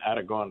town, I'd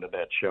have gone to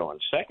that show.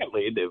 And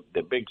secondly,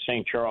 the big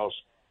St. Charles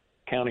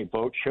County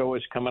Boat Show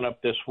is coming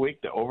up this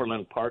week, the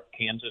Overland Park,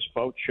 Kansas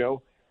Boat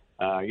Show.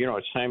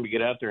 It's time to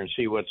get out there and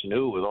see what's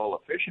new with all the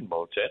fishing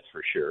boats, that's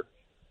for sure.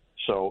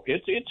 So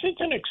it's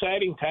an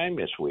exciting time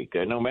this week,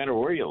 no matter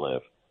where you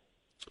live.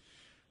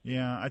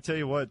 Yeah, I tell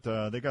you what,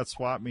 they got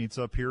swap meets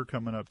up here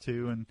coming up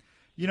too, and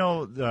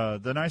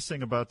the nice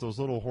thing about those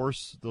little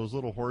horse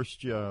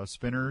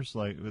spinners,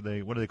 like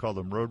what do they call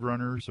them, road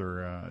runners,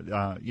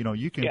 or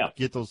you can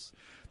get those.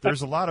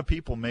 There's a lot of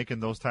people making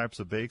those types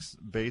of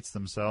baits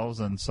themselves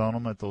and selling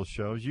them at those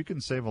shows. You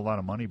can save a lot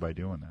of money by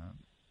doing that.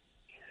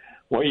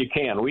 Well, you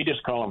can. We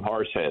just call them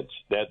horse heads.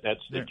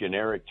 That's the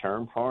generic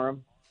term for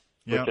them,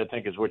 which I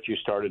think is what you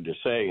started to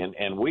say.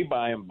 And we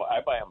buy them.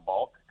 I buy them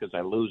bulk because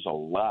I lose a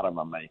lot of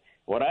them.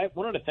 One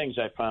of the things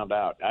I found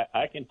out,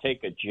 I can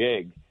take a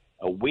jig,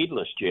 a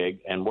weedless jig,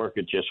 and work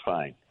it just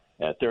fine.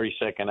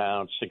 32nd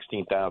ounce,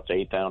 16th ounce,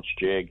 8th ounce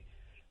jig.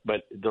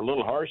 But the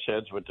little horse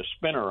heads with the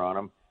spinner on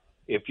them,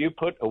 if you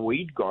put a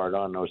weed guard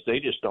on those, they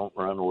just don't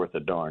run worth a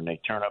darn. They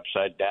turn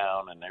upside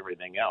down and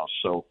everything else.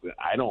 So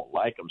I don't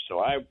like them. So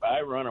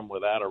I run them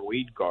without a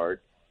weed guard,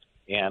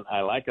 and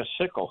I like a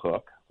sickle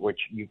hook, which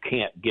you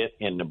can't get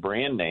in the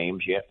brand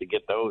names. You have to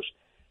get those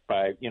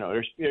by,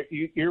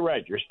 you're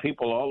right. There's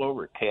people all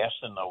over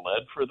casting the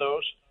lead for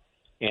those,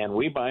 and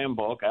we buy them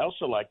bulk. I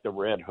also like the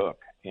red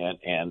hook,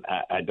 and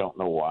I don't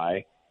know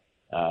why.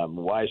 A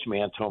wise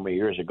man told me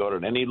years ago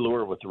that any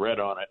lure with red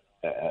on it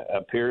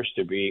appears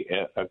to be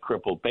a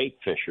crippled bait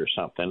fish or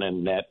something,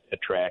 and that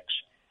attracts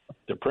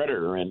the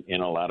predator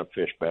in a lot of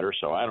fish better.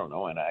 So I don't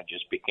know, and I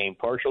just became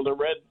partial to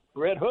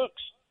red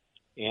hooks.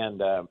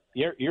 And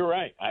you're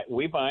right.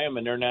 We buy them,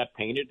 and they're not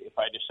painted. If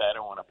I decide I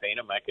want to paint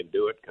them, I can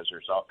do it because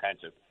there's all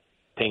kinds of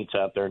paints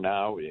out there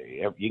now.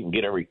 You can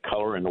get every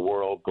color in the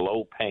world,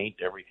 glow paint,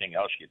 everything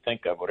else you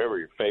think of, whatever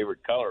your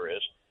favorite color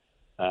is.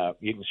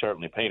 You can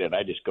certainly paint it.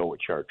 I just go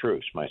with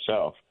chartreuse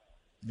myself.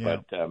 Yeah.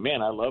 But,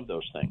 man, I love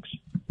those things.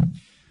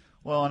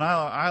 Well, and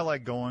I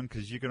like going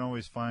because you can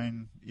always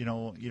find, you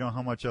know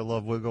how much I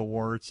love wiggle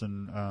warts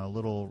and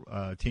little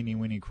teeny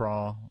weeny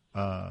craw,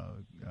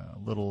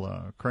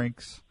 little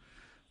cranks,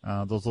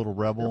 those little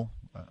rebel.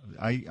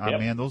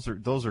 Man,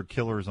 those are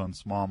killers on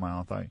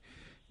smallmouth.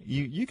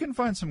 You can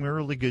find some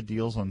really good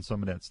deals on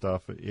some of that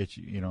stuff. Well,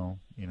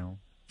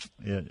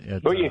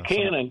 you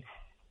can, and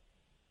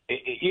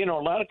a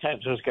lot of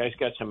times those guys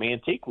got some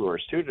antique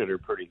lures too that are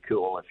pretty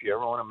cool. If you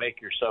ever want to make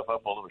yourself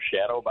up a little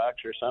shadow box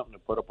or something to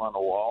put up on the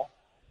wall,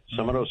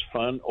 some of those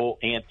fun old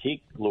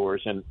antique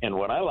lures. And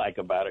what I like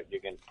about it,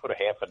 you can put a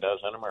half a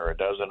dozen of them or a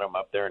dozen of them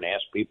up there and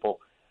ask people,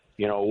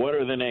 what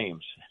are the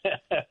names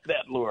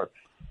that lure?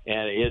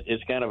 And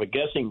it's kind of a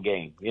guessing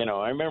game.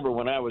 I remember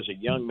when I was a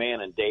young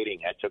man and dating,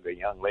 I took a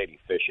young lady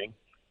fishing.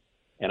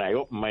 And I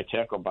opened my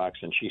tackle box,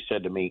 and she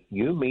said to me,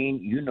 "You mean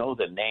you know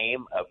the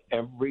name of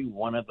every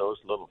one of those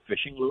little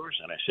fishing lures?"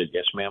 And I said,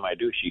 "Yes, ma'am, I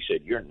do." She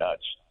said, "You're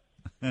nuts."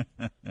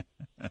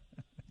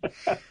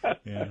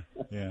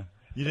 Yeah.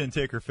 You didn't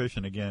take her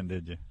fishing again,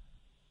 did you?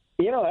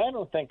 I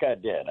don't think I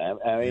did.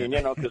 I mean,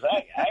 because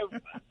I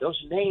those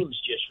names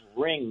just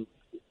ring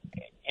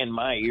in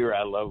my ear.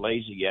 I love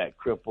Lazy Yak,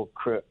 Cripple,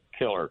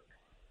 Killer,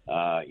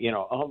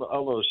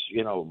 All those,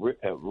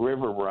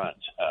 river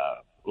runs,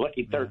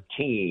 Lucky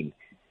 13.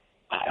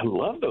 I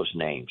love those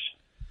names.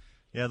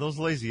 Yeah, those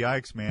Lazy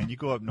Ikes, man. You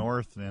go up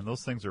north, man,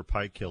 those things are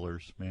pike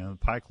killers, man.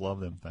 Pike love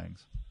them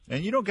things.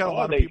 And you don't got a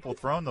lot of people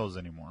throwing those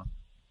anymore.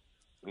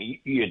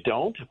 You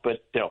don't,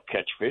 but they'll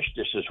catch fish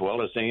just as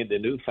well as any of the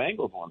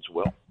newfangled ones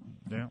will.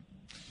 Yeah.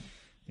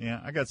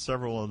 Yeah, I got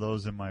several of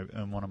those in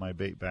one of my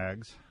bait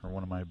bags or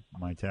one of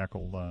my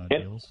tackle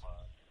deals.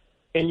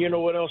 And you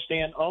know what else,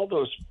 Dan? All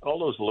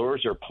those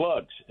lures are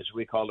plugs, as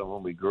we called them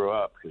when we grew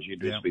up, because you'd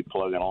just be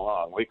plugging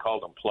along. We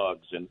called them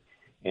plugs, and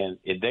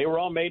they were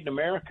all made in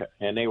America,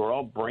 and they were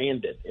all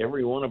branded.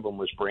 Every one of them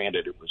was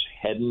branded. It was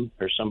Hedden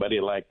or somebody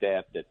like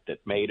that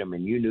made them,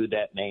 and you knew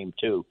that name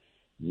too.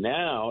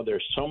 Now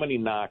there's so many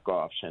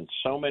knockoffs and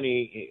so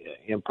many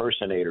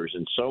impersonators,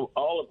 and so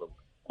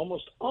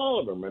almost all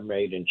of them are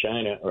made in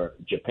China or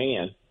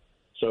Japan.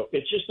 So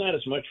it's just not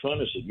as much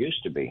fun as it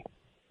used to be.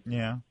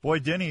 Yeah. Boy,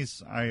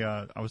 Denny's,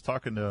 I was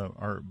talking to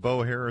our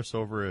Bo Harris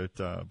over at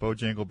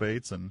Bojangle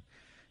Baits, and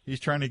he's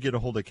trying to get a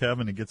hold of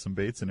Kevin to get some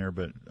baits in there.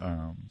 But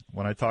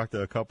when I talked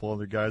to a couple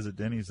other guys at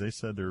Denny's, they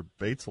said their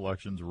bait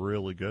selection's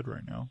really good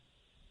right now.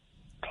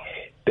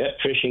 That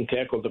fishing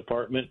tackle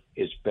department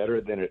is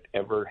better than it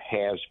ever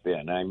has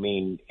been. I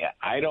mean,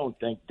 I don't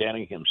think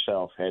Denny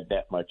himself had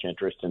that much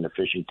interest in the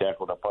fishing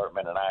tackle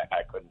department, and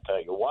I couldn't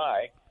tell you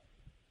why.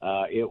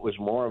 It was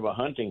more of a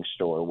hunting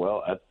store.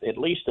 Well, at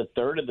least a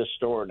third of the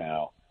store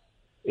now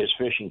is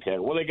fishing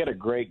tackle. Well, they got a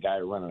great guy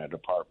running a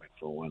department,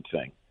 for one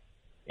thing.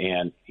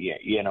 And,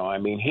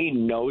 he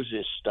knows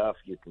his stuff.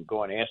 You can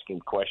go and ask him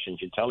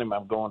questions. You tell him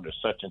I'm going to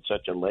such and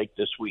such a lake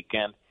this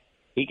weekend.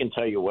 He can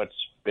tell you what's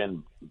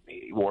been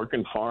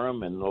working for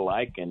him and the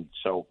like. And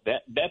so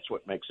that's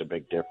what makes a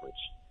big difference.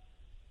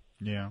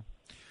 Yeah.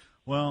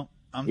 Well,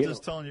 I'm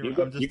just telling you. You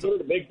go to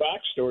the big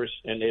box stores,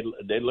 and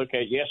they look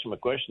at you, ask them a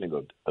question, and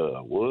go,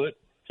 what?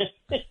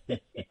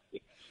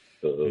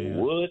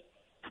 What?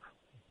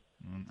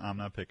 I'm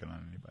not picking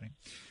on anybody.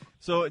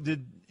 So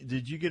did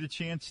you get a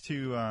chance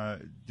to?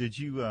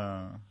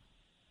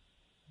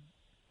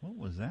 What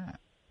was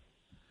that?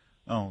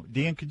 Oh,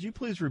 Dan, could you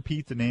please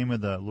repeat the name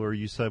of the lure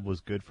you said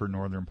was good for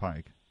northern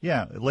pike?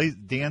 Yeah,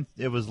 Dan.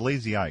 It was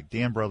Lazy Ike.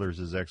 Dan Brothers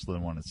is actually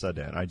the one that said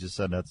that. I just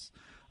said that's.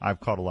 I've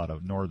caught a lot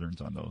of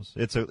northerns on those.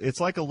 It's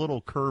like a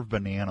little curved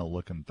banana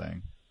looking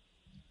thing.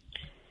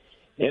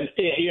 And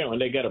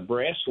and they got a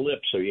brass lip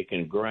so you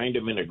can grind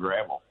them into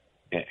gravel,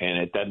 and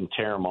it doesn't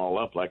tear them all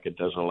up like it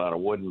does a lot of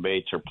wooden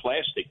baits or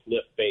plastic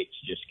lip baits.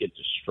 Just get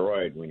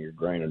destroyed when you're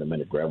grinding them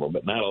into gravel.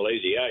 But not a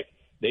Lazy Ike.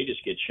 They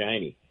just get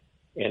shiny,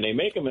 and they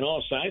make them in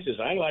all sizes.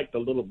 I like the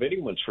little bitty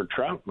ones for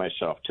trout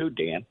myself too,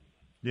 Dan.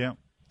 Yeah.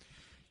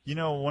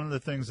 One of the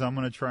things I'm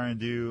going to try and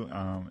do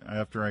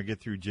after I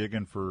get through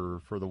jigging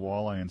for the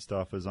walleye and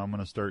stuff is I'm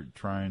going to start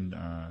trying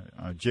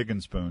jigging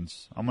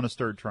spoons. I'm going to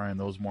start trying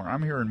those more.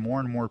 I'm hearing more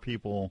and more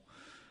people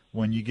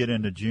when you get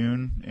into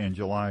June and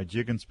July,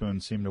 jigging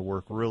spoons seem to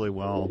work really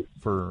well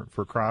for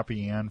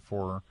crappie and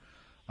for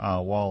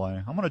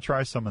walleye. I'm going to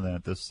try some of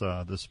that this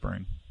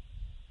spring.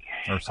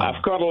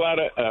 I've caught a lot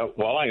of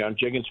walleye on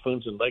jigging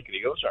spoons in Lake of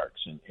the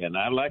Ozarks, and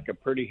I like a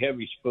pretty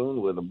heavy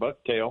spoon with a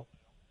bucktail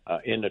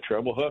in the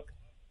treble hook.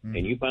 Mm-hmm.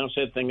 And you bounce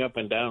that thing up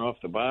and down off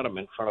the bottom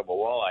in front of a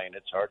walleye, and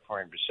it's hard for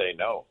him to say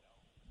no.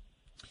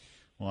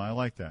 Well, I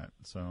like that.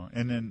 So,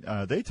 and then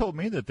they told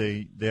me that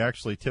they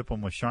actually tip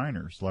them with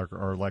shiners, like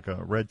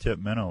a red tip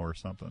minnow or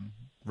something.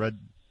 Not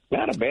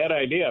a bad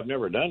idea. I've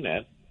never done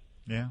that.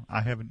 Yeah,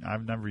 I haven't.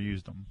 I've never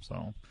used them.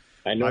 So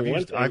I know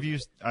I've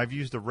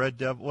used a red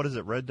devil. What is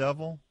it? Red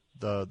devil?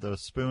 The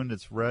spoon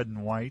that's red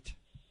and white.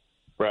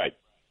 Right.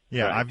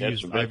 Yeah, right. I've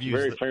used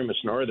very famous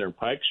northern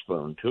pike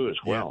spoon too, as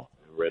well.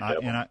 Yeah. Red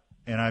devil.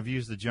 And I've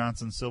used the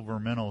Johnson Silver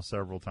Minnow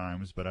several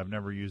times, but I've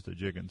never used a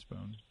jigging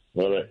spoon.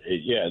 Well,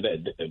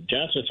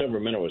 Johnson Silver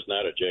Minnow is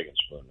not a jigging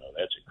spoon, though.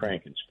 That's a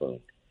cranking spoon.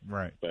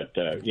 Right. But,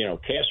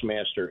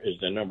 Castmaster is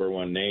the number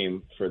one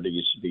name for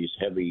these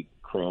heavy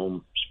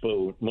chrome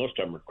spoon. Most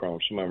of them are chrome.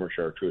 Some of them are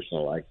chartreuse and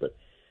the like. But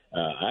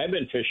I've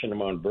been fishing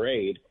them on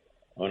braid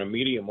on a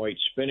medium weight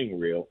spinning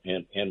reel.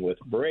 And with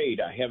braid,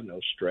 I have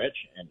no stretch.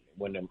 And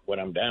when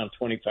I'm down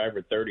 25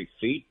 or 30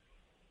 feet,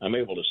 I'm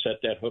able to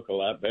set that hook a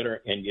lot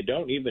better, and you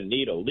don't even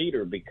need a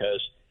leader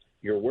because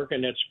you're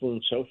working that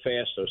spoon so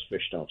fast those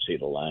fish don't see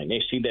the line.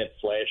 They see that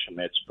flash on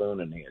that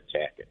spoon, and they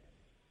attack it.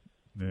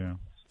 Yeah.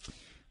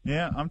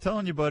 Yeah, I'm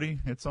telling you, buddy,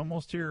 it's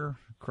almost here.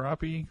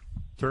 Crappie,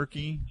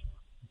 turkey,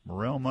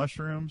 morel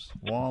mushrooms,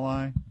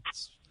 walleye.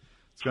 It's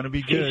going to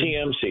be good.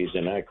 TCM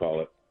season, I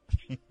call it.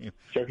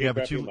 Turkey, yeah,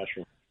 crappie,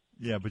 mushroom.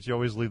 Yeah, but you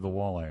always leave the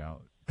walleye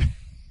out.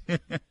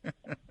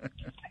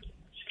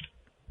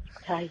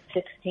 Tied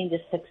 16 to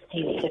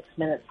 16, 6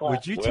 minutes left.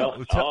 Would you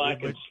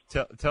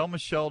tell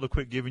Michelle to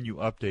quit giving you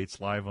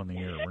updates live on the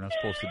air? We're not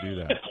supposed to do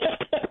that.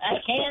 I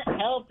can't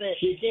help it.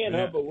 She can't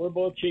help it. We're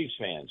both Chiefs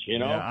fans, you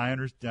know. Yeah, I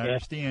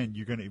understand.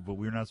 You're but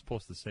we're not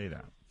supposed to say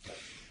that.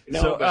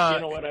 No, So, but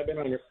you know what? I've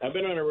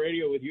been on a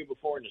radio with you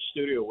before in the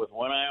studio with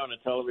one eye on the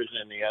television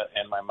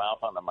and my mouth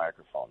on the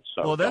microphone.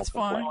 So well, that's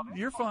fine.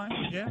 You're fine.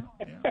 Yeah.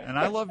 And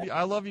I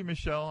love you,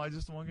 Michelle. I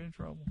just don't want to get in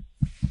trouble.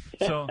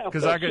 So,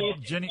 because I got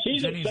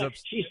Jenny's up.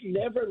 She's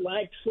never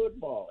liked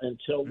football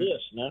until this.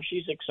 Now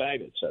she's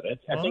excited. So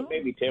I think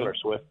maybe Taylor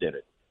Swift did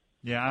it.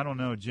 Yeah, I don't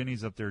know.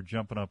 Jenny's up there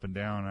jumping up and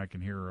down. I can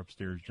hear her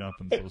upstairs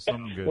jumping. So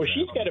something good. Well,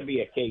 she's got to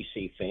be a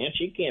KC fan.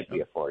 She can't be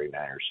a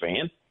 49ers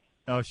fan.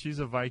 Oh, she's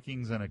a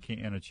Vikings and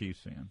a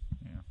Chiefs fan.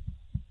 Yeah.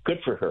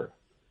 Good for her.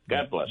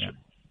 God bless her.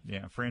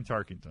 Yeah, Fran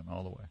Tarkenton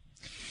all the way.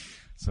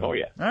 So, oh,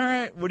 yeah. All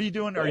right. What are you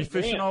doing? Are you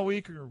fishing all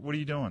week, or what are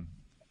you doing?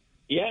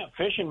 Yeah,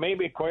 fishing,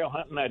 maybe quail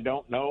hunting, I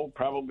don't know.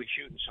 Probably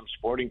shooting some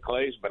sporting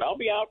clays, but I'll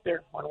be out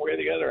there one way or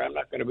the other. I'm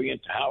not going to be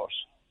into house.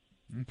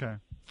 Okay.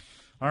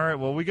 All right,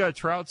 well, we got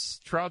trout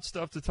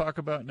stuff to talk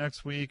about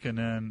next week, and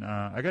then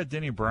I got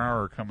Denny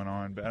Brower coming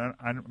on. But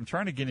I'm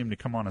trying to get him to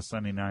come on a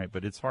Sunday night,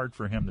 but it's hard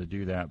for him to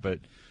do that. But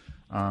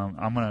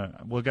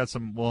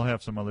we'll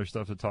have some other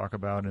stuff to talk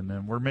about, and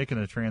then we're making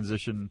a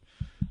transition.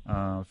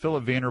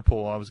 Philip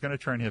Vanderpool, I was going to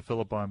try and hit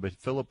Philip on, but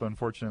Philip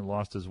unfortunately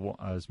lost his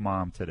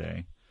mom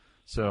today.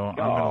 So I'm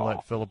going to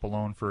let Philip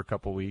alone for a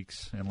couple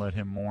weeks and let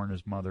him mourn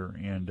his mother.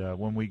 And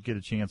when we get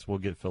a chance, we'll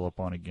get Philip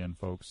on again,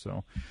 folks.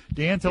 So,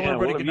 Dan, tell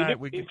everybody good night.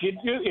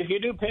 If you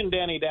do pin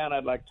Danny down,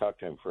 I'd like to talk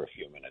to him for a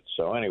few minutes.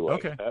 So anyway,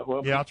 okay.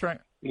 I'll try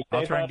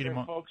and get him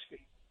on. Folks.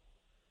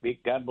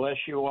 God bless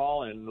you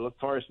all, and look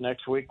for us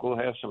next week. We'll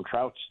have some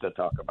trouts to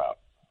talk about.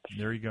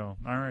 There you go.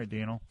 All right,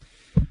 Daniel.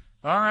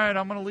 All right,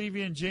 I'm going to leave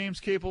you in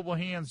James' capable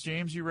hands.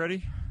 James, you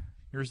ready?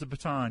 Here's the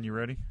baton. You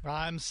ready?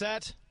 I'm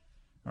set.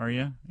 Are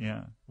you?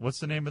 Yeah. What's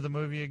the name of the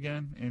movie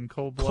again? In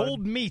Cold Blood?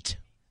 Cold Meat.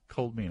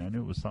 Cold Meat. I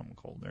knew it was something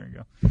cold. There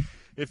you go.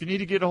 If you need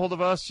to get a hold of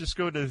us, just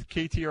go to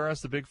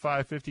KTRS, the Big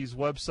 550's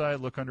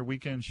website, look under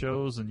weekend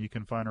shows, and you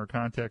can find our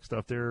contact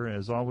stuff there.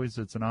 As always,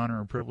 it's an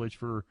honor and privilege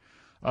for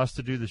us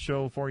to do the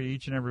show for you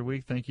each and every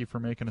week. Thank you for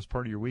making us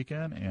part of your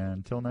weekend. And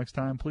until next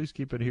time, please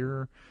keep it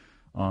here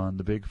on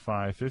the Big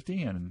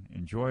 550 and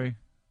enjoy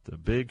the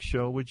Big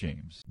Show with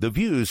James. The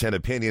views and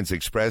opinions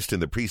expressed in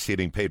the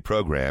preceding paid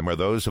program are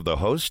those of the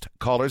host,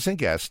 callers, and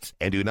guests,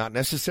 and do not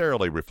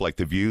necessarily reflect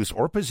the views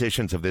or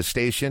positions of this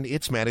station,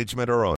 its management, or owners.